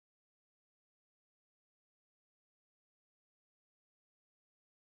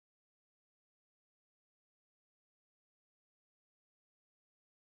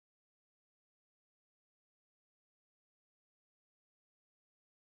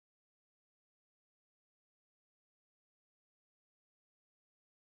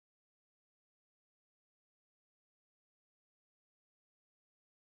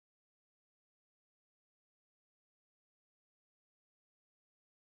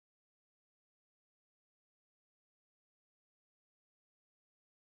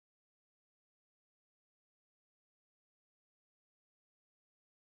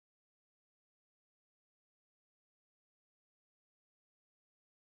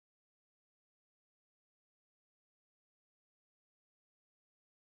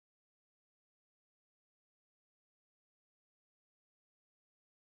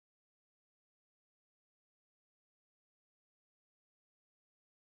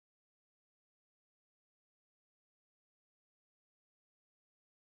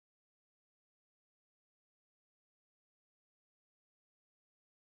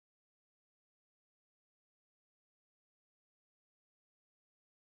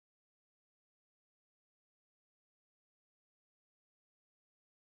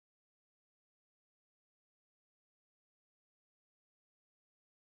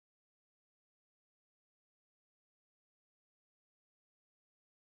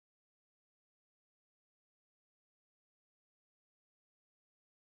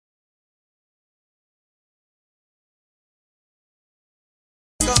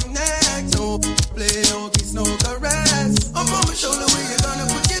 Come next, no play, no kiss, no caress. I'm on my shoulder, where you gonna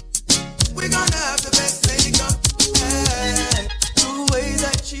put it? We're gonna have the best makeup. Hey, the way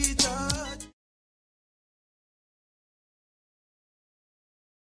that she touch.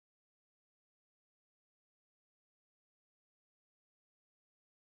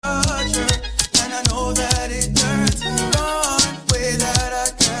 Her, and I know that it turns her on, way that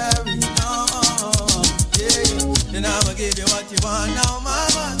I carry on. Yeah, and I'ma give you what you want now,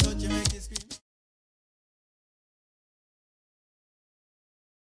 mama. Don't you make it scream.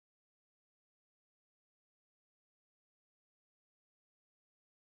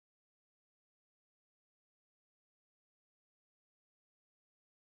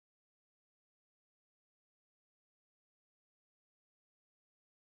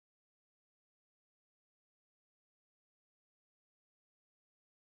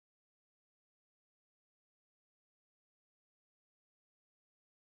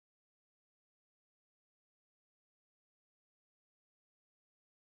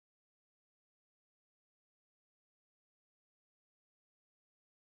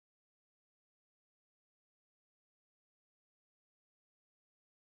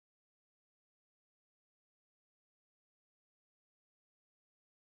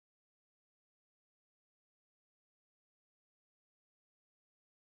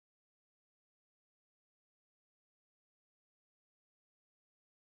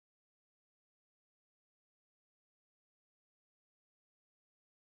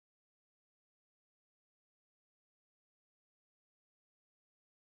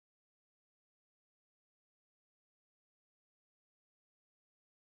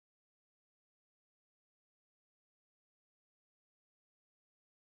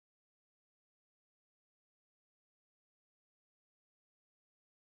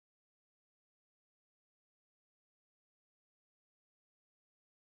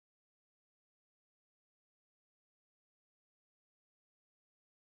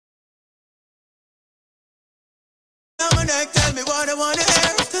 neck, tell me what I wanna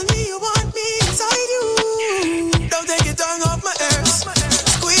hear. Tell me you want me inside you. Don't take your tongue off my hair.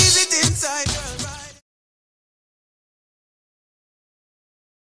 Squeeze it inside, girl, right.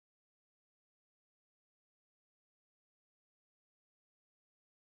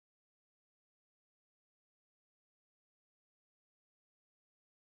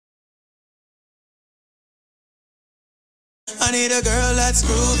 I need a girl that's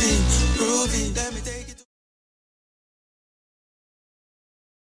groovy, groovy. Let me take it to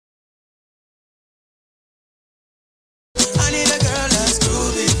I need a girl that's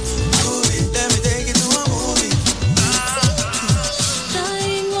groovy, groovy. Let me take it to a movie.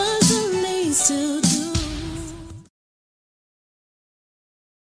 Dying was the least to do.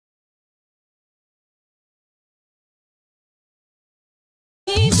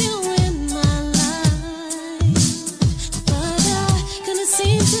 Keep you in my life, but I couldn't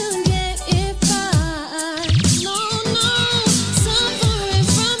seem to get it right. No, no, suffering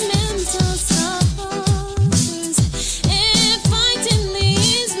from mental suffers and fighting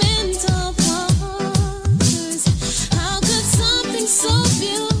these mental wars. How could something so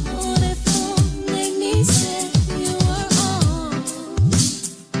beautiful make me say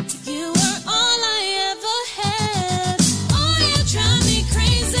you were all I ever had? Oh, you drive me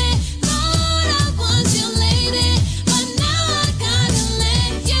crazy. Thought I was your lady, but now I gotta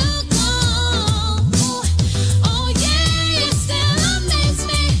let you go. Oh yeah, you still amaze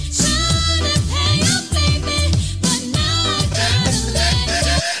me. Should've had your baby, but now I gotta let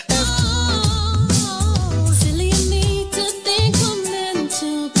you go. Silly of me to think we're meant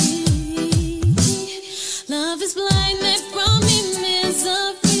to be. Love is blind, that brought me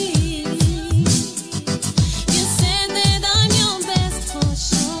misery. You said that I'm your best for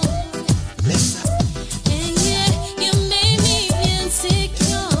sure. And yet you made me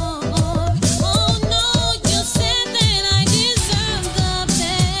insecure. Oh no, you said that I deserve the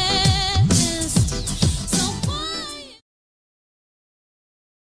best. So why?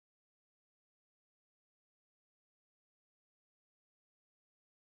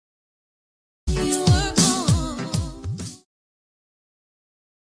 You were all.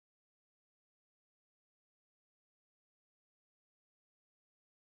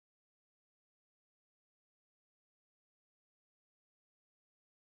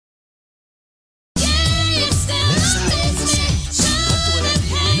 Yeah, you still amaze me. Should've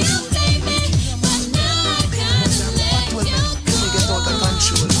had your baby, but now I gotta let you go.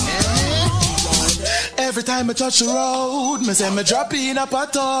 Every time I touch the road, me say me drop in a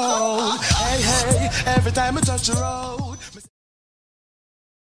pothole. Hey, hey, every time I touch the road.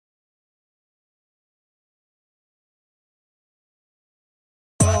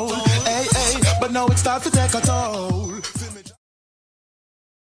 Hey, hey, but now it's time to take a toll.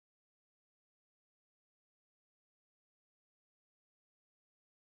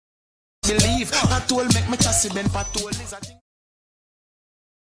 Believe, patrol make me chassis bend, patrol is a thing.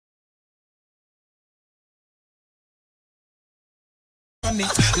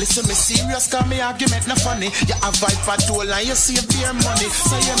 Listen me serious, cause me argument not funny. You avoid patrol and you save beer money.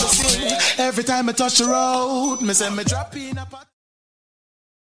 So you know see, every time I touch the road, me say me drop in a pot.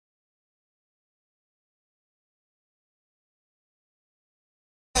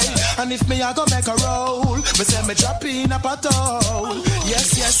 And if me I go make a roll, me say me drop in a pothole.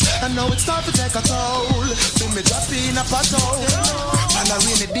 Yes, yes, I know it's time to take a toll. See me drop in a pothole. On a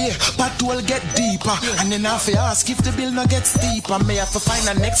rainy day, pothole get deeper. And then I have to ask if the bill no get steeper. Me have to find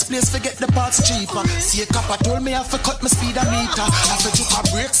a next place to get the parts cheaper. See a copper told me I have to cut my speedometer. I have to took a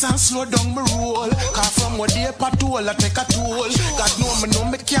brakes and slow down my roll. Cause from one day patrol I take a toll. God know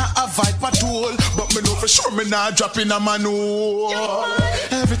me can't avoid patrol, but me know for sure me not drop in a manhole.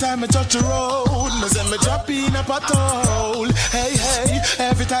 Every time I touch the road, me say me drop in a pothole. Hey, hey,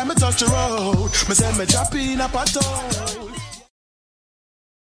 every time I touch the road, me say me drop in a pothole.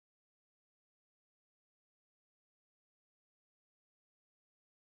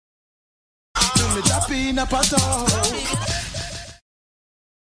 Me drop in a pothole.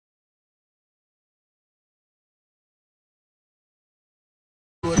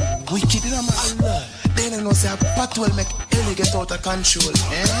 Wicked in a man. They don't know say a patrol make hell get out of control.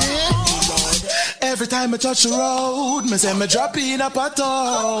 Every time I touch the road, me say me drop in a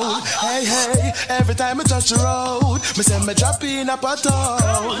pothole. Hey, hey, every time I touch the road, me say me drop in a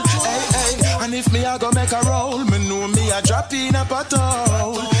pothole. Hey, hey, and if me I go make a roll, me know me a drop in a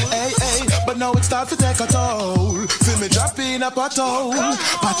pothole. Hey, hey, but but now it start to take a toll. Feel me drop in a pothole.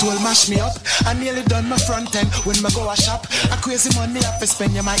 Pothole mash me up. I nearly done my front end when me go a shop. A crazy money I have to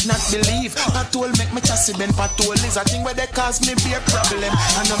spend, you might not believe. Pothole make me chassis bend. Pothole is a thing where they cause me be a problem.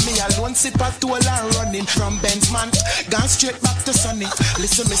 And on me alone see pothole and running from Ben's man. Gone straight back to Sunny.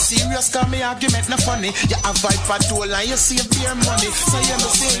 Listen me serious, cause me argument not funny. You avoid pothole and you save beer money. So you me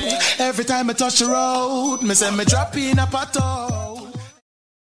sing every time I touch the road. Me say me drop in a pothole.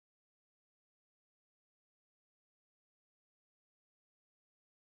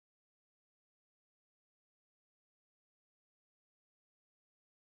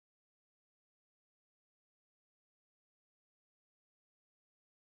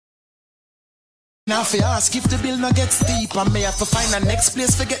 Now fi ask if the bill no get steep, and me have to find a next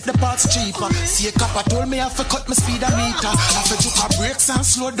place to get the parts cheaper. See a copper told me I have to cut my speedometer. I have to juke a brakes and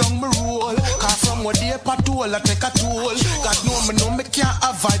slow down my roll. Car from what day patrol I take a toll. God know me can't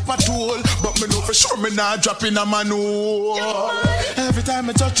avoid patrol, but me know for sure me not drop in a manual. Every time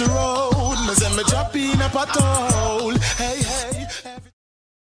I touch the road, me say me drop in a patrol. Hey hey.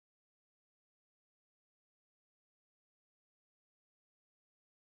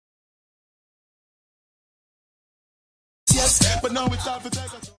 Yes, but now it's time for take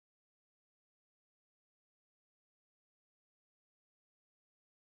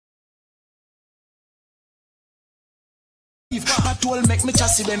a patrol make me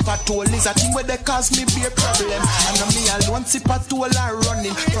chassis bend. Patrol is a thing where they cause me be a problem. And on me alone see patrol are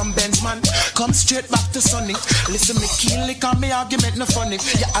running from Ben's man. Come straight back to Sunny. Listen me keenly, cause me argument no funny.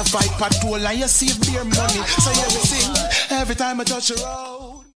 You avoid patrol and you save beer money. So you me sing every time I touch the road.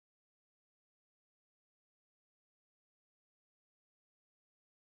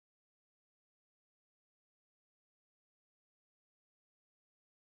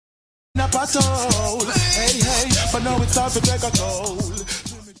 A patrol, hey hey, but now it's time to take a toll.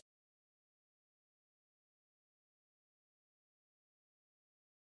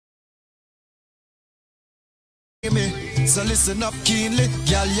 So listen up keenly,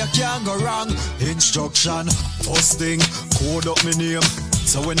 girl, you can't go wrong. Instruction, first thing, code up me name.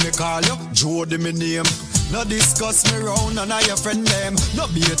 So when me call you, Jody me name. No discuss me round and I your friend them. No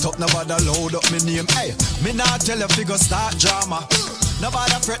beat up, nobody load up me name. Hey, me not tell you figure start drama.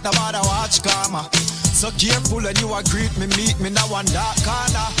 Nobody fret, nobody watch karma. So careful when you a greet me, meet me now one dark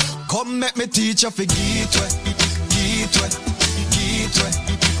corner. Come make me teach you for gateway, gateway, gateway.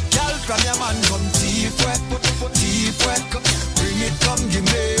 Girl from your man come deep way, deep way. Bring it, come give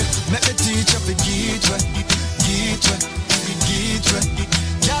me. Make me teach you for gateway, gateway, gateway.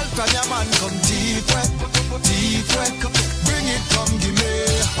 Girl from your man come deep way, deep way. Bring it, come give me.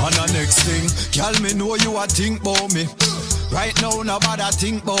 And the next thing, girl me know you a think about me. Right now, nobody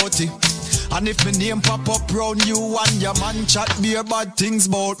think about it. And if my name pop up round you and your man chat beer bad things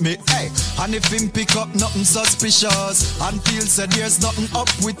about me, hey. And if him pick up nothing suspicious and feel said there's nothing up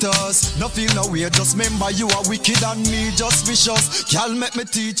with us, no feel no way, just remember you are wicked and me just vicious. Y'all make me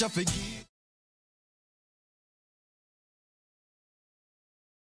teach you forgive.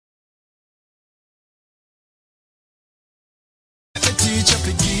 Teacher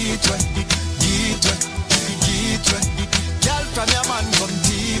for gateway, gateway, gateway. Girl from your man come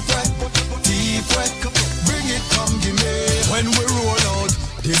deep way, deep way. Bring it, come give me. When we roll out,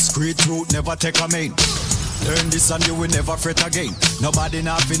 discreet route never take a main. Learn this and you will never fret again. Nobody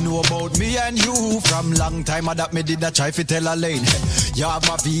nothing know about me and you. From long time that me did a try fi tell a lane. You have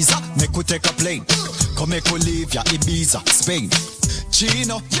a visa, make we take a plane. Come make we leave ya Ibiza, Spain.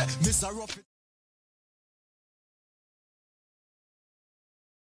 Chino, yeah, Mr. Ruff.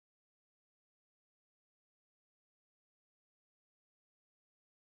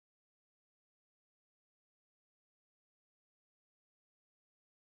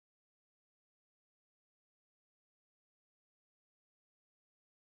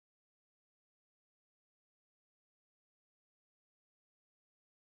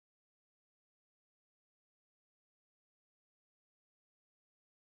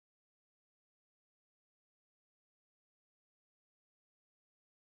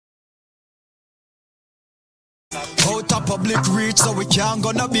 Out of public reach, so we can't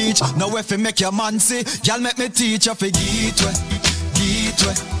go no beach. Now if you make your man see, y'all make me teach you for gateway,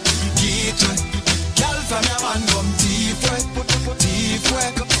 gateway, gateway. Y'all from your man come deep way, deep way.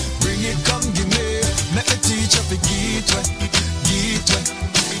 Bring it, come give me. Make me teach you for gateway, gateway,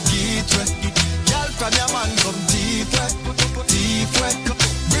 gateway. Y'all from your man come deep way, deep way.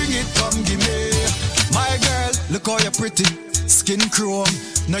 Bring it, come give me. My girl, look how you're pretty, skin chrome.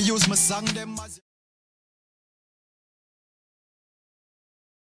 Now use my song them as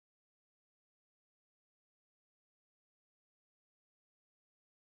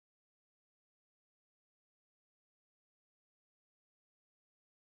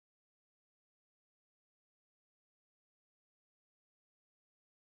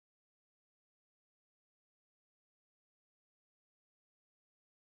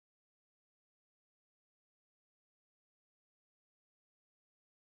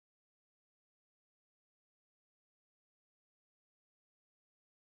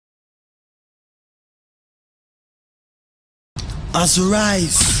As we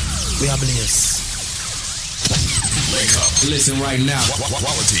rise, we are blessed. Wake up. Listen right now.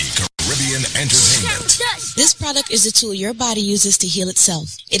 Quality Caribbean entertainment. This product is a tool your body uses to heal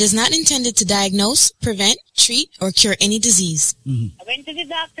itself. It is not intended to diagnose, prevent, treat, or cure any disease. I went to the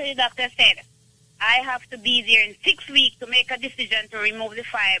doctor said, I have to be there in 6 weeks to make a decision to remove the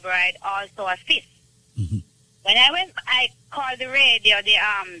fibroid, also a cyst. When I went, I called the radio,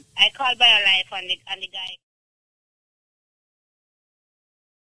 I called BioLife and the guy.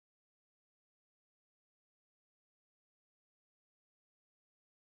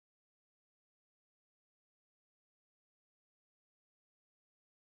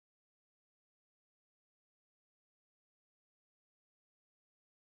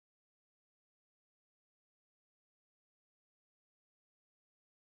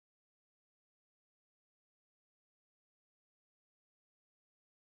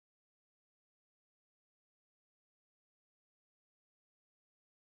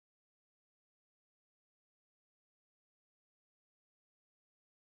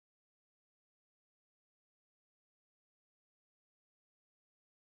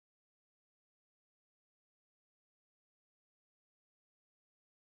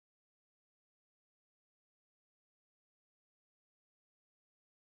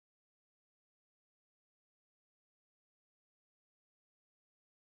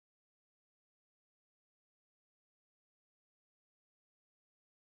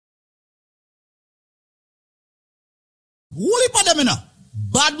 Whole heap of them, you know.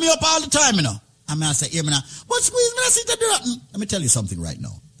 Bad me up all the time, you know. I mean, I say, hear me now. But squeeze me, I see to do it. Let me tell you something right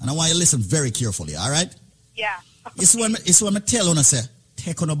now. And I want you to listen very carefully, all right? Yeah. It's when I tell you, I say,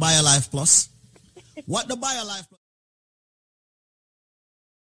 take on a BioLife Plus. What the BioLife Plus?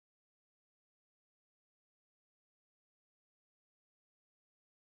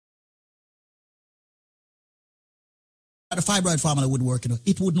 The fibroid formula would work, you know.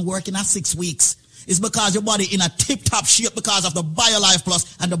 It wouldn't work in 6 weeks. It's because your body in a tip-top shape because of the BioLife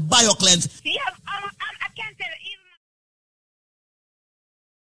Plus and the BioCleanse. Yeah, I can't tell you.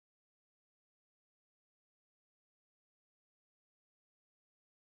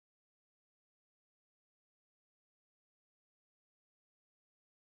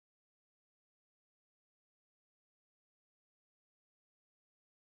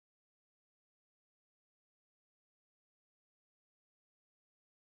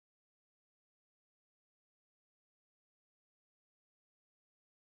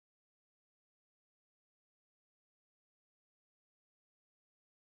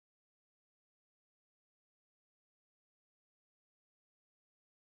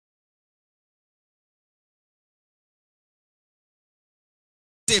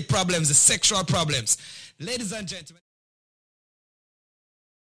 Problems, the sexual problems. Ladies and gentlemen.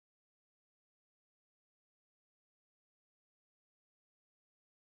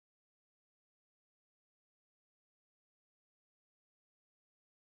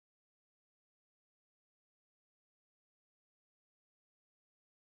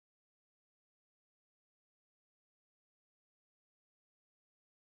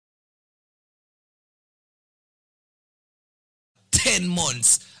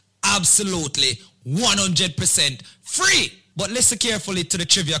 $10 absolutely 100% free. But listen carefully to the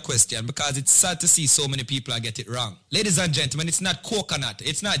trivia question because it's sad to see so many people get it wrong. Ladies and gentlemen, it's not coconut,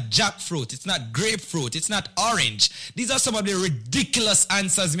 it's not jackfruit, it's not grapefruit, it's not orange. These are some of the ridiculous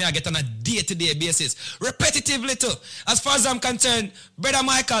answers me I get on a day-to-day basis. Repetitively too. As far as I'm concerned, Brother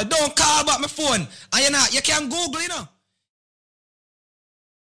Michael, don't call back my phone. And you can Google, you know.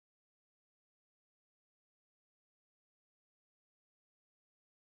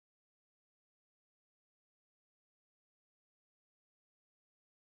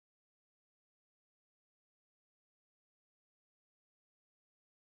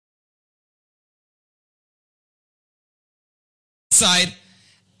 Side,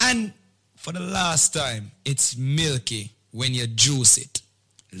 and for the last time, it's milky when you juice it.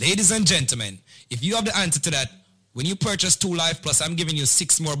 Ladies and gentlemen, if you have the answer to that, when you purchase 2 Life Plus, I'm giving you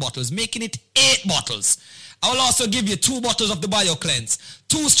 6 more bottles, making it 8 bottles. I will also give you 2 bottles of the BioCleanse,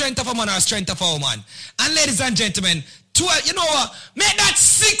 2 Strength of a Man or Strength of a Woman. And ladies and gentlemen, 12, you know what? Make that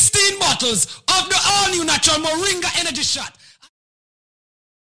 16 bottles of the all-new natural Moringa Energy Shot.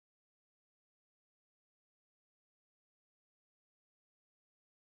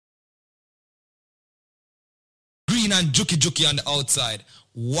 Green and juki on the outside,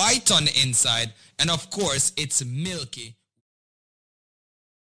 white on the inside, and of course, it's milky.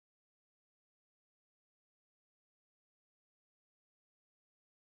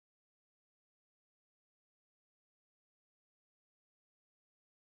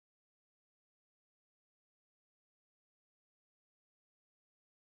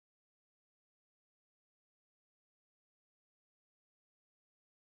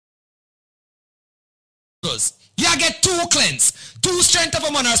 bottles. You get 2 cleanse, 2 strength of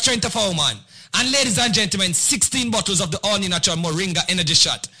a man or strength of a woman. And ladies and gentlemen, 16 bottles of the all natural Moringa energy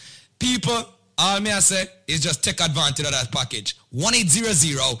shot. People, all me I say is just take advantage of that package.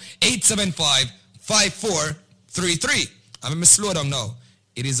 1-800-875-5433. I'm going to slow down now.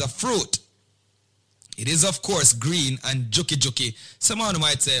 It is a fruit. It is, of course, green and juki. Someone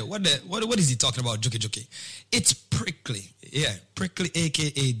might say, what is he talking about, juki? It's prickly. Yeah, prickly,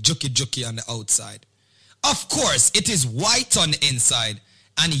 a.k.a. juki on the outside. Of course, it is white on the inside.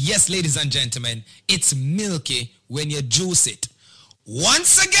 And yes, ladies and gentlemen, it's milky when you juice it.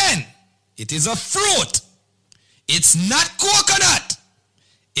 Once again, it is a fruit. It's not coconut.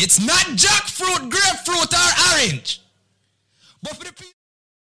 It's not jackfruit, grapefruit, or orange. But for the people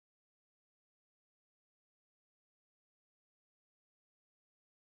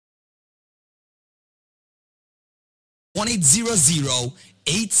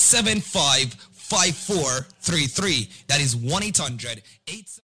 1-800-875-5433. That is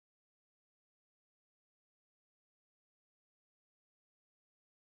 1-800-875.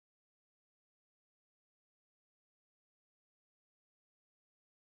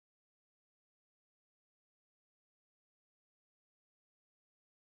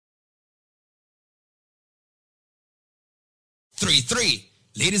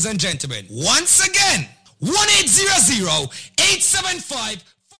 Ladies and gentlemen, once again, 1-800-875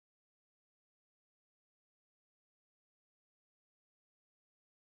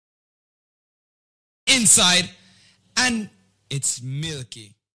 inside, and it's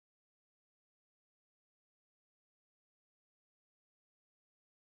milky.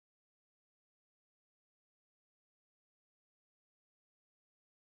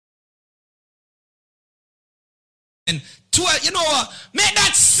 And 12, you know what? Make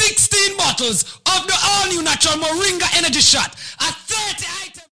that 16 bottles of the all new natural Moringa energy shot. A 30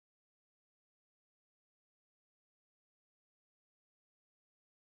 item.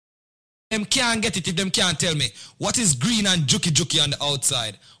 Them can't get it if them can't tell me what is green and juki on the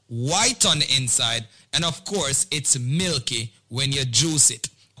outside, white on the inside, and of course it's milky when you juice it.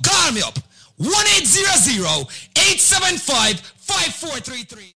 Call me up.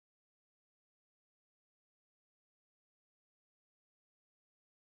 1-800-875-5433.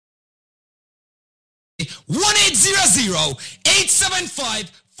 1-800-875.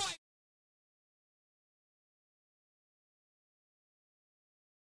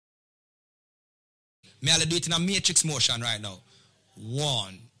 May I do it in a matrix motion right now?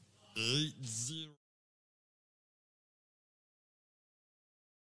 1-800.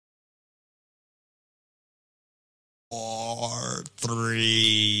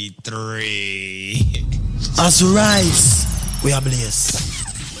 433. As we rise, we are blessed.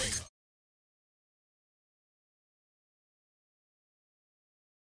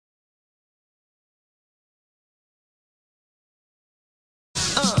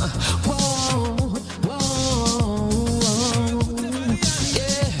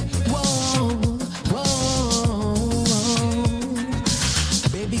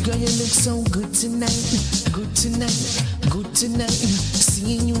 So good tonight, good tonight, good tonight.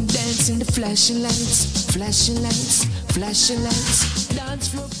 Seeing you dance in the flashing lights, flashing lights, flashing lights. Dance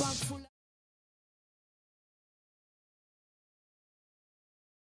floor park full.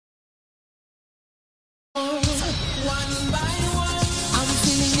 One by one, I'm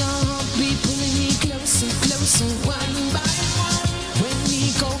feeling your heartbeat pulling me closer, closer. One by one, when we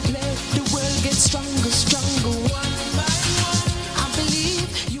go play, the world gets stronger, stronger. One by one, I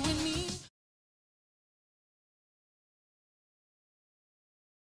believe you and me.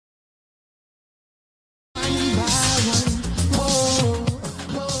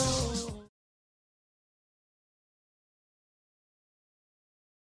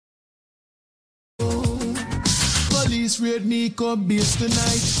 Police raid Nico base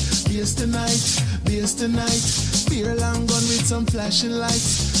tonight, base tonight, base tonight. Spear long gun with some flashing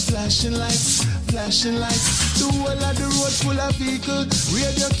lights, flashing lights, flashing lights. The whole of the road full of vehicle.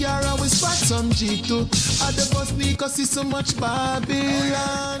 Radio car and we spot some Jeep too. At the bus Nico see so much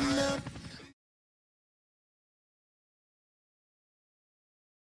Babylon.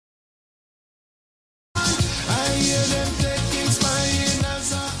 I hear them taking spying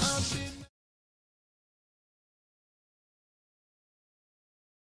as a happy.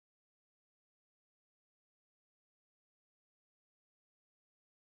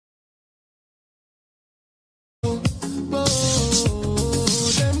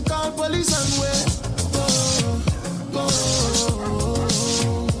 Them call police and where?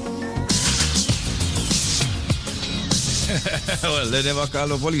 Well, they never call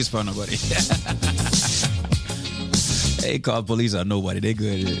the police for nobody. They call police on nobody. They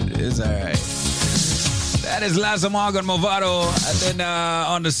good. It's all right. That is Laza Morgan Movado. And then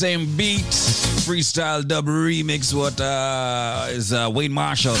on the same beat, freestyle dub remix, what is Wayne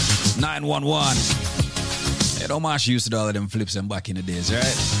Marshall, 911. Hey, don't Marshall used to do all of them flips and back in the days,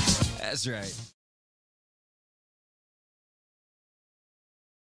 right? That's right.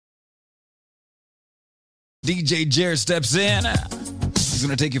 DJ Jer steps in. He's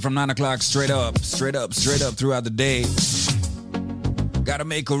going to take you from 9 o'clock straight up throughout the day. Gotta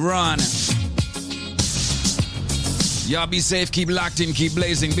make a run. Y'all be safe, keep locked in, keep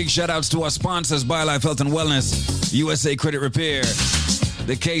blazing. Big shout outs to our sponsors, BioLife Health and Wellness, USA Credit Repair,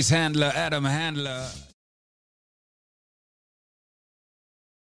 the case handler, Adam Handler.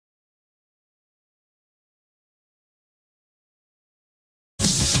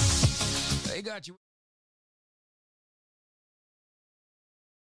 They got you.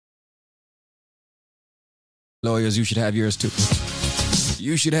 Lawyers, you should have yours too.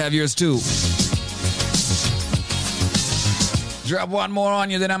 You should have yours too. Drop one more on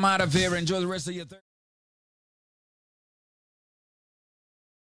you, then I'm out of here. Enjoy the rest of your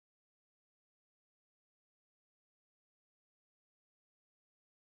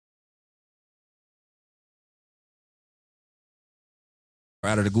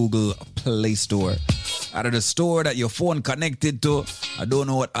out of the Google Play Store. Out of the store that your phone connected to. I don't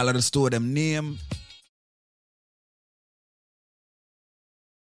know what all of the store them name.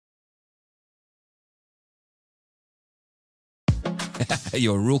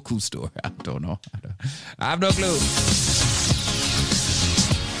 Your Roku store. I don't know. I have no clue.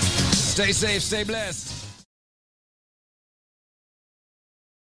 Stay safe, stay blessed.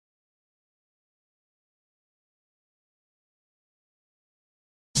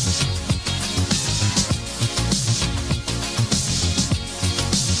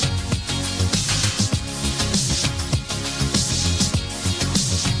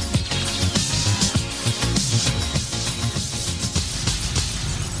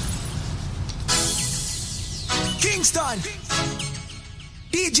 Kingston,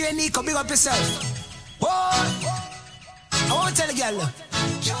 DJ Nico, big up yourself. Boy, I want to tell a girl.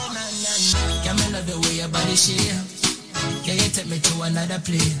 Can me love the way your body shape? Can you take me to another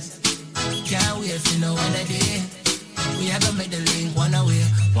place? Can't wait for no other day. We have to make the link one away,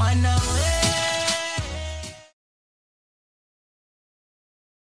 one away.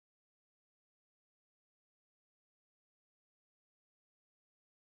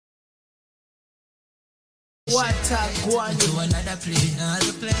 What a go on, to another place,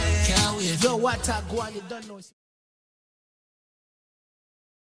 another place. Can't wait. Yo, what a go on, you don't know.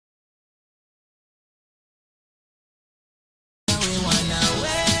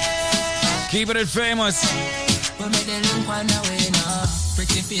 Keeping it famous. We made the link one away now.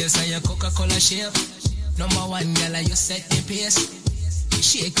 Pretty face and your Coca-Cola shape. Number one girl, you set the pace.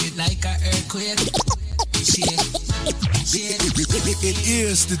 Shake it like an earthquake. Shake. It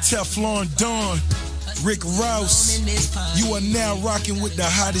is the Teflon Don. Rick Rouse, you are now rocking with the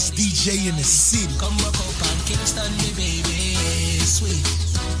hottest DJ in the city. Come rock up on Kingston, me baby. Sweet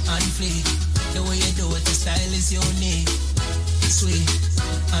and fleek. The way you do it, the style is unique. Sweet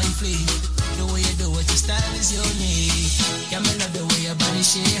and fleek. The way you do it, the style is unique. Yeah, me love the way your body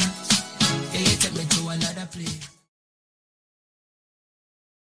shake. Yeah, you take me to another place.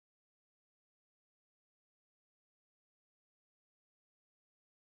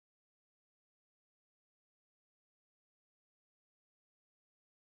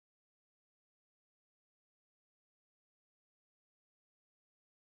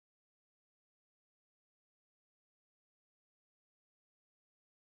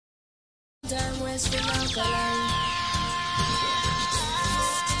 Time West Sri Lanka line.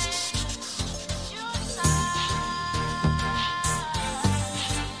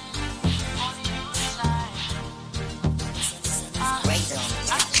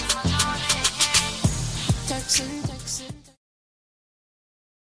 Texan.